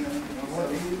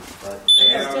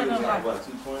 Still no light. What,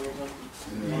 220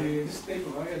 or something?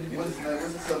 What's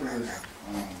the subdivision?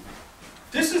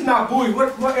 This is not Bowie.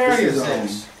 What area is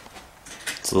this?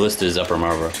 So the list is Upper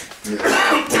Marlboro.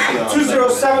 Yeah.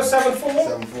 20774?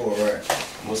 74, right.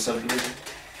 What subdivision?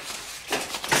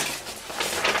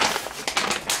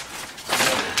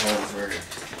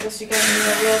 Yes, you got me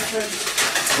a real church.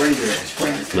 Springdale.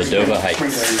 Ladova Heights.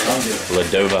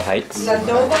 Ladova Heights.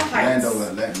 Ladova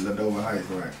Heights. Ladova Heights,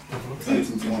 right.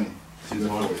 220.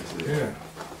 220. Yeah. Yeah.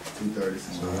 230.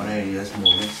 So 180, that's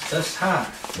more. That's high.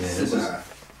 Yeah, this Super is. high.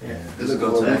 Yeah, This this is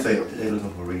go to for FHA. retail. They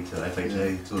looking for retail.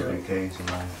 FHA, 2 or 3K,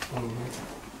 something.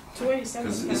 287.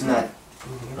 Because it's not,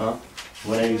 huh?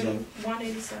 187?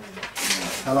 187.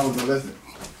 How long was it listed?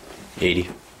 80.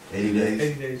 80 days?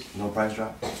 80 days. No price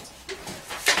drop?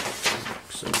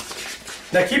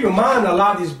 Now keep in mind, a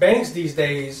lot of these banks these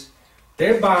days,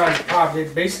 they're buying the property,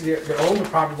 basically they own the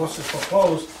property once it's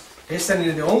foreclosed, they're sending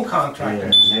it to their own Yeah, contractor.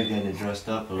 and they're getting it dressed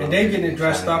up a little And they're bit. getting it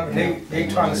dressed up, and they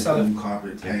trying to sell it. New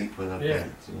carpet, paint. Put up Yeah.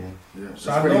 paint, yeah. Yeah. So That's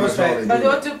I pretty noticed much all that- they But do.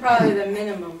 they'll do probably the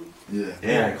minimum. Yeah.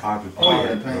 Yeah, carpet. Oh, yeah.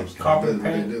 paint, Paint. Carpet That's what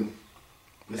they paint. do.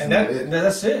 This And is it.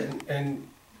 that's it. And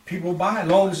people buy it, as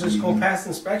long as it's gonna pass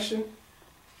inspection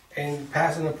and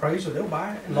pass an appraisal, they'll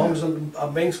buy it. As long as a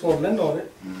bank's gonna lend on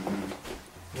it,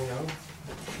 you know.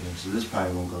 Yeah, so this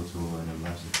probably won't go too well in the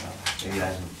rest of the time. Maybe I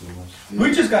too much.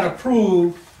 We just got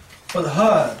approved for the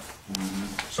HUD,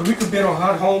 so we can bid on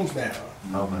HUD homes now.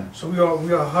 Okay. So we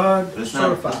are HUD There's not,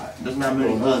 certified. there's not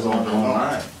many HUDs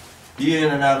online. You're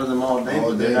in and out of them all day, All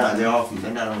but they're day. not,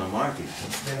 they're not on the market.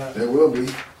 They're not- There will be.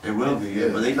 They will be, yeah,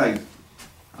 but they like,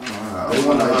 I They don't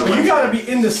want know. like- But you gotta be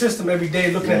in the system every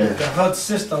day, looking Yeah. at the HUD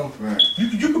system. Right.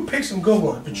 You could pick some good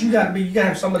ones, but you gotta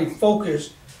have somebody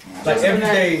focused, like Just every for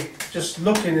that. day, just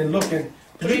looking and looking.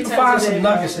 But 3 you can times find a some day,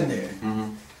 nuggets probably. in there.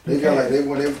 Mhm. They got like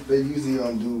they usually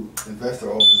do investor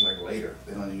offers like later.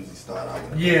 They don't usually start out.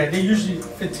 With Yeah, they usually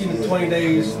 15 to 20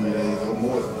 days. 20 days or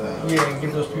more sometimes. Yeah, and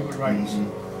give those people the rights.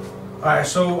 Alright,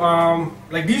 so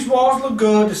like these walls look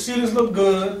good, the ceilings look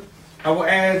good. I will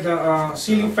add the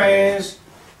ceiling fans,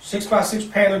 6x6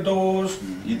 panel doors.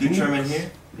 You do trim in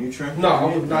here? You trim? No, I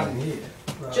would not in here.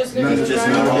 Just None leave of it just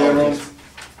dry. none of the all bedrooms.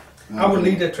 I would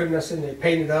leave that trim that's in there,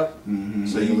 paint it up.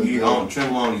 So you don't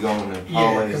trim only go in the Yeah,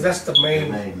 hallway? because that's the main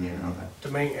Yeah, okay.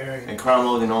 the main area. And crown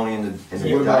molding only in the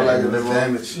What about like in if the it's living room?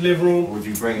 damaged? Living room, Would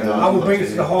you bring it I up? would bring it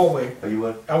to the hallway. Oh, you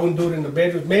would? I wouldn't do it in the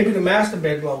bedroom. Maybe the master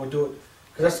bedroom I would do it,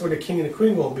 because that's where the king and the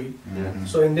queen gonna be. Yeah.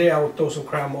 So in there I would throw some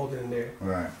crown molding in there,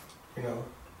 Right. you know,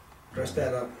 dress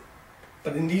that up.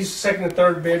 But in these second and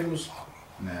third bedrooms,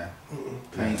 Nah. mm-mm.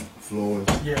 Paint, floors,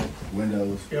 Yeah,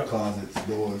 windows, Yeah. closets,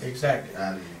 doors. exactly.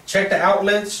 Out of here. Check the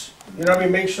outlets. You know what I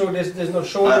mean? Make sure there's no For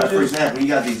shortages. example, you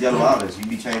got these yellow outlets, you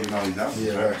be changing all these outlets,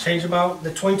 Yeah, right? right. Change them out.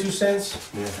 The 22 cents.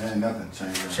 Yeah. Ain't nothing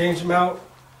changing. Change them out.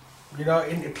 You know,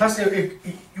 and plus you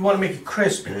want to make it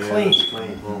crisp and Yeah, clean.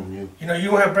 clean, boom, You know,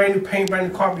 you don't have brand new paint, brand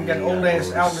new carpet. You got Yeah, old ass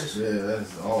yeah. outlets. Yeah,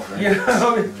 that's awful. You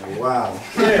know, Wow.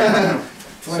 yeah.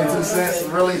 22 cents,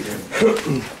 really?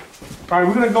 All right,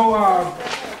 we're gonna go.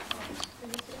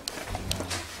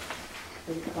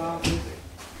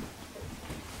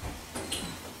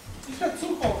 You got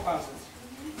two hall closets.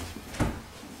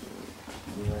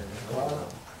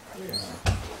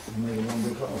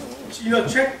 You know,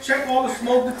 check all the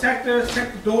smoke detectors,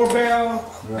 check the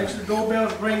doorbell, make sure the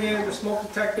doorbells bring in the smoke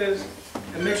detectors,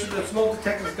 and make sure the smoke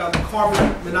detectors got the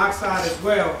carbon monoxide as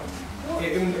well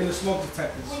in the smoke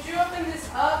detectors. Would you open this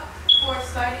up for a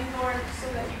sliding door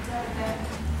so that you can have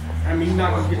that? I mean, you're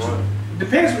not gonna get you.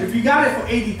 Depends if you got it for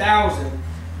 80,000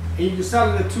 and you can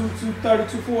sell it at 230,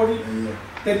 240. Yeah.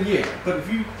 Then yeah. But if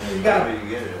you got Where it, you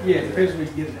get it? yeah, it depends where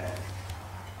you get it at.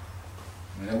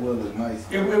 Man, that would look nice.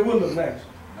 It will look nice.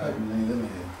 Like we ain't living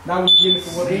here. Now when you get it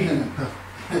for 180,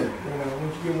 you know,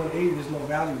 once you get 180, there's no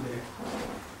value there.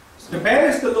 The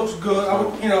banister looks good. I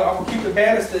would keep the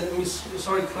banister. I mean, it's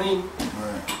already clean.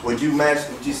 Right. Would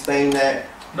you stain that?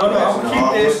 No, I would Match the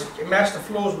keep this and match the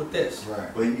floors with this.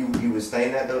 Right. But you would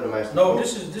stain that though to match the No, floor?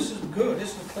 this is good.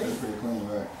 This is clean. That's pretty clean,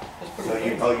 right? It's So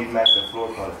pretty clean. you'd match the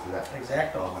floor color to that?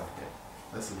 Exactly. Oh, okay.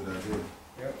 That's a good idea.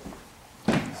 Yep.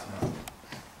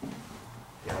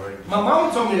 Yeah, already. My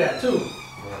mama told me that too.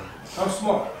 Yeah. I'm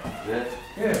smart. Yeah.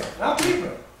 Yeah, I believe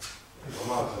her. My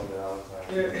mom told me that all the time.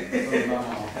 Yeah.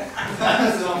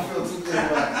 So I don't feel too good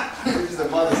about it. It's just a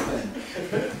mother's thing.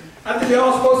 I think they're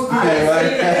all supposed to do that.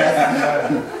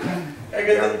 I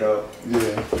guess Young dog.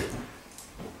 Yeah.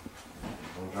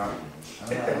 Don't drop me.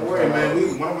 Don't worry,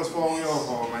 man. One of us fall on your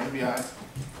fall, man. You be alright.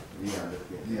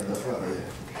 Yeah, that's right.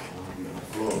 Yeah.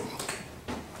 Floor.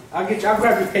 I'll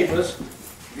grab your papers.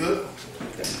 Good?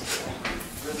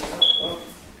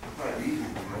 Quite easy,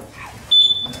 man.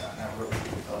 Not really.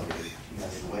 Oh, yeah. You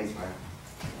got some weight, man.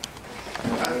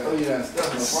 I throw you that stuff,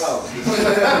 no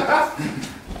problem.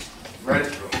 Ready?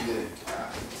 Yeah.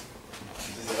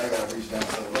 Just that I gotta reach down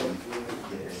so low.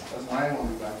 Yeah. That's why I ain't want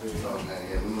to be back there. Oh, man,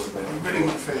 yeah, we look better. We really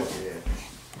look fit. Yeah.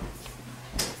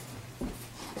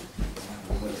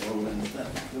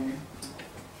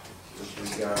 We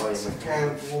got all your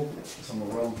mechanical. Some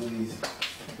of roll these.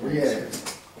 Where you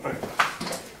at? Oh,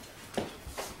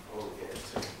 yeah.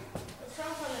 It's trying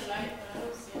to find a light, but I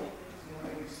don't see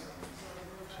anything.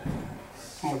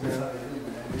 Come on,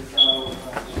 girl.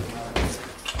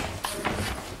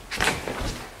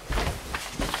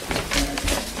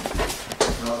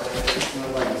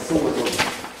 Smells like a sewer door.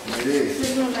 It is.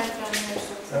 There's no light down there,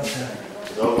 so it's Okay.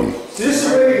 So, This is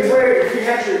where if you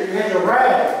had your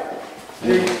rag,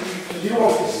 you don't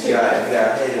want to you stick. got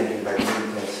head in you, like, you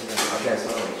can't see. I can't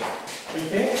smell it. You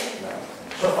can't? No.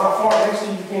 So how far next to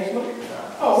you can't smoke?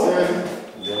 Oh, okay. Seriously?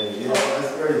 Yeah, you Oh, know.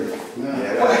 that's crazy.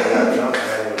 Yeah, Yeah. I got jump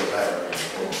right in the back.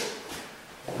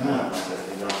 Nah.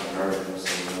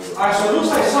 All right, so it looks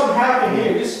like something happened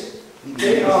here. This is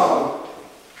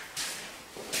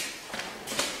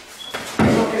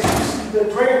the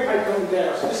drain pipe coming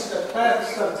down. So this is the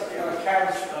plastic stuff,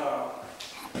 cabbage,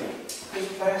 this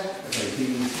plastic. That's like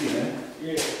PVC, man.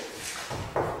 Yeah.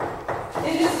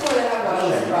 It is for the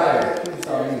house. Right. People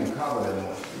start using copper that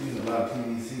much. They're using a lot of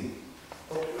PVC.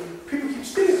 People keep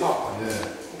stealing copper. Yeah.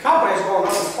 Copper has gone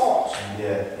up in cost.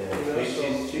 Yeah.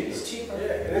 It's cheaper.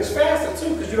 Yeah, and it's faster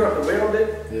too, because you don't have to weld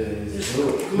it. Yeah, You it's just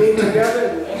good. glue it together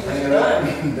and it's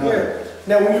done. Yeah.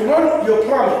 Now, when you run your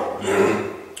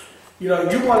plumbing, you know,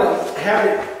 you want to have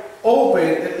it open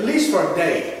at least for a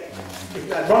day.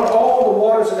 Run all the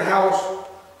waters in the house,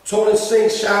 toilet,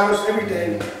 sinks, showers,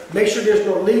 everything. Make sure there's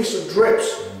no leaks or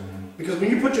drips. Because when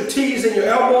you put your T's in your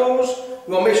elbows,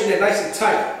 you want to make sure they're nice and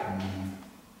tight.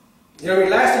 You know what I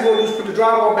mean? Last thing you want to do is put the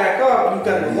drywall back up and you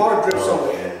got the water drip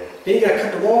somewhere. Then you got to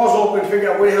cut the walls open and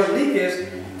figure out where the hell the leak is,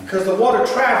 because the water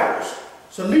travels.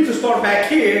 So the leak will start back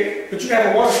here, but you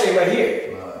got the water stay right here.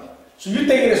 So you're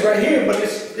thinking it's right here, but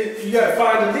you got to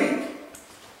find the leak.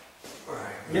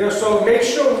 You know, so make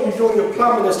sure when you're doing your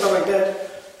plumbing and stuff like that,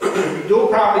 you do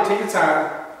it properly, take your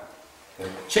time.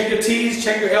 Check your T's,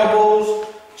 check your elbows,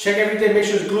 check everything, make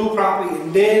sure it's glued properly,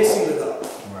 and then seal it up.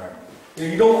 Right.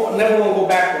 You don't never want to go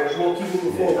backwards, you want to keep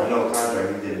moving Yeah, I forward. know a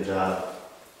contractor, he did a job.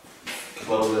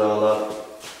 Close it all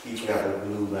up. He got the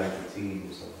glue like the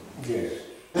T's or something.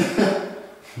 Yeah.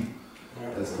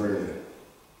 That's crazy.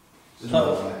 It's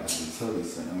So- like a utility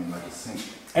sink. I mean, like a sink.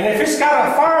 And if it's got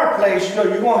a fireplace, you know,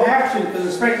 you're going to have to, because the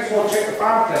inspectors want to check the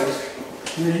fireplace.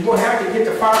 You know, you're going to have to get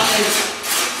the fireplace,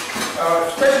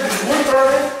 especially if it's wood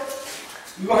burning,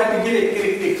 you're going to have to get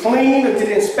it cleaned and get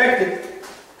it inspected,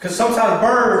 because sometimes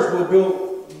birds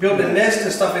will build a nest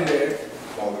and stuff in there.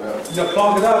 clog it up.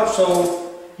 Clog it up,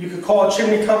 so you could call a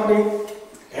chimney company, and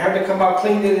have them come out,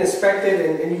 clean it, inspect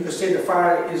it, and you can say the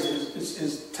fire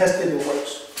is tested and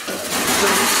works.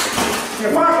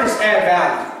 Your fireplace add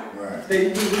value. Right.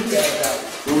 They do add value.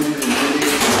 Who would you clean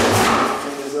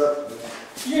this up?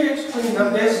 Yeah, just clean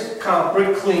up. There's kind of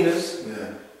brake cleaners.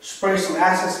 Yeah. Spray some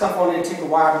acid stuff on it, take a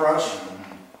wire brush,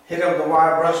 hit up the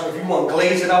wire brush, and if you want to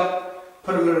glaze it up,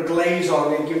 put a little glaze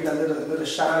on it and give it that little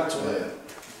shine to it. Yeah.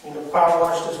 You know, power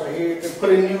wash this right here, then put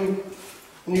a new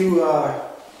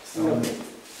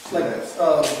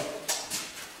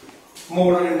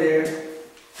motor in there.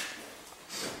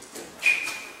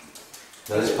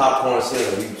 Now this popcorn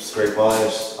ceiling, you scrape all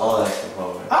that stuff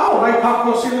over. I don't like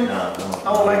popcorn ceiling. Nah, I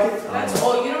don't like it. That's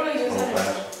all, you don't really use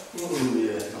that.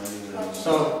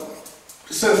 So,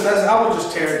 since that's, I would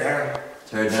just tear it down.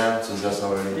 Tear it down since that's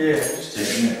already. Yeah, just tear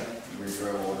it down.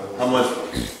 How much?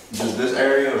 Just this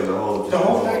area or the whole? The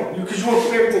whole thing, because you want to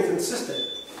keep everything consistent.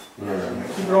 Yeah.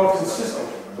 Keep it all consistent.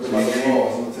 What about the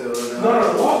walls? No,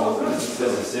 the walls are good. This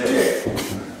is it. Yeah.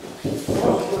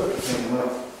 Walls are good.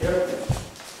 Yeah.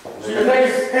 So your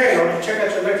electric panel, you check out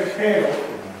your electric panel.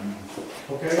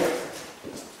 Okay?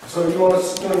 So you want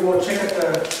to check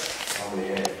out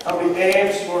how many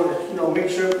amps, you want to, make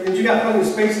sure, and you got plenty of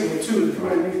space in there too, if you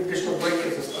really need additional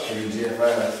breakers and stuff.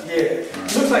 Yeah.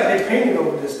 Looks like they painted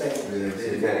over this thing. You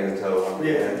can't even tell how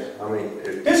many. Yeah. How many?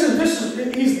 This is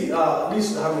easily, at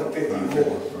least 150 more.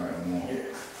 Right, more. Yeah.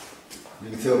 You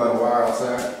can tell by the wire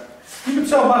outside? You can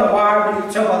tell by the wire, you can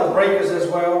tell by the breakers as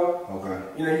well. Okay.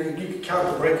 You can count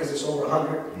the breakers, it's over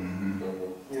 100.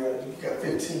 Mm-hmm. You got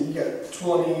 15, you got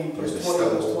 20, plus Just 20,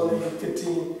 stuff. plus 20,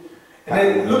 15. And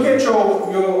then look at your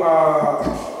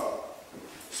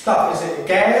stuff. Is it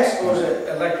gas or is it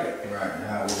electric? Right,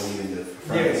 how we need the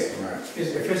furnace. Right.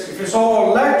 If it's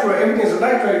all electric, everything's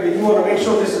electric, then you want to make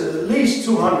sure this is at least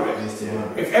 200. At least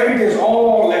 200. If everything's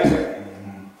all electric.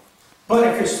 Mm-hmm. But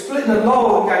if it's splitting the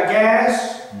load, you got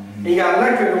gas and you got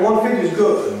electric, the 150 is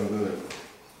good. Good.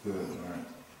 Good, right.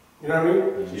 You know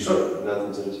what I mean? So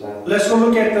Nothing to this panel. let's go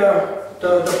look at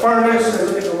the furnace and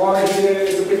look at the water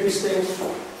heater, look at these things.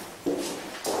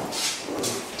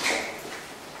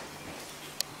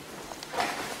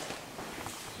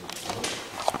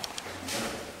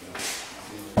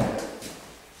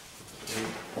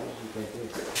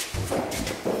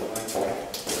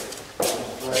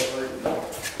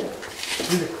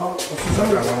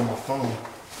 I got one on my phone.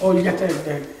 Oh, you got that.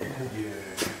 Yeah.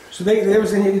 So they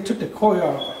was in here, they took the coil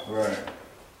off. Right.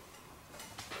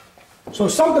 So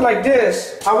something like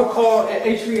this, I would call an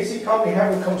HVAC company,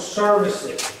 have them come service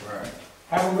it. Right.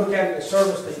 Have them look at it and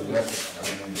service it.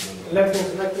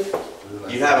 Everything's electric.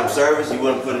 You have them service, you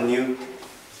wouldn't put a new?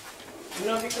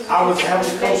 Because I would have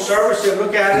them come service it,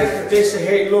 look at it. If they say,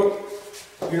 hey, look,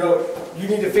 you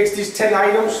need to fix these 10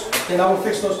 items, then I will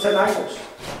fix those 10 items.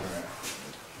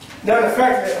 Now the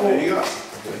fact that, There you go.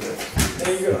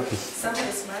 there you go.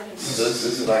 Somebody's smarter. So this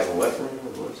is like a wet room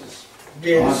or what's this?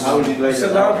 Yeah, How would you lay it's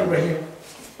a it laundry right here.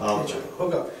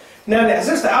 Hook up. Now,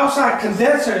 since the outside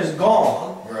condenser is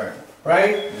gone, Right.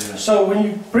 right? Yeah. So when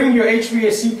you bring your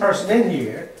HVAC person in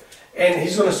here, and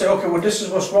he's gonna say, okay, well, this is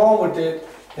what's wrong with it,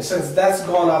 and since that's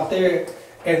gone out there,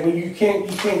 and when you can't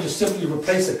just simply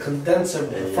replace a condenser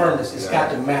with a furnace, it's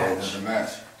got to match. Doesn't match.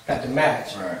 It's got to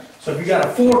match. Right. So if you got a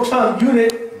 4-ton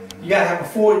unit, you gotta have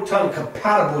a 4-ton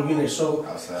compatible unit. So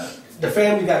Outside. the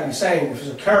family gotta be same. If it's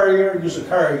a Courier, use a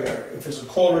Courier. If it's a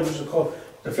Kohler, use a Kohler.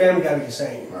 The family gotta be the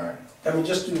same. Right. I mean,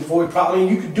 just to avoid problems. I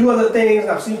mean, you can do other things.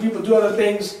 I've seen people do other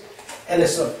things, and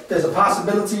there's a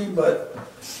possibility. But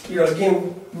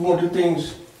again, we want to do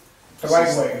things the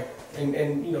right way. And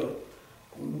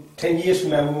 10 years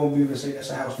from now, we won't be able to say that's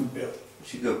a house we built.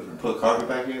 You could put carpet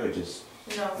back here or just?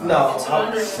 No. It's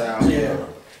under. Sound. Yeah.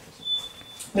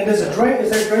 Then there's a drain.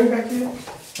 Is there a drain back here? No.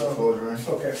 Full drain.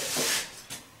 Okay.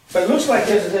 But it looks like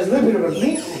there's a little bit of a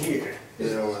leak in here.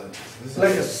 Yeah, well, this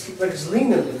Like is- it's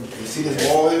leaning a little You bit. see this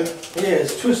wall here? Yeah,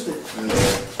 it's twisted.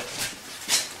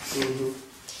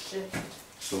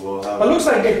 So we'll have. But it looks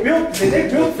like they built The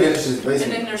this. finish is And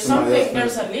basically. then there's somebody something,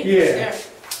 else there's a leak Yeah. there.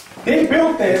 They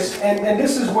built this, and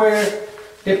this is where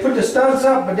they put the studs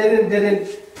up, but they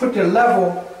didn't put the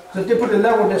level. Because if they put the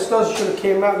level, the studs should have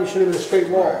came out. And it should have been a straight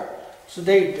wall. So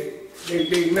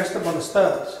they messed up on the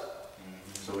studs.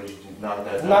 So we knock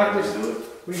that down? Knock this. Do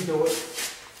it? Redo it.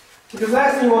 Because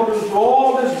last thing you want to do is do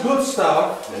all this good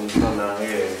stuff, Then you come down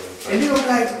here. and you're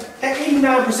like that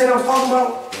 89% I was talking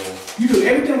about. Yeah. You do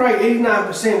everything right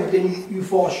 89%, but then you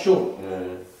fall short.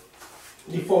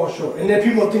 Yeah. You fall short. And then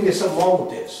people think there's something wrong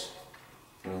with this.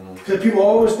 Mhm. Because people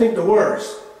always think the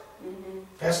worst.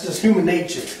 That's just human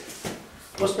nature.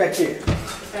 What's back here? The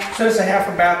back. So it's a half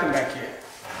a bathroom back here.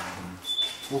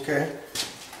 Okay.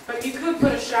 But you could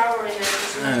put a shower in there.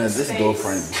 Just Man, enough this space. door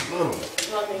frame is little.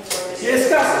 Nothing for it. Yeah, it's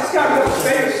got no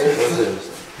space.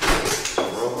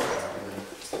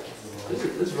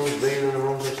 This room's bigger than the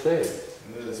rooms upstairs.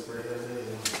 It's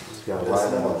got a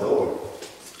light on the door.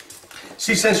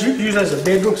 See, since you use it as a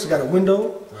bedroom, 'cause it's got a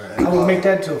window, I would make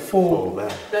that to a Oh, full,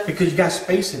 man. because you got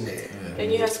space in there. Then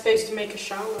you have space to make a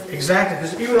shower. in there. Exactly,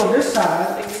 because even on this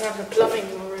side, Like you have the plumbing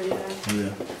already there.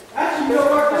 actually, you know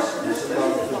what, this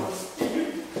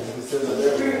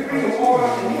bring the water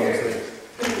up in here.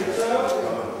 Bring the tub.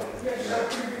 Yeah, just have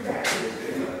to bring it back.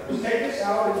 Just take this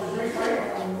out and just drink right out.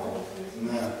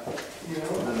 Nah, You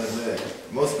know? not that bad.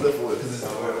 Most split for it because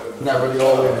it's Not really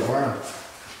all the way in the ground.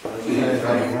 Yeah, it's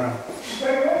on the ground.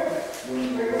 Bring it over.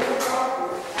 Bring it over.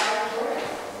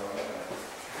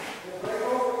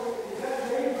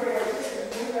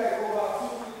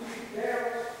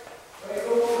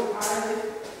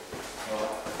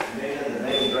 The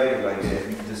main drain right there, if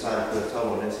you decide to put a tub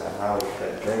on this side, how would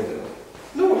that drain it?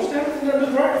 No, it's definitely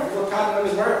underground. You're gonna tie it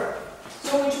underground.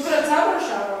 So would you put a tub or a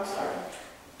shower? I'm sorry.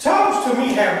 Tubs to me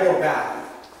have more value.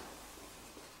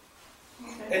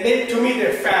 Okay. And they, to me,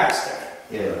 they're faster.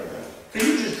 Yeah. Cause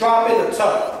you just drop in the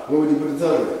tub. Where would you put the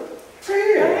tub in? Right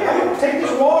here. I'm gonna take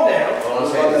this wall down. All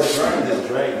I'm saying is this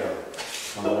drain though,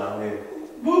 coming out here.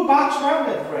 We'll box around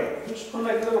that drain. Just put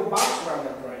like a little box around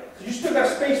that drain. Cause you still got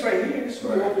space right here. This is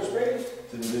Right. open space.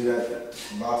 So you do that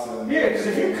box in. Yeah, because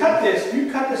if you cut this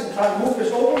and try to move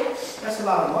this over, that's a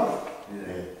lot of money.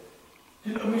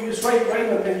 Yeah. I mean, it's right,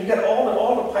 and you got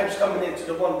all the pipes coming into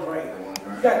the one drain.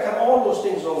 You gotta cut all those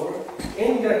things over,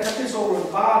 and you gotta cut this over at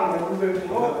the bottom and move everything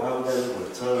over. How would that look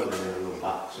with a tub and then a little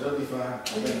box? That'll be fine. I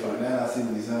think by now I see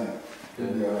what he's saying.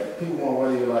 It'll be all right. People want to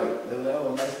whether you like, they're like,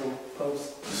 oh, nice little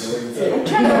post. I'm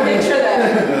trying to picture that.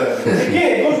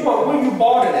 Again, it goes by where you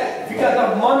bought it at. If you got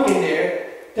enough money in there,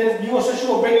 then you're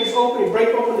gonna break this open and break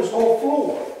open this whole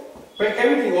floor. Break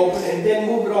everything open and then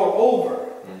move it all over.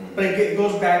 But it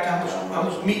goes back to how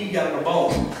much meat you got on the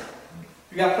bone.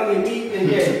 You got plenty of meat, then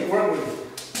yeah, you can work with it.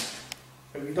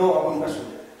 If you don't, I won't mess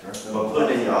with it. But put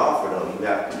it in your offer though, you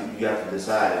have to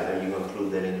decide, are you gonna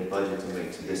include that in your budget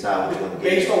to decide what you're gonna get?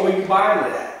 Based on where you buying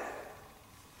it at.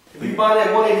 If you buy it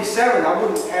at 187, I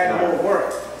wouldn't add more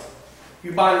work. If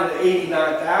you buy it at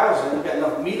 89,000, you got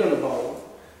enough meat on the bone,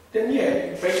 then yeah,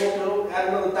 you break open, add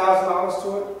another $1,000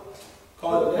 to it.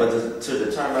 Call it But that. to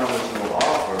determine what you're gonna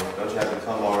offer, don't you have to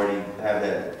come already have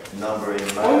that number in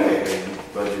mind? Oh, yeah. And you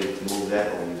budget to move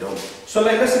that or you don't? So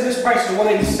like, let's say this price is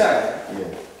 187.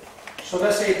 Yeah. So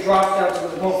let's say it drops down to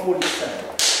 147.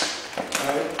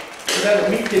 Right? So then the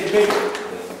meat gets bigger.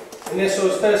 And then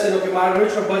so instead of saying, okay, my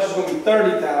original budget's gonna be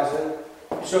 30,000,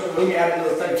 so let me add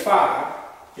another 35.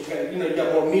 You got, you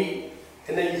got more meat,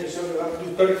 and then you can sort of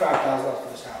do $35,000 for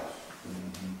this house.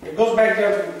 It goes back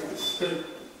down to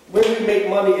where we make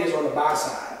money is on the buy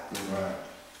side. Right.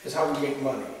 Is how we make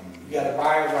money. You gotta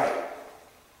buy it right.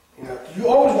 You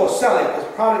always want to sell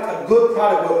it because a good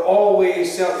product will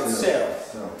always sell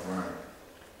itself. So,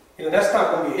 right. That's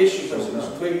not going to be an issue.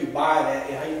 It's where you buy that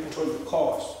and how you control your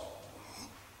costs.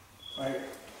 Right?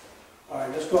 All right,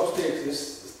 let's go upstairs.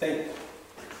 This thing.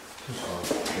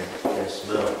 That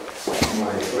smell.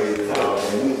 Somebody breathe it out.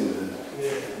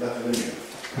 Yeah. Definitely.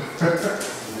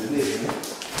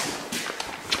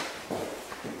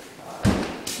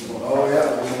 Oh,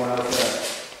 yeah, we went outside.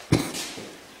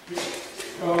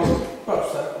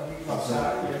 Outside.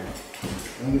 Outside. Yeah.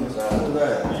 Who's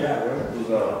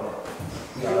Yeah.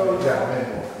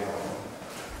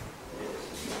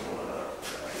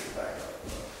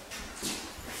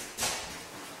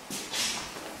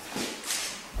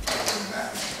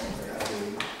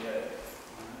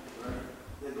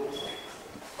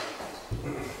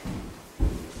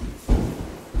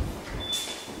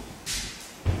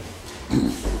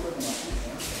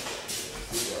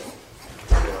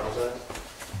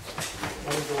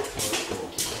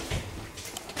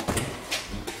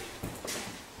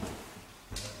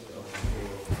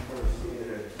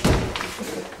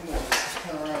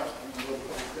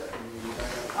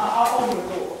 I'll open the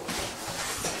door.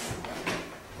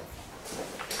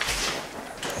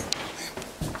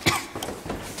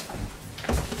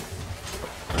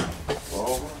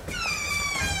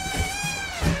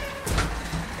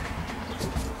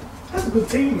 That's a good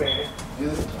team, man.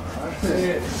 Yeah.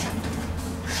 Yeah.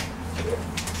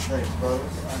 Thanks,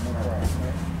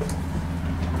 brothers.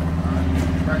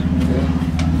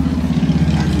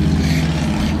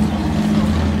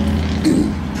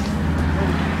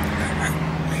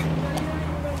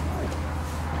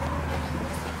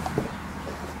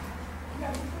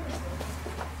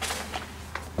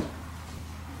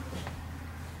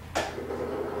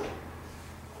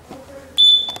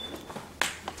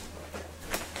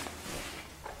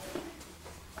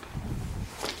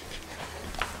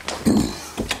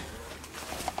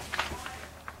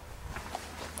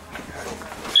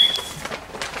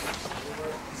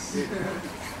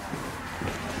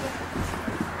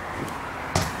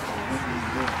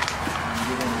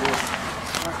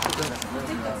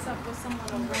 for someone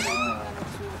already, but then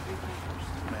 2 or 3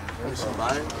 members.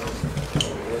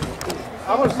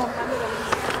 I was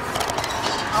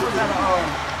at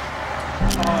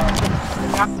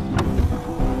a